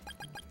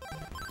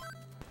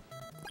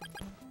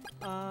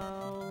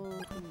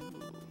 Oh.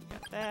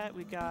 Got that.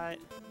 We got...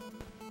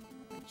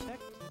 I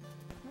checked...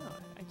 No,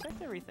 I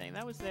checked everything.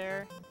 That was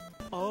there.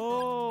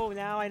 Oh,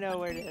 now I know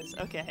where it is.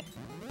 Okay.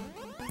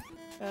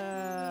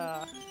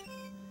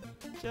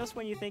 Just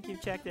when you think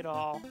you've checked it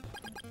all.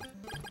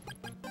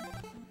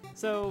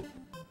 So,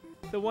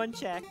 the one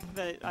check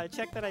that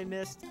I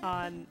missed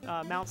on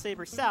Mount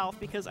Saber South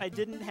because I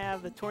didn't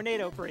have the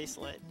tornado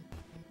bracelet.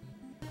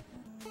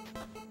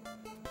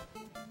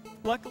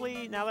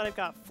 Luckily, now that I've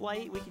got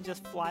flight, we can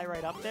just fly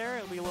right up there.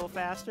 It'll be a little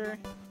faster.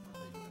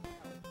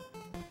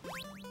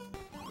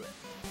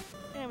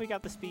 And we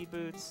got the speed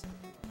boots.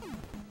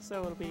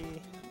 So it'll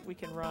be... we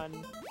can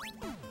run.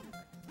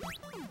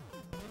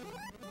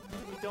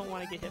 Don't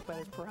want to get hit by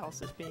his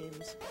paralysis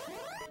beams.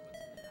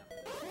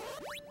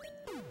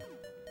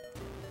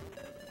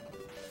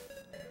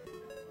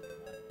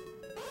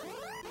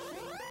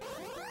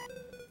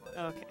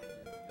 Okay.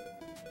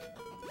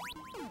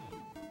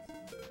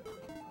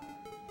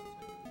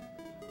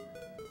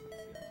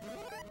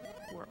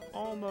 We're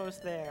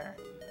almost there.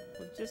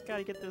 We've just got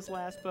to get this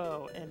last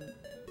bow, and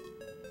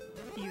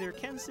either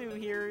Kensu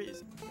here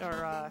is,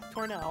 or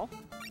Tornell.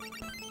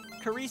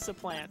 Carissa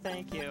plant,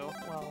 thank you.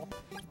 Well,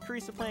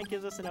 Carissa plant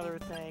gives us another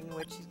thing,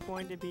 which is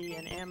going to be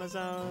an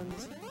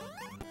Amazon's.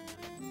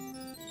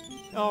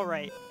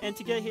 Alright, and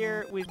to get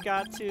here, we've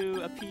got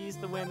to appease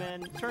the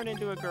women, turn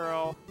into a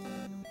girl.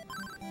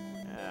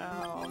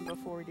 Oh, and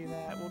before we do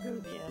that, we'll go to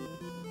the end.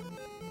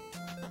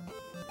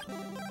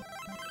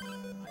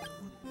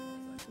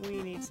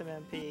 We need some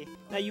MP.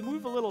 Now, you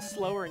move a little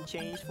slower in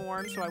change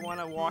form, so I want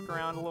to walk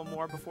around a little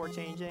more before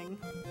changing.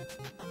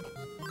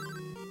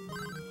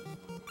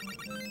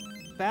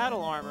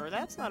 Battle armor,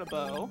 that's not a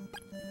bow.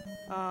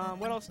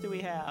 What else do we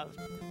have?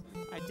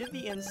 I did the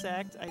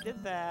insect, I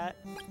did that.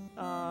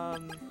 I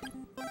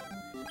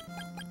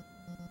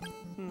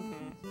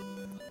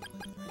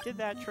did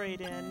that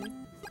trade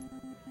in.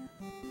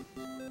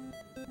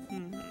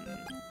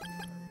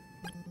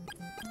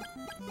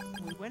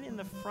 We went in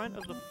the front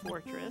of the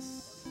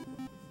fortress.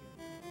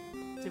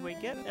 Did we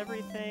get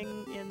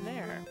everything in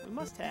there? We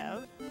must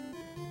have.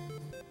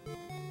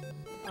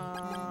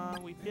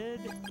 We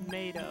did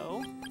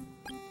Mado.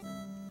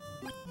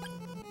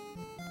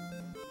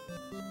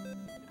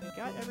 I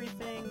got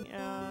everything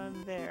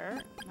there.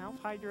 Mount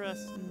Hydra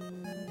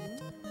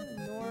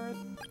north.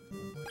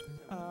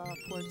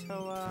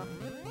 Portoa.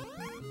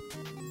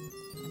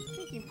 I'm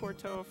thinking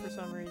Portoa for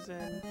some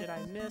reason. Did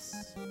I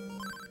miss?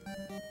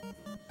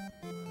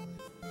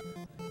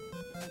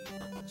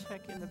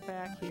 Check in the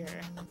back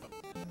here.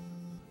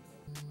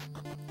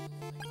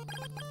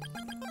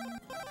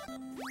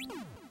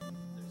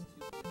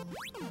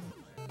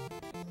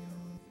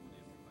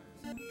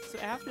 So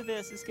after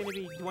this, it's going to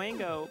be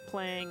Dwango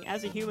playing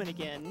as a human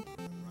again.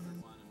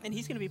 And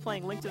he's going to be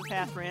playing Link to the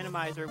Past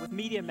Randomizer with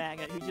Media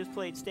Maggot, who just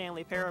played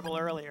Stanley Parable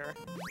earlier.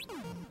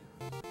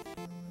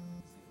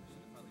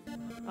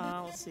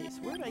 Let's see,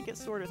 so where did I get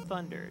Sword of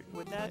Thunder?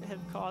 Would that have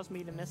caused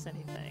me to miss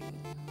anything?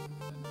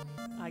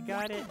 I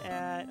got it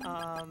at,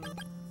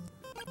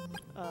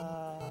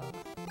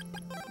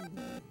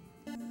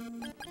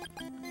 I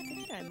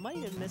think I might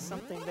have missed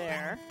something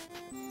there.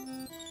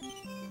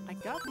 I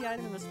got the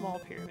item in the small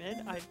pyramid.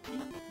 I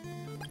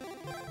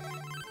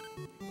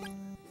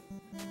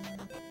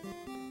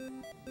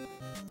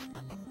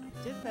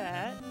did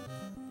that.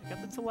 I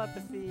got the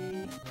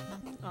telepathy.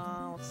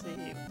 Let's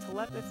see.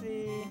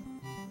 Telepathy.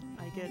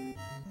 I get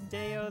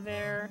Deo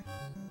there.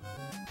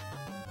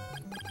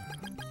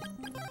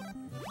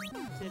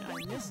 Did I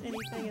miss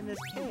anything in this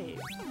cave?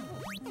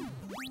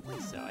 I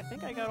think so. I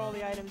think I got all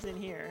the items in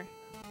here.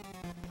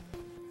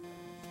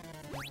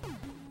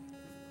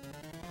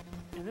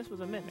 And this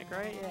was a mimic,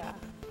 right? Yeah.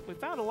 We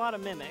found a lot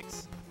of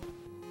mimics.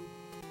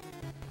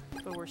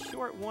 But we're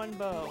short one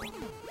bow.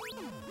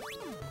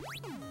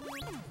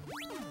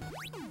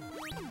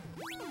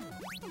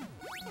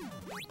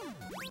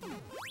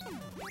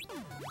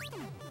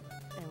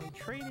 And we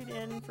traded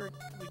in for...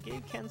 We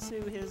gave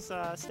Kensu his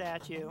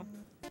statue.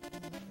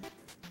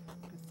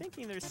 I'm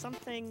thinking there's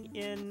something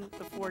in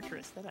the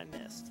fortress that I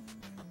missed.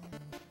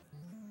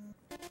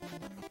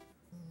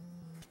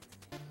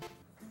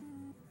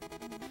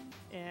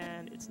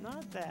 And it's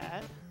not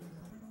that.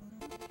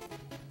 I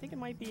think it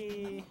might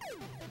be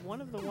one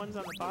of the ones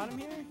on the bottom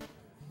here.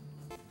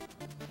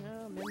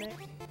 No, mimic.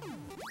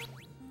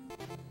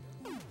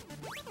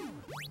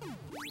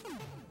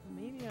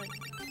 Maybe I...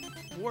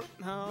 Warp...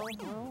 No,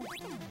 well...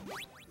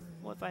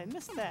 Well, if I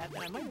missed that,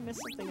 then I might have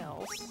missed something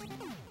else.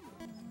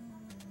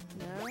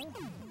 No?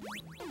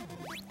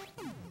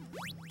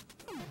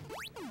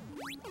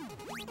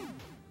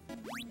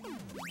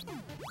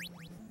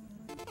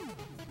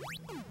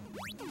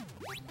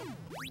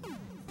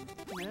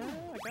 No,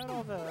 I got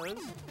all those.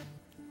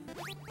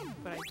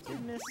 But I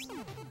did miss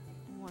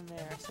one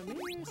there. So maybe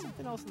there's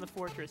something else in the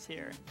fortress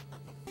here.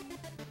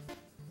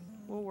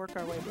 We'll work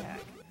our way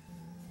back.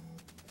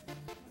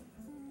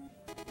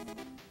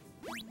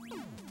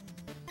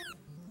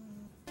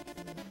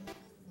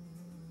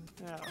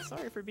 Oh,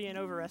 sorry for being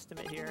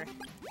overestimate here.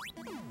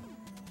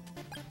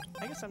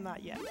 I guess I'm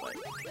not yet, but...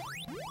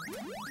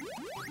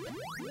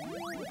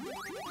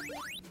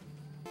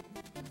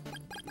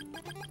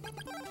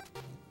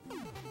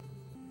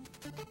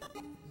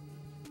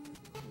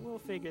 We'll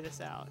figure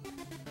this out.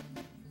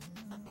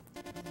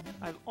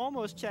 I've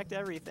almost checked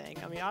everything.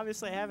 I mean,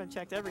 obviously I haven't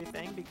checked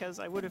everything because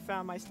I would have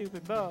found my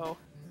stupid bow.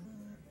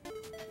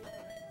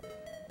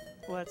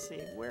 Let's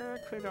see, where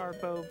could our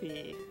bow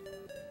be?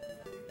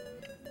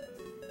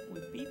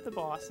 We beat the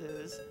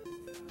bosses.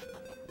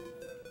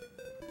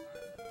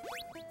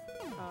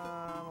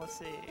 Let's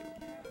see.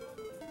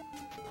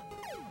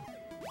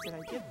 Did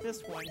I get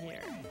this one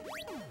here?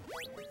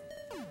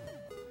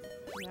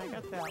 Yeah, I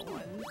got that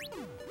one.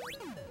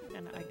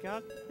 And I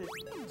got the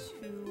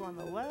two on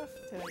the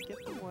left. Did I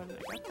get the one?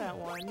 I got that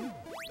one.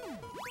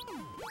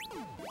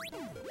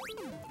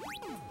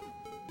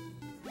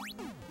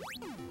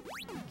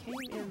 I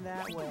came in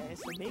that way,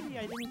 so maybe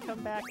I didn't come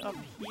back up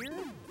here?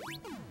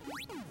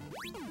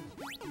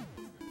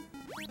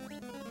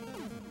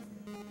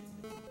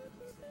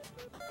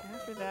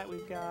 After that,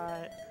 we've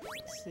got...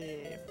 Let's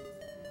see.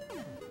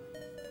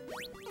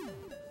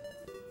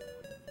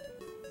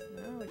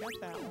 No, we got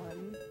that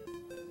one.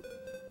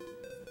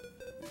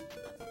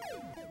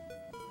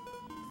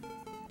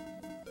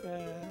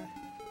 Okay.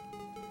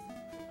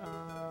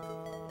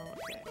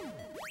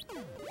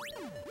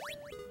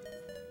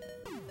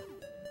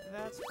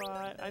 That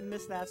spot. I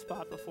missed that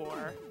spot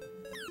before.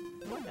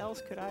 What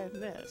else could I have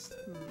missed?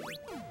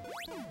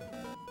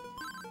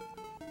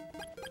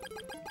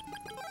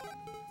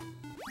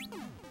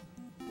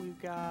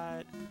 We've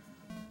got...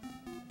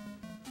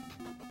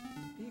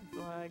 Big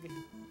bug.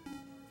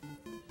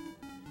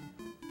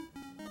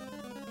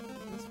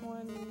 This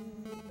one...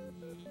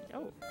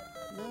 Oh!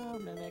 No,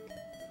 mimic.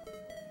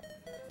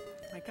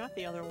 I got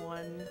the other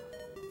one.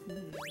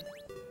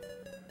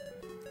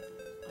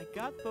 I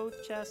got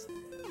both chests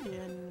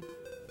in...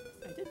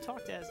 I did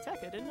talk to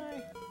Azteca, didn't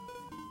I?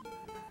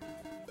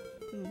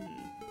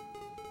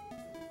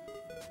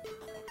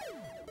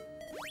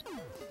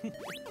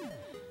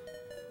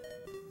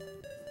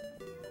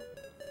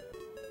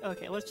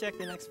 Okay, let's check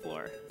the next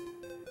floor.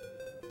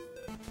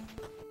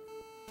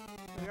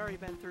 We've already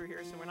been through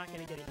here, so we're not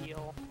going to get a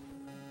heal.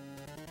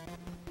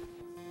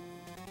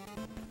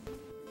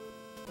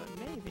 But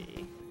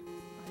maybe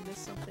I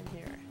missed something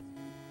here.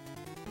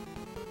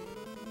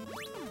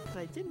 But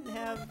I didn't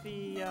have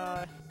the,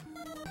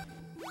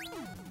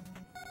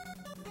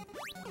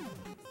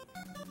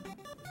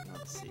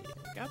 let's see.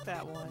 Got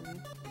that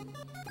one.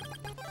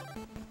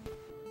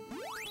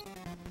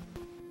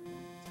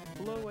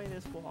 Blow away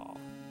this wall.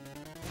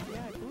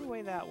 Yeah, I blew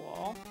away that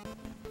wall.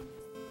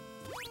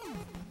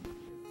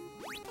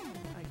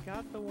 I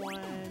got the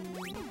one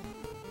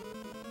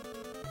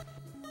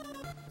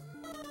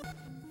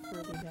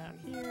further down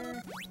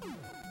here.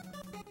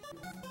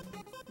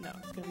 No,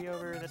 it's gonna be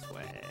over this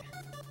way.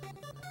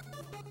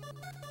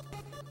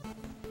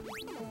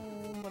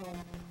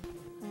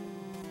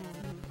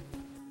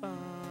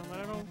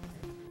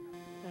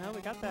 No,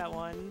 we got that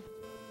one.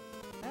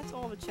 That's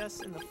all the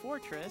chests in the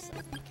fortress.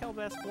 I think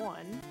Kelbest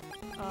won.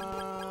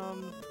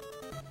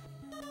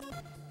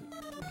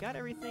 got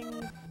everything,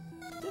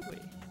 did we?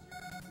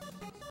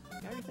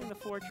 Got everything in the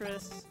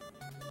fortress.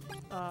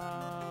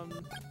 I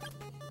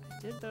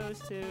did those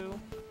two.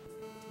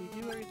 Did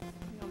we do everything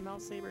on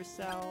Mount Saber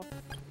South?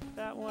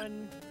 That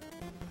one.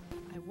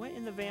 I went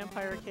in the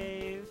vampire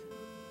cave.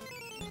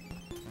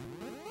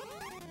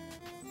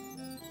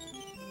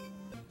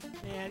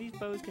 Yeah, these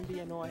bows can be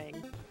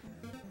annoying.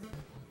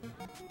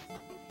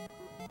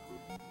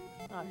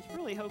 I was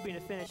really hoping to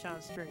finish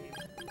on stream.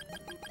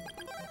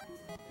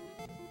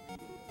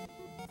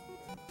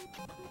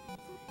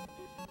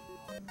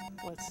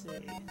 Let's see.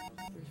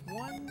 There's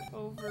one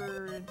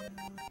over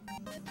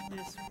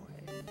this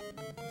way.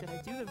 Did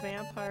I do the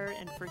vampire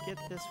and forget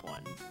this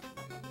one?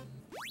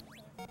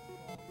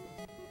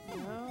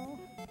 No?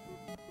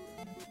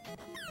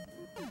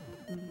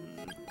 And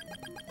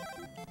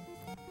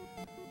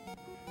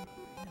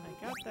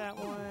I got that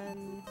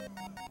one.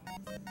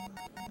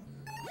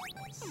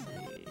 Let's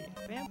see.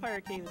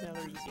 Vampire Cave is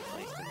another easy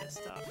place to miss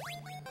stuff.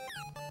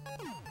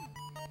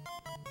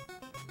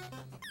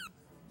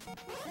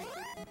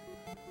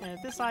 And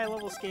at this high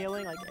level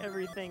scaling, like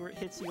everything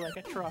hits you like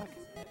a truck.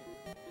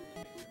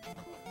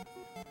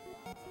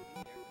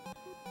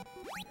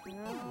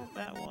 Well,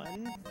 that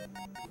one.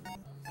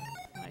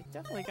 I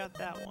definitely got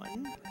that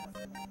one.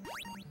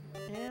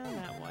 And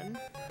that one.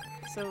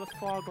 So the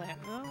fog lamp.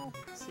 Oh,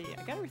 let's see.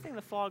 I got everything in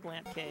the fog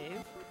lamp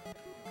cave.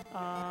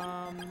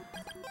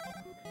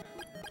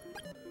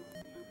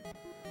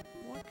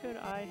 What could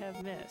I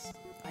have missed?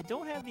 I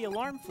don't have the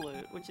alarm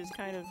flute, which is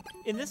kind of...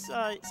 In this,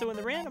 so in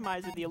the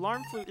randomizer, the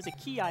alarm flute is a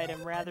key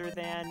item rather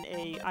than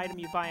a item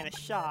you buy in a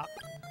shop.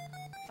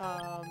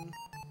 So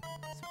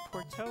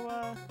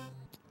Portoa,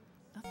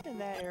 nothing in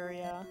that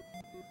area.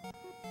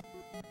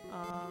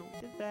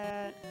 Did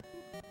that.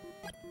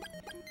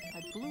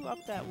 I blew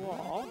up that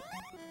wall.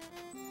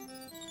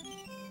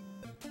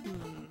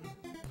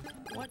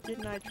 What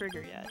didn't I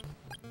trigger yet?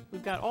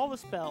 We've got all the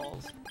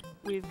spells.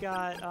 We've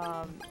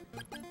got,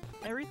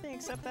 everything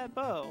except that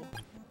bow.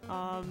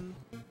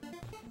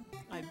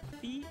 I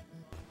beat...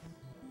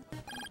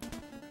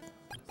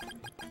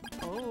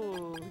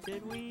 Oh,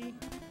 did we?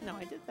 No,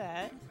 I did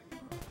that.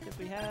 Because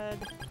we had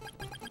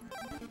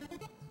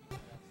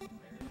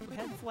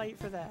flight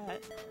for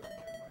that.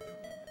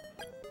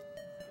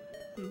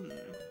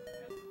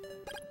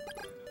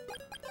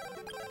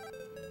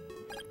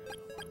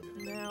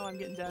 Now I'm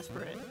getting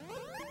desperate.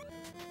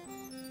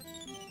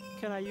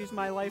 Can I use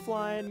my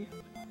lifeline?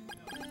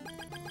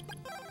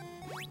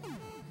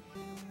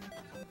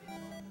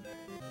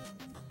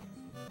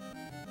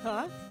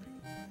 Huh?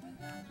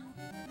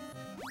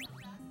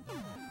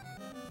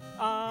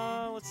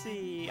 Let's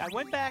see. I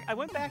went back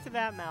to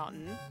that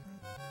mountain.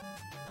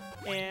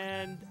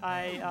 And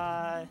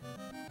yeah,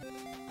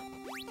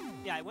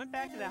 I went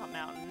back to that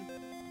mountain.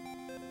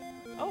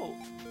 Oh.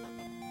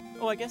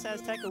 Oh, I guess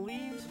Azteca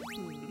leaves?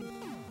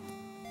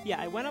 Yeah,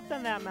 I went up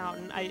on that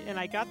mountain, and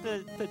I got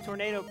the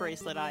tornado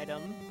bracelet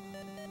item.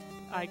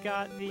 I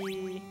got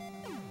the...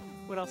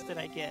 What else did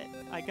I get?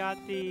 I got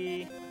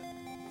the...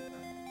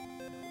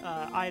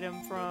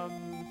 item from...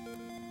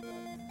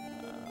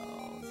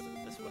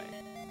 this way.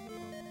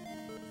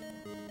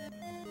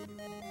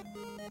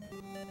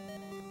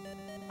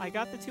 I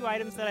got the 2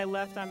 items that I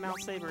left on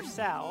Mount Saber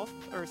South,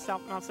 or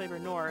Mount Saber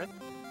North.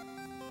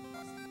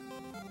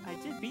 I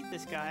did beat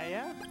this guy,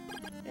 yeah?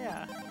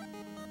 Yeah.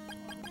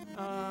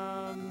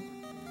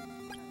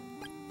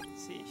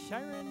 Let's see,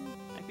 Shiren,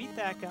 I beat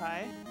that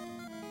guy.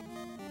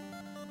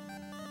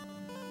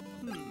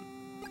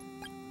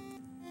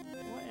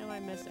 What am I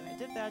missing? I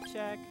did that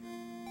check.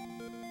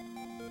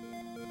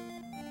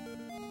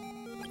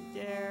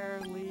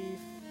 Dare, leaf.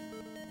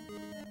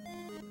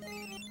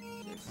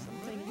 There's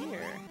something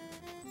here.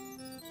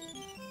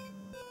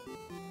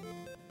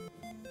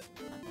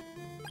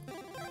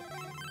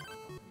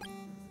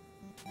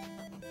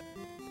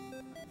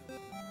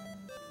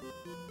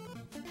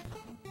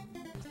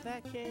 Is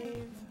that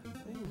cave?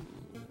 Ooh.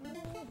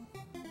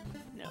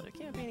 No, there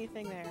can't be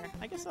anything there.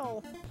 I guess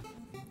I'll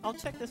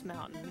check this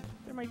mountain.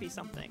 There might be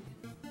something.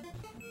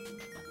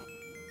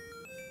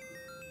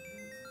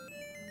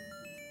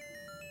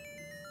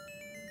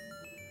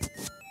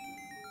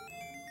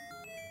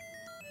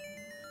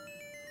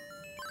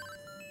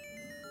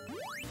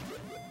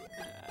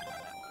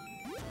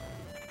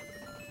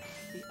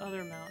 The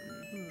other mountain.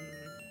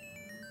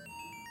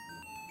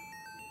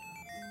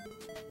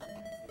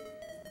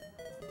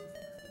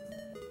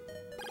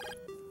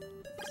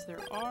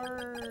 There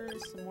are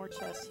some more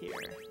chests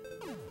here.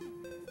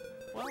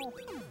 Well,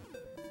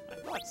 I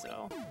thought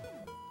so.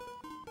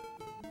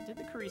 I did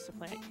the Carissa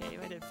Plant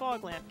Cave, I did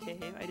Fog Lamp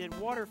Cave, I did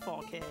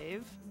Waterfall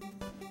Cave.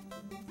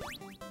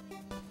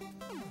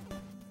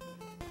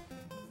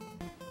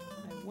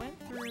 I went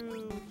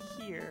through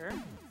here.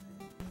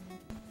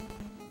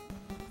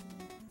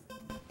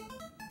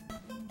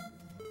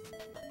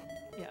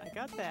 Yeah, I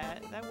got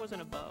that. That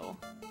wasn't a bow.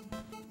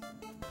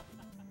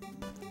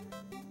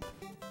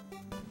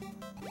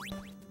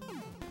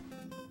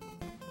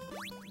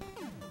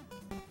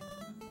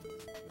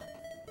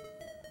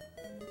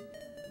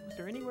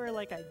 there anywhere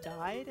like I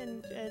died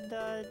and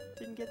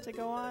didn't get to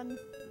go on?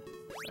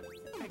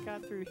 I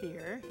got through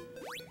here.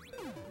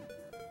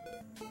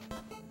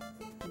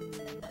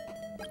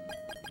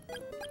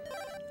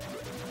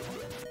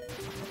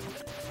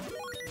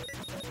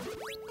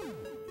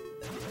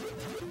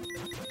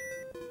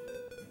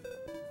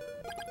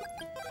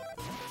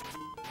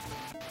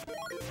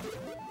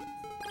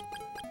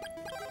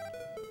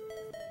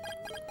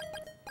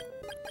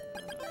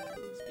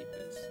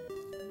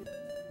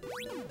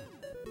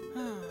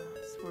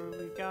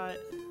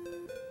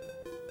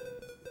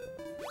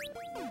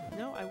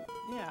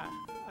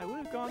 I would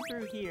have gone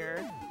through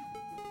here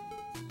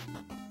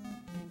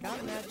and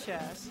gotten that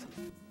chest,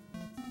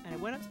 and I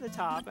went up to the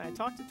top and I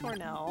talked to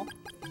Tornell.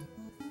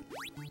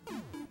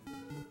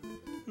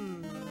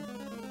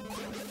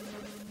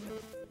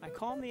 I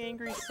calmed the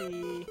angry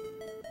sea.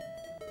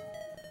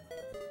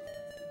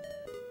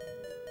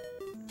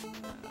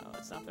 Oh,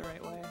 that's not the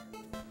right way.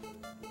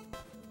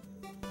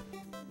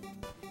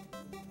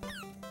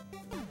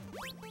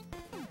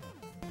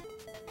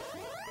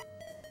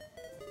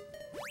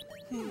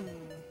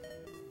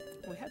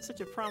 We had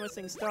such a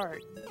promising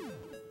start.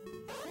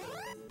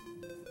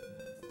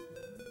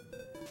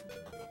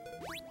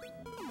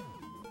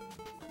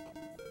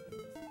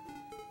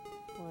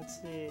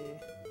 Let's see.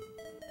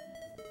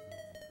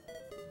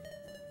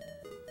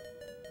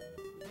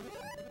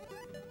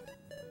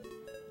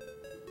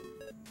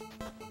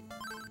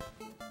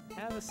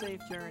 Have a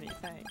safe journey,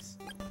 thanks.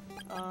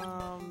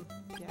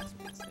 Yes,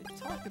 I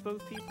talked to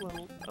both people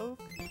in Oak.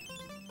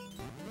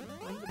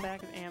 Went to the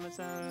back of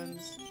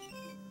Amazon's.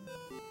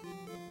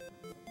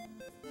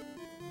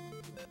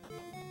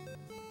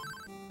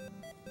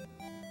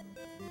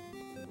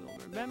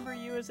 Remember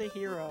you as a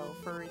hero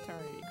for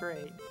eternity.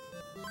 Great.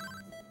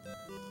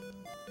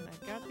 And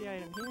I got the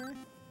item here.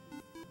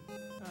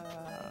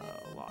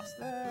 Lost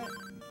that.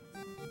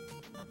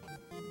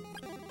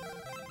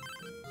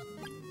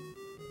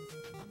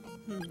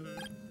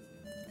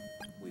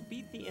 We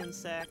beat the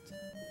insect.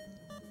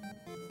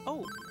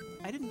 Oh,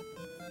 I didn't...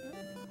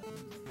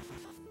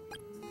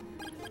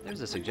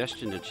 There's a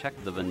suggestion to check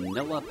the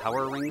vanilla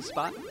power ring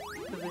spot.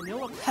 The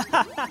vanilla...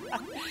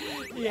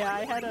 Yeah,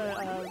 I had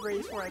a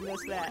race where I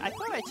missed that. I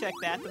thought I checked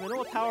that, the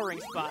vanilla power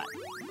ring spot.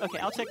 Okay,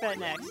 I'll check that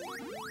next.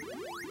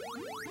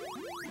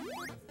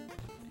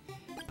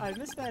 I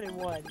missed that in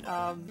one.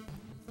 I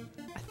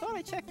thought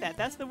I checked that.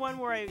 That's the one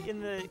where in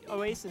the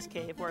Oasis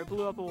cave, where I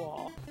blew up a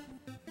wall.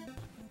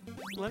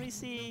 Let me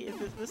see if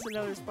this is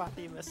another spot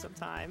that you miss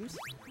sometimes.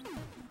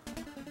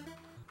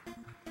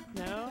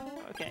 No?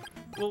 Okay.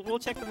 We'll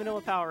check the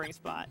vanilla power ring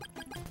spot.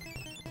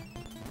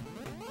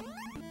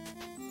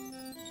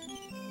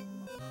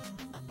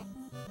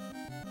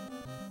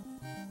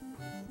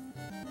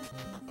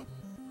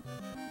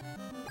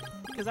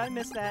 Because I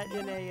missed that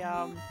in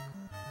a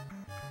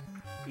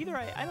either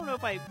I don't know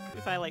if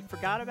I like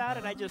forgot about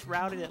it, I just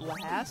routed it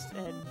last,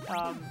 and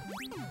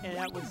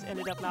that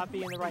ended up not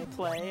being the right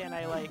play, and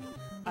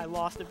I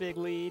lost a big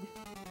lead.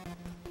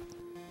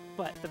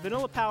 But the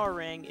vanilla power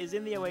ring is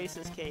in the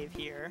Oasis cave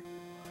here,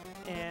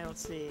 and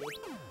let's see.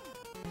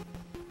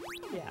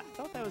 Yeah, I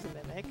thought that was a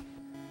mimic.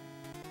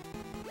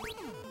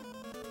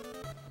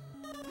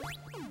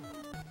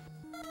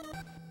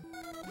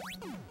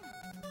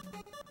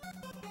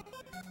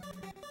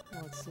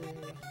 Let's see.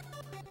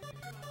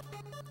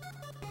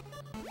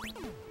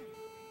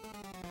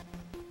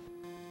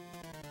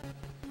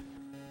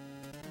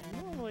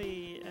 I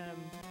normally am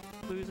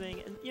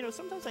losing, and you know,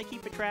 sometimes I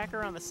keep a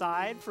tracker on the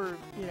side for,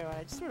 you know,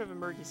 a sort of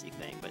emergency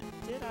thing, but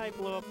did I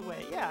blow up the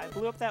way? Yeah, I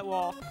blew up that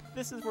wall.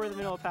 This is where the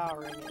vanilla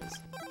power ring is.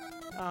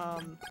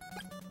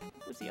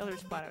 What's the other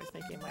spot I was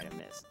thinking I might have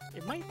missed?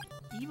 It might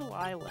Evil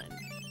Island.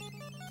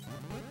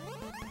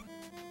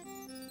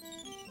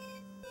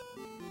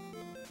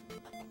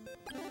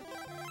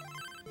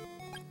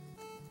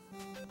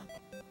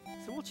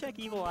 So we'll check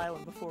Evil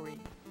Island before we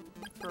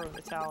throw in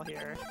the towel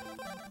here.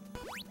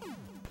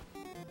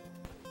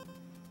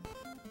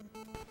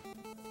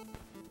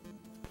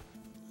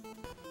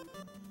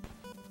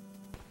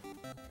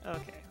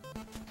 Okay.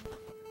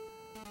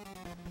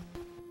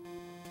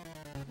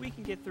 We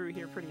can get through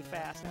here pretty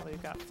fast now that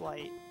we've got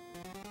flight.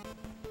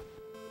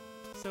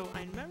 So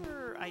I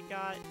remember I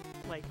got,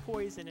 like,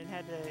 poison and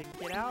had to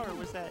get out, or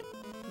was that...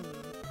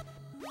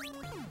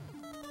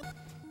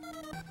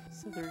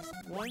 So there's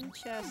one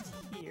chest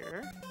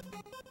here.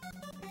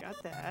 I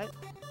got that.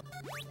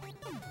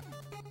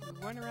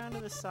 We went around to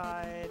the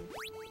side.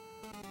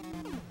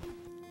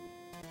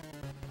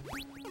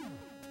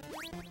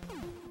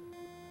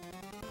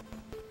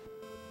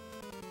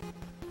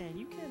 And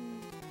you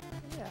can...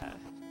 yeah,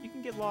 you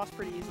can get lost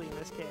pretty easily in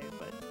this cave,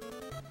 but...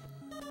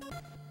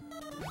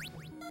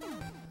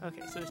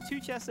 Okay, so there's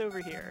two chests over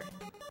here.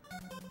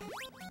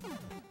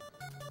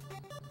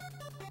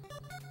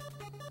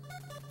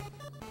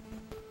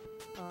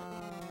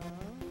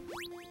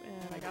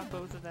 And I got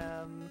both of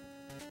them.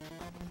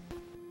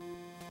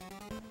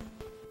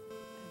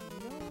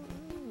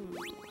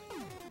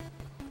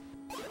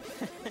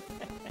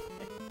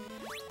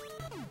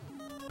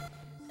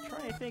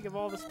 Try think of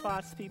all the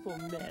spots people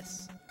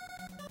miss.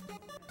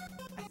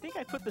 I think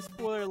I put the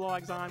spoiler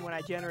logs on when I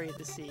generated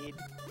the seed,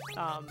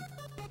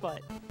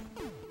 but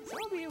so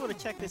I'll be able to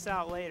check this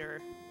out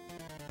later.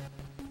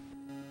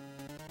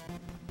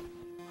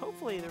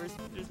 Hopefully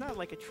there's not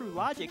like a true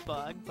logic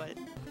bug, but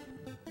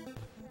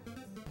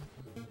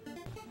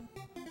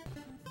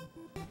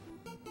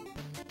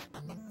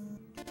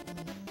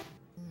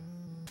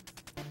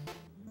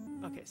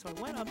okay, so I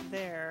went up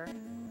there.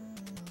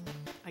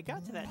 I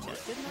got to that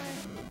chest, didn't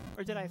I?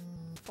 Or did I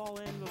fall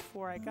in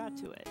before I got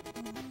to it?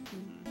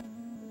 I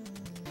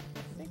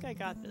think I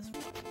got this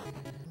one.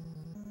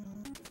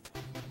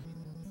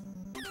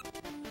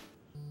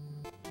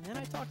 And then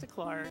I talked to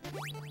Clark.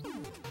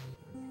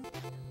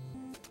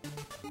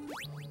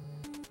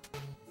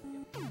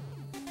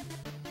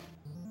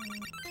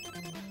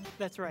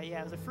 That's right,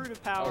 yeah, it was a fruit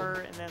of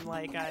power, and then,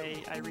 like,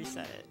 I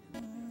reset it.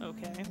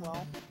 Okay,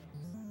 well.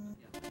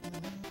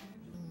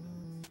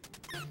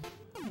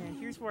 And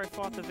here's where I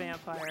fought the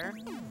vampire.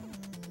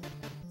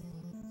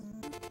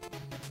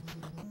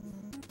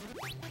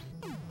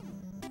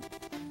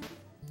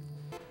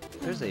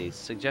 There's a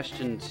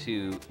suggestion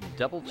to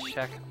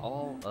double-check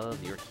all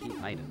of your key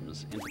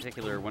items, in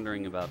particular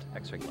wondering about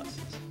X-ray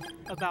glasses.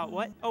 About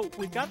what? Oh,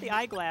 we've got the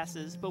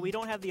eyeglasses, but we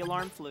don't have the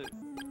alarm flute.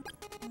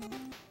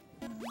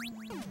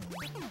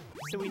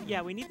 So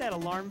we need that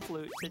alarm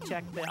flute to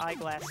check the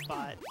eyeglass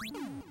spot.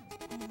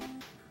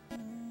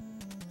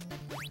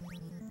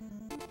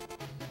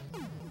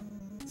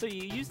 So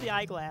you use the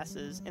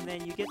eyeglasses, and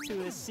then you get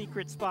to a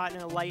secret spot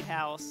in a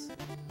lighthouse.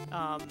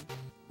 And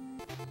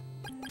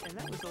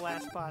that was the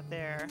last spot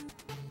there.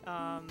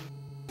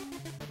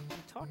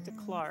 Talk to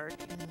Clark.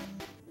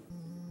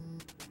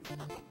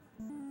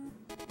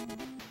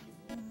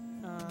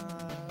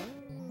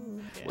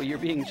 Well, you're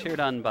being cheered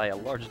on by a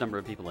large number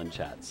of people in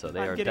chat, so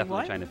they are definitely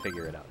what? trying to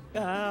figure it out.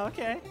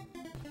 Okay.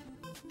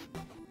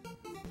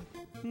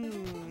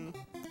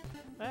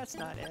 That's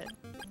not it.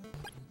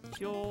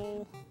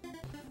 Joel.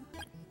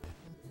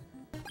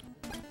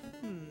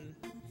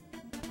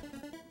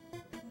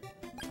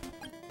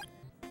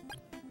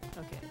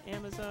 Okay,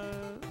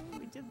 Amazon.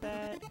 We did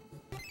that.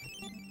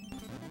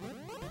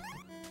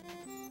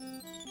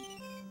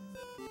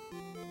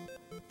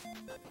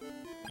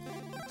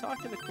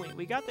 Talk to the queen.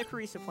 We got the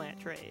Carissa plant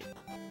trade.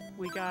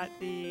 We got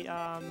the,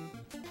 I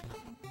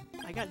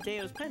got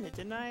Deo's pendant,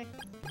 didn't I?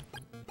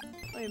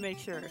 Let me make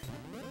sure.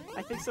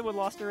 I think someone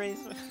lost a race.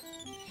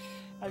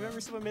 I remember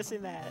someone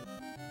missing that.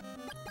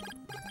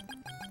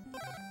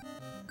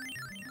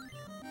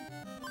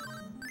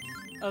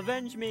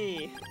 Avenge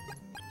me!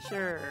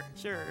 Sure,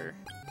 sure.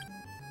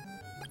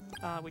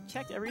 We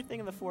checked everything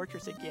in the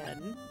fortress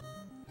again.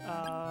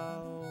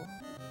 Are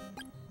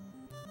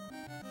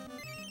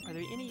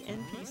there any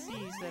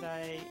NPCs that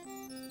I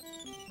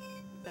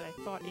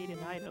thought ate an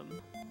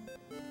item?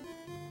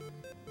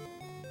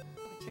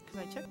 Because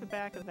I checked the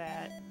back of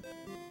that.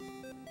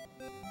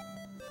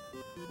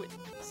 Wait,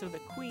 so the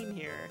queen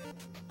here.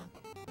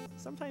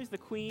 Sometimes the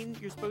queen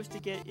you're supposed to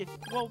get if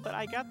well, but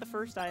I got the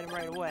first item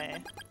right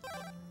away.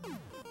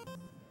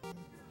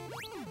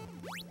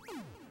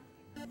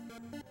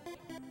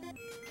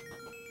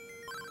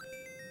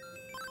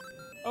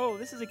 Oh,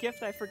 this is a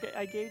gift I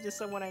gave to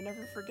someone I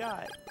never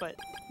forgot, but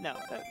no,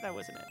 that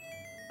wasn't it.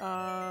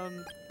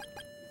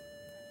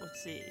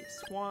 Let's see,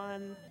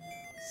 Swan,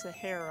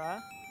 Sahara.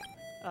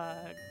 No,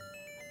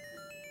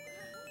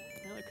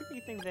 there could be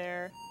anything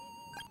there.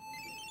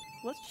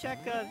 Let's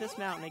check this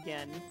mountain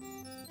again.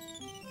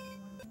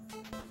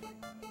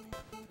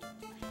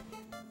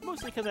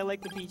 Mostly because I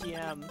like the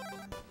BGM.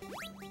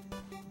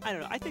 I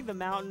don't know, I think the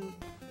mountain...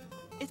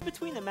 It's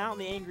between the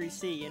mountain and the Angry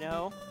Sea, you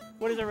know?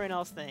 What does everyone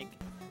else think?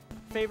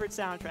 Favorite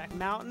soundtrack,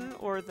 Mountain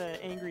or the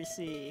Angry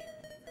Sea?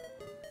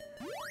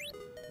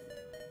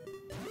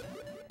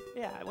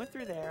 Yeah, I went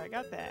through there. I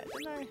got that,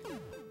 didn't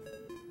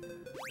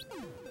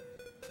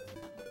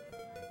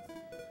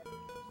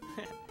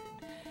I?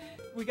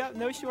 We got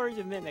no shortage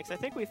of mimics. I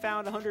think we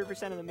found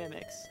 100% of the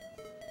mimics.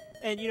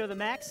 And, you know, the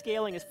max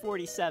scaling is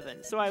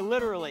 47, so I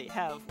literally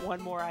have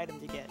one more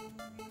item to get.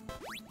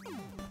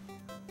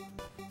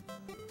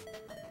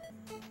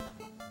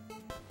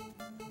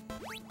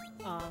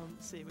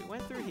 Let's see, we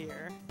went through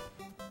here.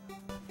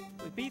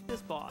 We beat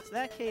this boss.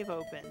 That cave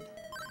opened.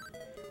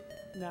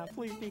 Now,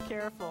 please be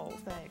careful.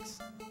 Thanks.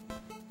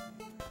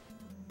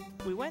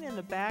 We went in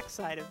the back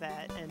side of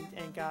that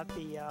and got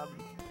the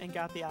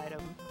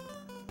item.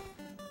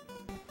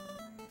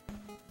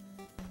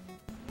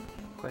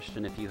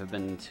 Question if you have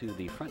been to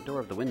the front door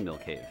of the windmill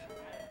cave.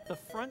 The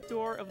front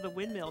door of the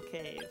windmill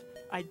cave.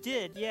 I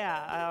did,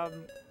 yeah.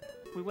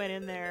 We went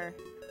in there.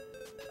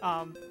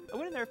 I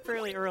went in there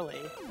fairly early.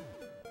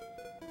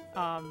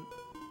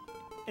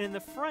 And in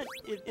the front,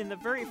 in the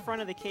very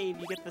front of the cave,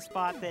 you get the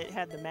spot that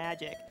had the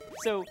magic.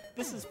 So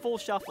this is full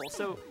shuffle.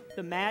 So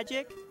the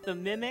magic, the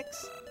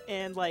mimics,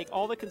 and like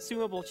all the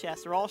consumable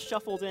chests are all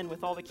shuffled in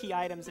with all the key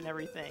items and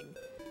everything.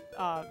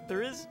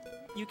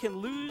 You can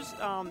lose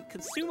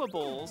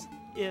consumables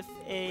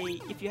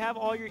if you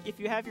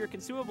have your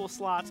consumable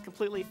slots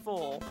completely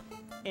full.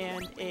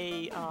 and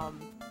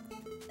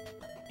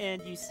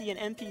and you see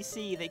an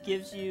NPC that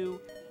gives you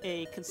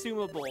a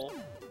consumable,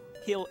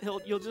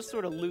 you'll just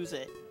sort of lose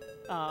it.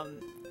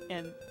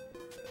 And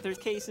there's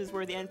cases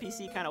where the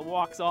NPC kind of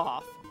walks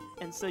off,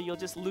 and so you'll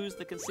just lose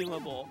the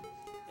consumable.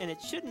 And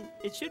it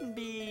shouldn't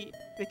be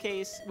the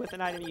case with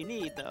an item you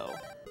need, though.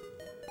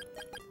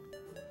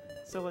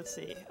 So let's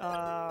see.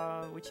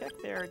 We check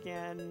there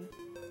again.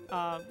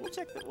 We'll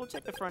check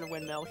the front of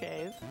Windmill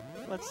Cave.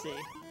 Let's see.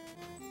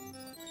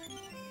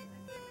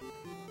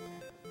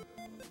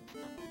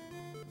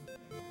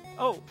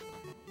 Oh.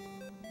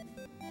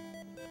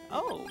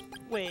 Oh,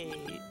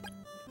 wait.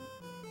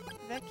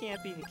 That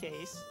can't be the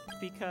case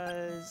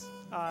because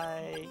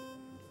I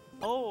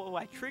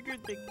triggered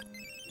the.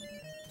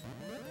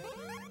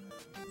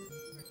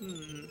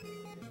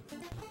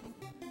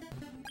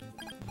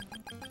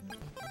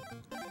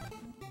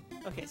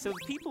 Okay, so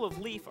the people of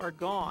Leaf are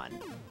gone.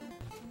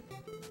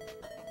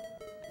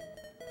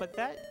 But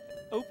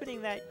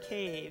opening that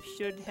cave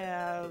should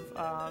have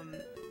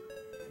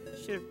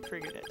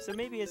triggered it. So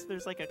maybe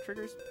there's like a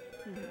triggers.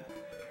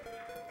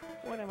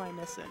 What am I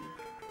missing?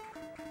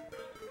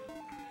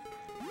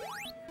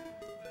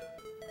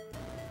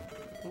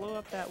 Blow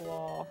up that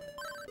wall.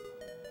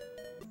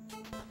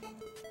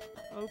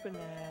 Open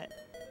that.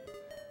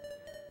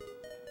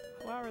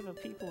 Why are the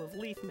people of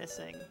Leaf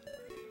missing?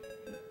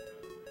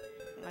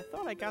 I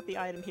thought I got the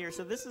item here,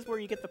 so this is where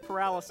you get the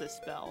paralysis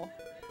spell.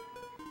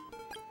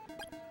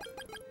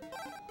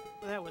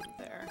 That wasn't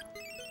there.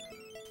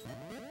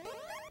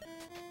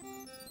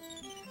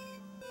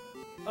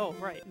 Oh,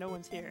 right, no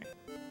one's here.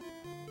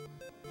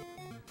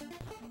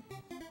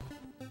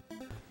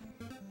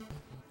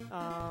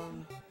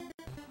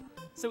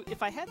 So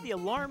if I had the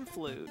alarm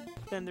flute,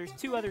 then there's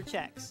 2 other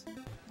checks.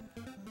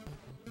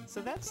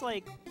 So that's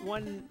like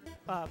one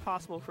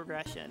possible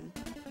progression.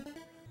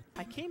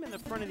 I came in the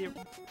front of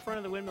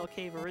the Windmill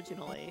Cave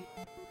originally,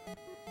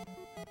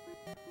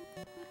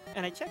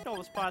 and I checked all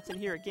the spots in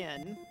here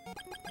again.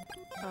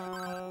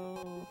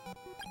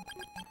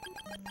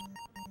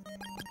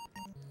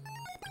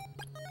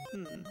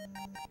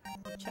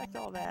 Checked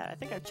all that. I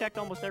think I've checked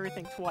almost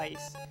everything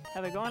twice.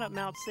 Have I gone up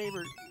Mount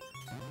Saber?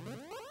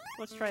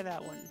 Let's try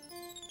that one.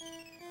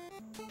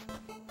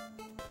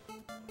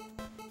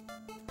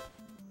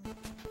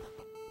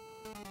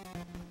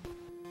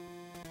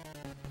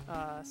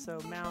 So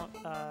Mount,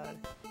 and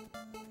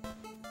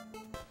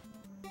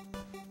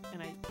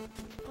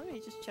let me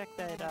just check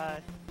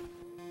that,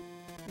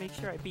 make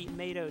sure I beat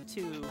Mado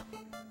too.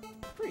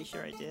 Pretty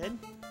sure I did.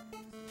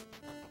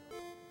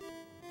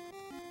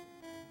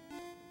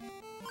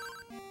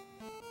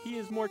 He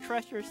is more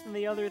treacherous than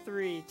the other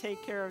 3.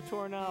 Take care of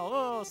Tornell.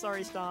 Oh,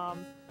 sorry,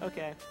 Stom.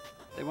 Okay.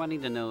 They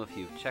wanting to know if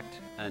you've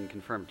checked and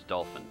confirmed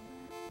Dolphin.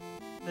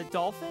 The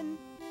Dolphin?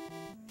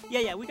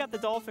 Yeah, we got the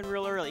Dolphin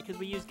real early because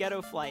we used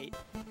Ghetto Flight.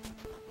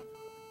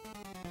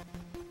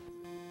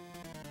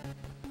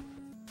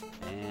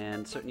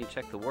 And certainly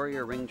check the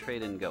Warrior Ring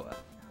Trade in Goa.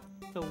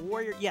 The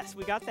Warrior, yes,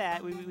 we got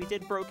that. We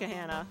did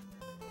Brokahana.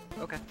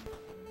 Okay.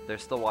 They're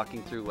still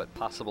walking through what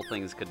possible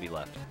things could be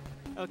left.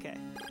 Okay.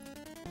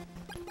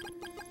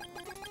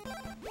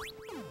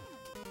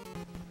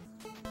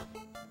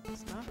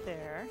 It's not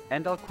there.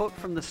 And I'll quote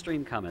from the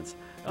stream comments.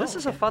 This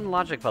is a okay. fun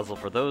logic puzzle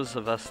for those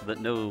of us that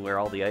know where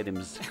all the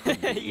items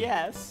could be.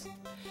 Yes.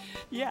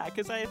 Yeah,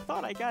 because I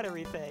thought I got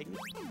everything.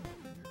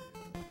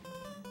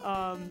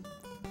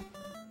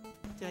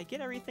 Did I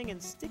get everything in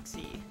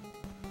Stixie?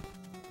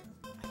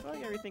 I thought I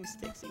got everything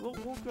Stixie.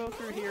 We'll go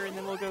through here and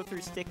then we'll go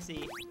through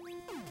Stixie.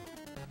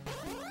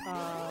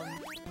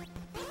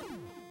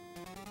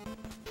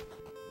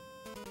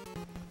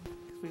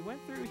 We went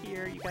through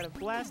here. You gotta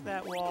blast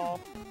that wall.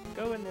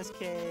 Go in this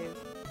cave.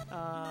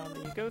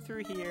 Then you go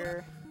through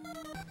here.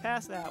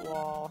 Past that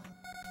wall.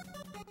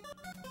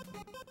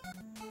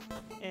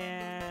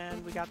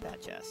 And we got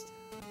that chest.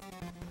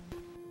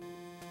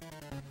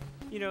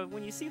 You know,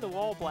 when you see the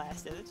wall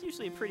blasted, it's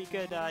usually a pretty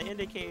good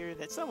indicator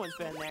that someone's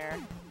been there.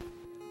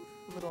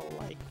 A little,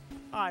 like,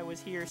 I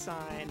was here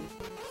sign.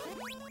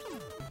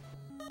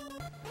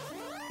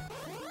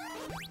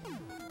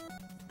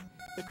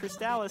 The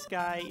Crystalis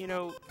guy, you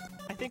know,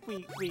 I think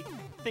we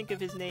think of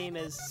his name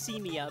as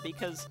Mesia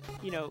because,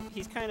 you know,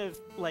 he's kind of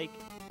like,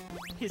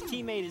 his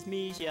teammate is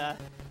Mesia,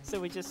 so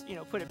we just, you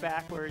know, put it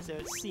backwards, so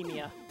it's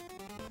Mesia.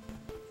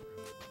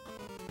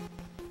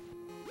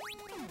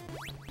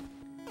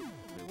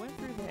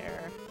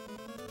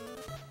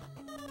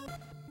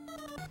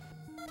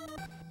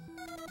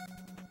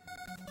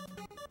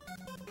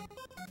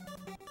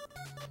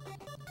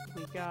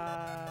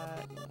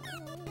 Got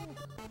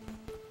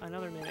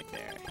another mimic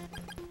there.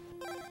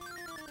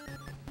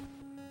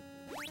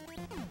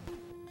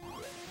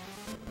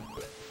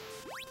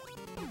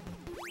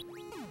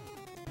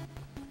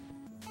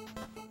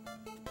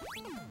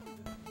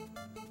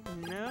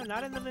 No,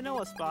 not in the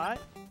vanilla spot.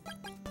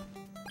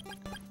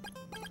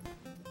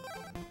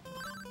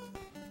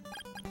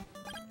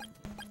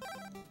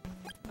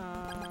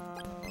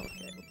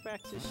 Okay, go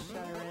back to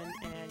Shiren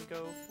and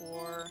go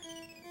for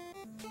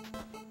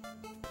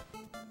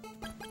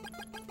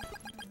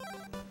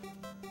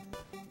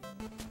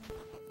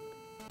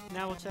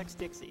Now we'll check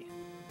Stixie.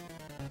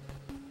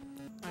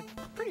 I'm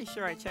pretty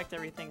sure I checked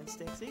everything in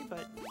Stixie,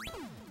 but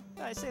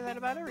I say that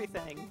about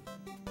everything.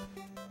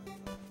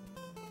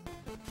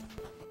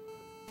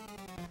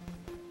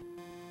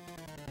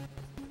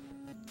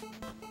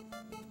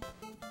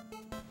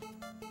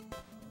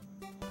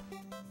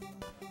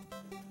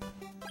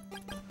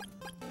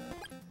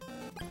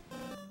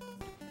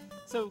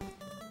 So,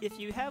 if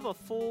you have a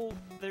full...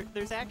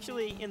 There's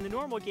actually, in the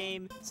normal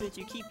game, since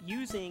you keep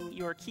using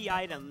your key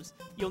items,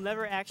 you'll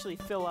never actually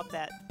fill up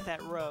that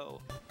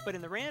row. But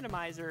in the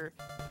randomizer,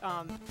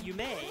 you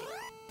may.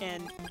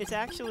 And it's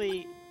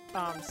actually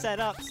set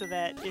up so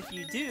that if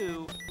you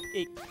do,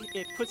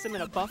 it puts them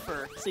in a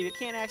buffer, so you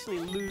can't actually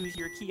lose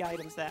your key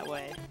items that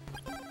way.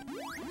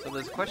 So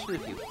there's a question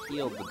if you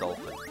healed the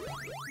dolphin.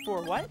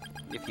 For what?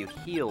 If you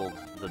healed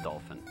the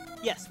dolphin.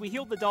 Yes, we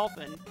healed the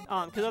dolphin,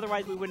 because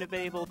otherwise we wouldn't have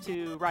been able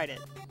to ride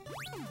it.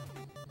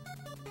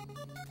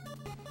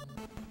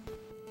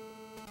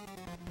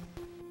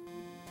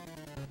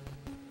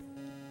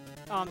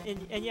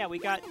 And yeah, we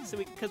got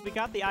because we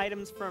got the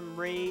items from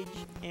Rage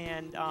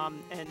and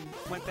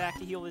went back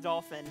to heal the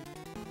dolphin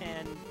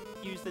and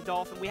used the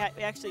dolphin. We had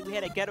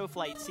a ghetto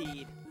flight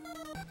seed.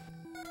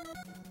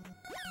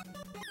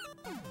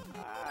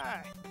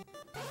 Ah.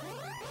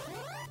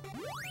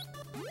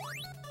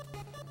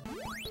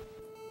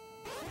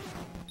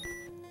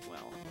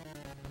 Well,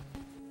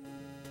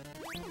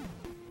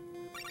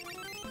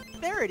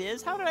 there it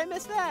is. How did I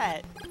miss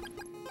that?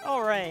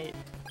 All right.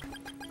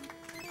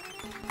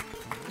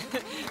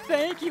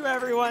 Thank you,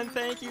 everyone.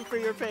 Thank you for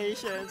your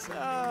patience.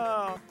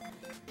 Oh,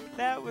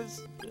 that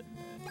was...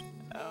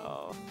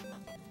 Oh.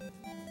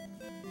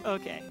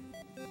 Okay.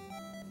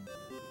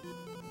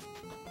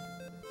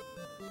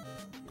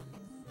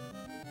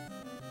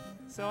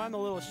 So I'm a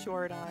little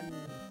short on...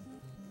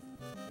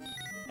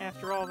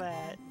 After all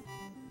that.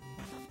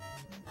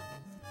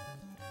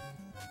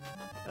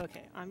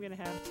 Okay, I'm gonna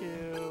have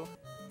to...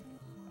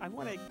 I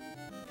want to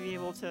be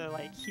able to,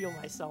 like, heal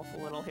myself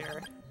a little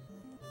here.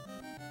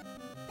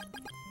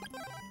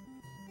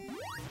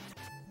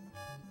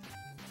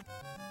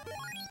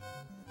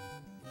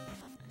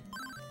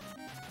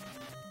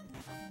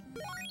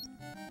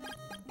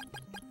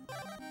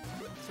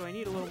 So I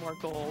need a little more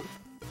gold,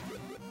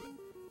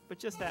 but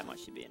just that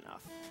much should be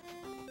enough.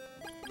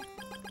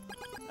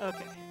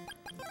 Okay.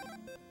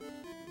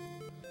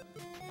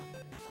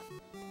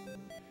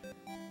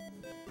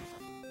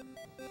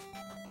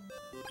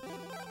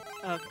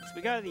 Okay, so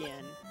we got to the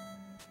end.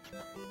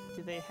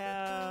 Do they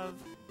have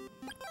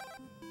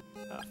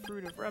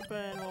fruit of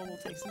weapon? Well, we'll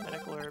take some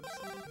medical herbs.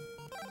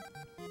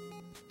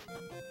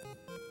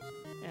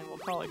 And we'll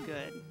call it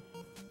good.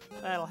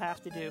 That'll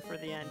have to do for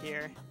the end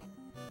here.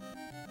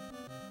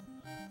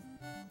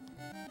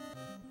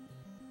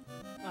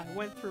 I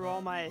went through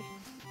all my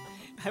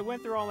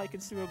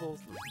consumables,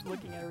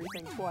 looking at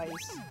everything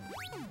twice.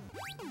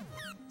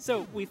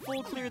 So we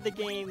full cleared the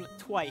game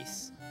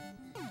twice,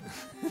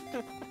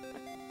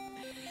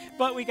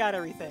 but we got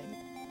everything.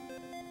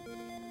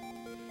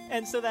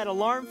 And so that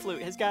alarm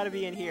flute has got to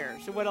be in here.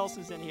 So what else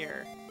is in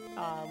here?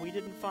 We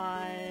didn't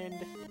find.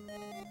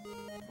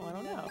 Well, I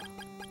don't know.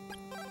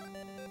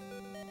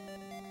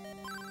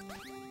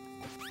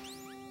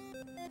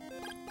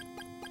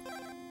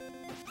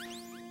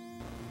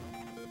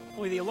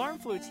 Well, the alarm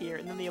flute's here,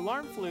 and then the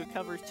alarm flute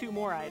covers 2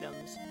 more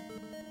items.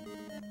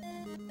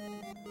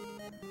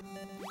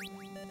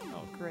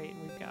 Oh, great,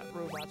 and we've got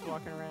robots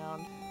walking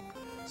around.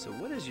 So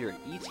what is your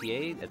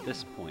ETA at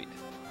this point?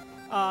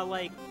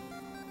 Like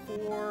 4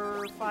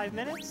 or 5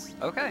 minutes?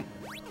 Okay.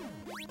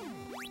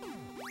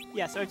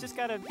 Yeah, so I just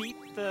gotta beat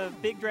the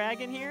big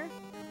dragon here,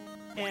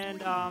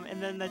 and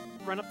then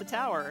run up the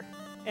tower.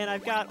 And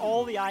I've got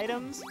all the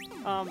items.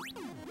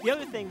 The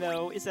other thing,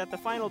 though, is that the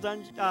final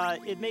dungeon,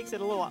 it makes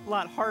it a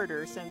lot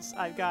harder since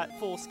I've got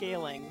full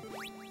scaling.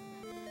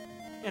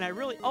 And I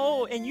really...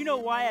 Oh, and you know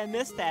why I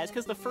missed that? It's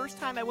because the first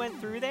time I went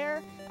through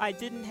there, I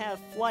didn't have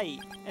flight,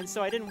 and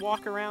so I didn't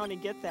walk around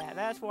and get that.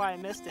 That's why I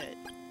missed it.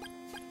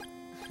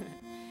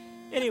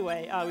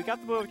 Anyway, we got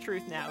the Bow of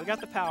Truth now. We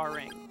got the Power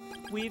Ring.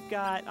 We've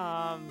got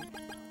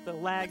the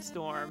Lag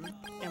Storm,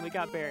 and we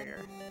got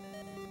Barrier.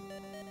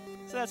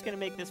 So that's going to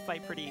make this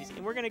fight pretty easy.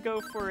 And we're going to go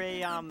for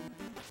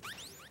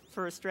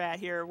a strat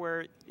here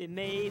where it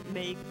may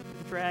make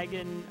the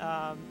dragon,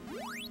 and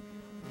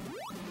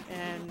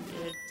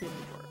it didn't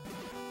work.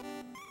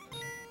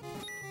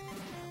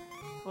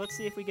 Let's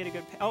see if we get a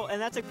good... Oh, and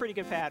that's a pretty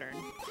good pattern.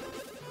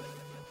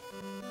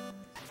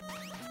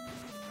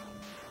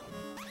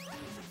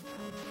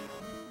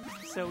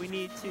 So we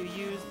need to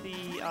use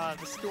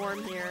the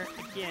storm here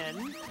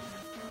again.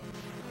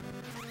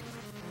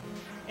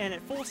 And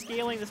at full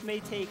scaling, this may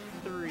take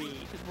 3.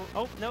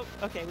 Oh, nope.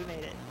 Okay, we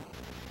made it.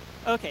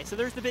 Okay, so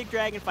there's the big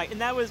dragon fight,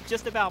 and that was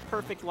just about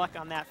perfect luck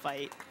on that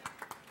fight.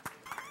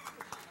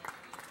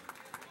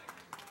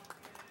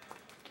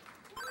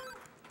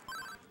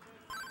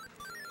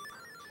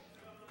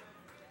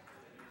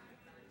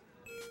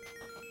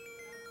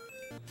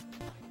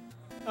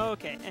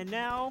 Okay, and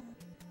now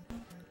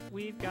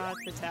we've got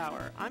the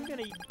tower. I'm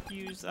gonna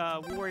use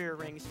warrior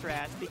ring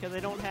strats because I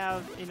don't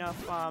have enough.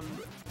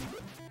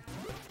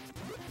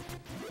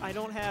 I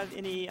don't have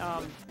any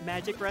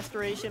magic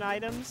restoration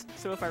items,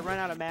 so if I run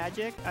out of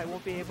magic, I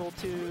won't be able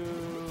to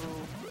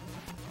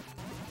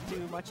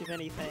do much of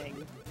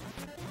anything.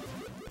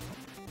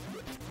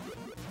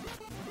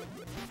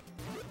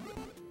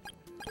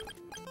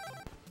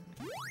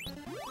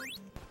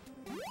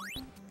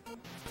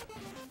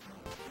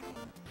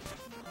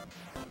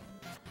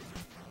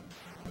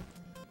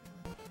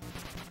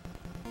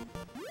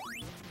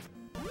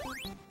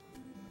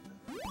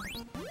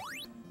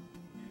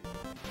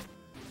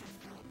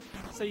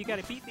 So you got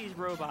to beat these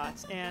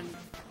robots, and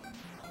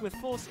with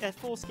at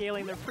full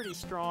scaling, they're pretty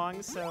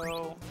strong.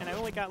 So, and I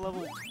only got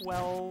level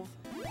 12.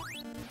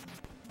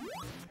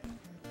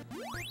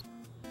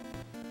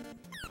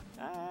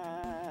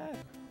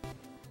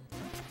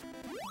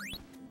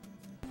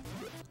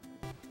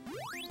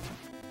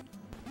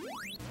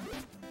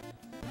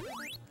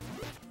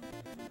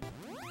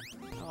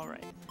 All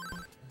right.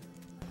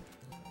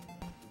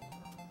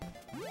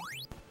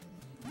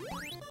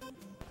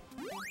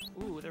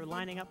 Ooh, they're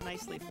lining up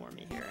nicely for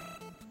me here.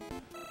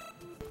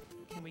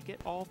 Can we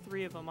get all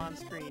three of them on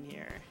screen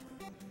here?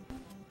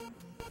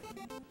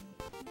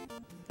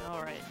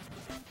 Alright.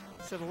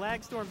 So the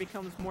lag storm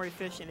becomes more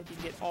efficient if you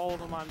get all of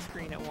them on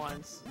screen at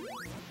once.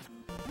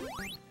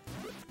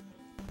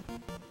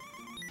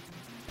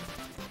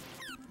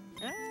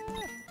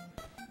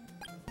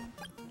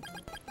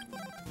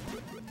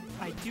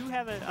 I do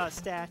have a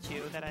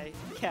statue that I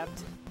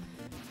kept.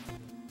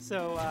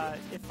 So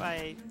if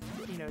I,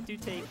 do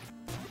take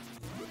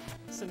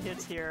some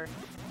hits here,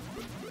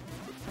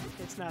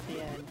 it's not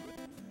the end.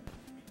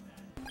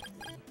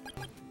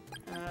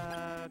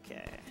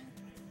 Okay.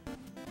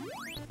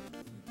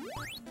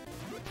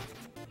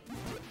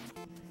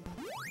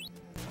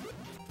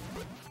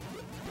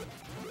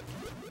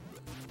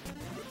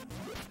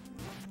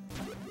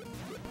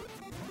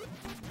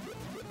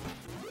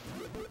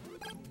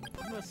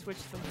 I'm gonna switch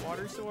to the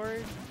water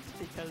sword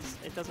because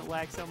it doesn't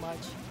lag so much.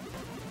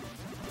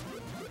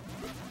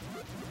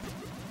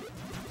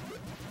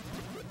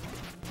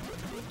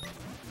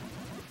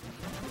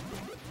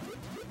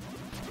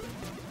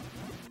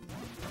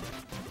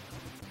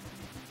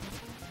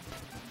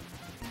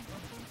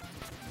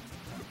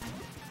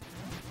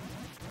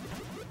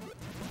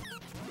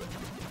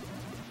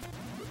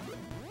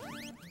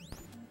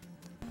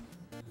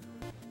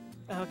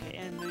 Okay,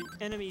 and the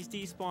enemies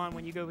despawn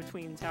when you go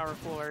between tower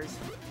floors.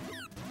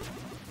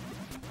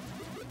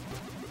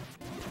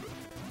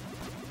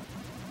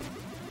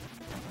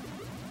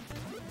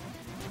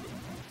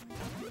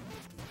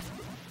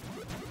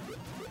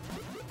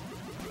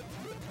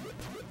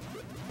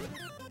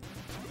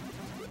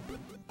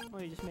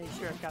 Let me just make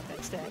sure I've got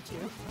that statue.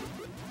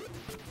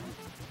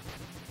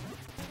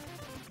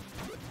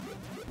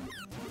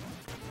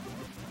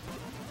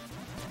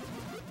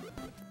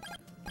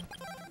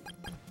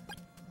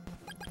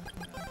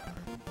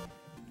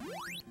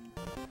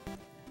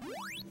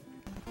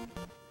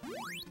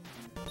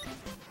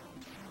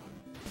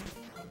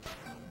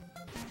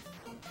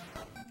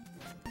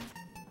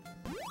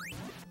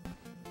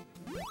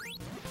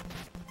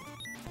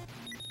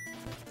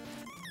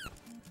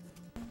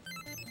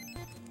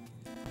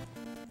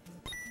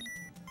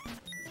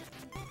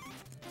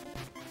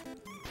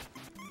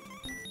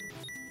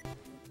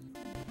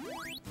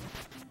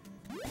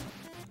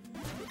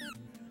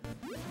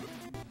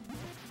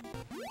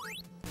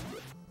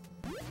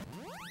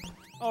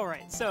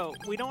 Alright, so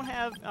we don't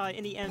have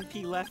any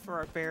MP left for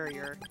our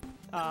barrier,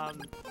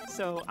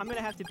 so I'm going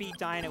to have to beat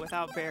Dinah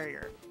without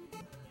barrier.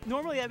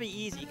 Normally that'd be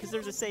easy, because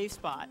there's a safe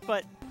spot,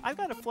 but I've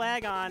got a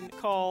flag on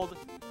called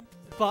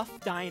Buff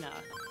Dinah.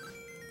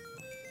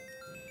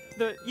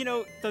 The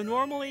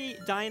normally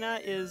Dinah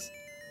is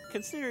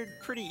considered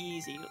pretty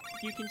easy.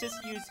 You can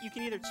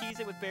either cheese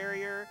it with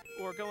barrier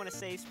or go in a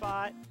safe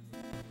spot,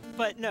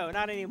 but no,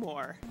 not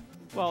anymore.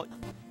 Well,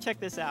 check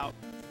this out.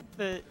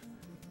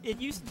 It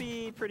used to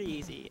be pretty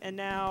easy, and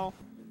now,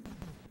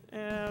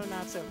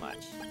 not so much.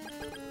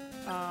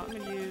 I'm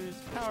going to use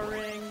Power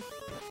Ring.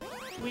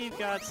 We've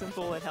got some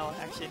bullet hell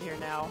action here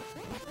now.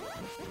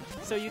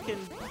 So you can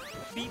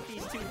beat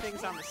these two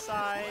things on the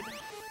side.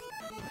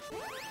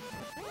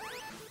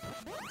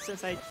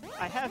 Since I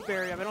have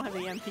barrier, but I don't have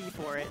the MP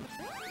for it.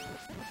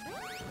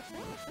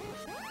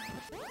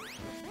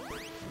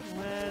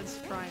 Let's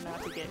try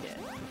not to get hit.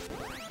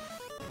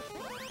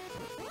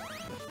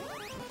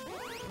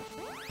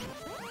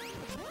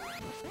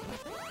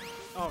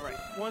 Alright,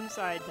 one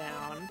side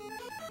down.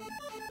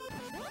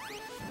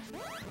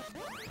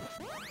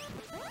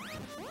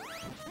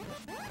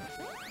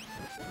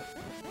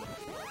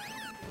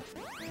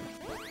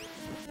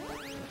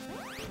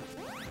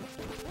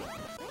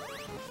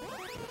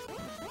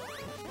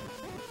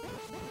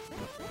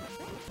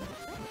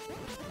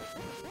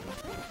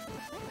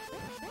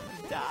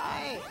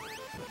 Die!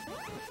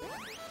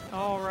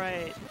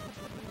 Alright.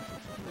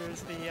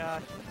 There's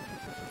the,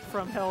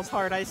 from Hell's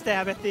Heart I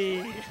stab at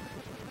thee.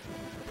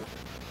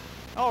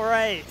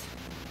 Alright.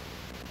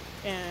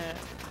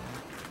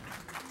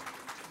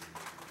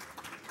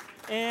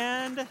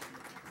 And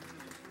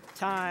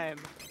time.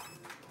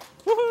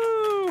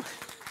 Woohoo!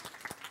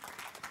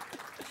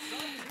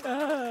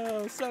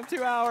 Oh, sub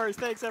 2 hours.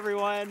 Thanks,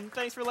 everyone.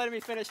 Thanks for letting me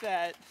finish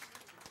that.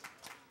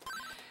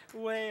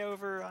 Way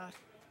over.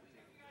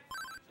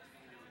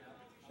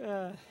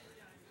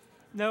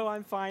 No,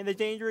 I'm fine. The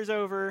danger is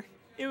over.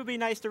 It would be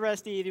nice to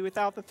rest easy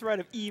without the threat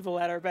of evil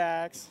at our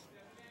backs.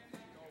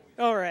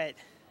 All right.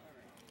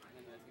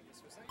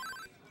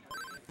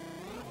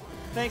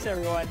 Thanks,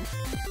 everyone.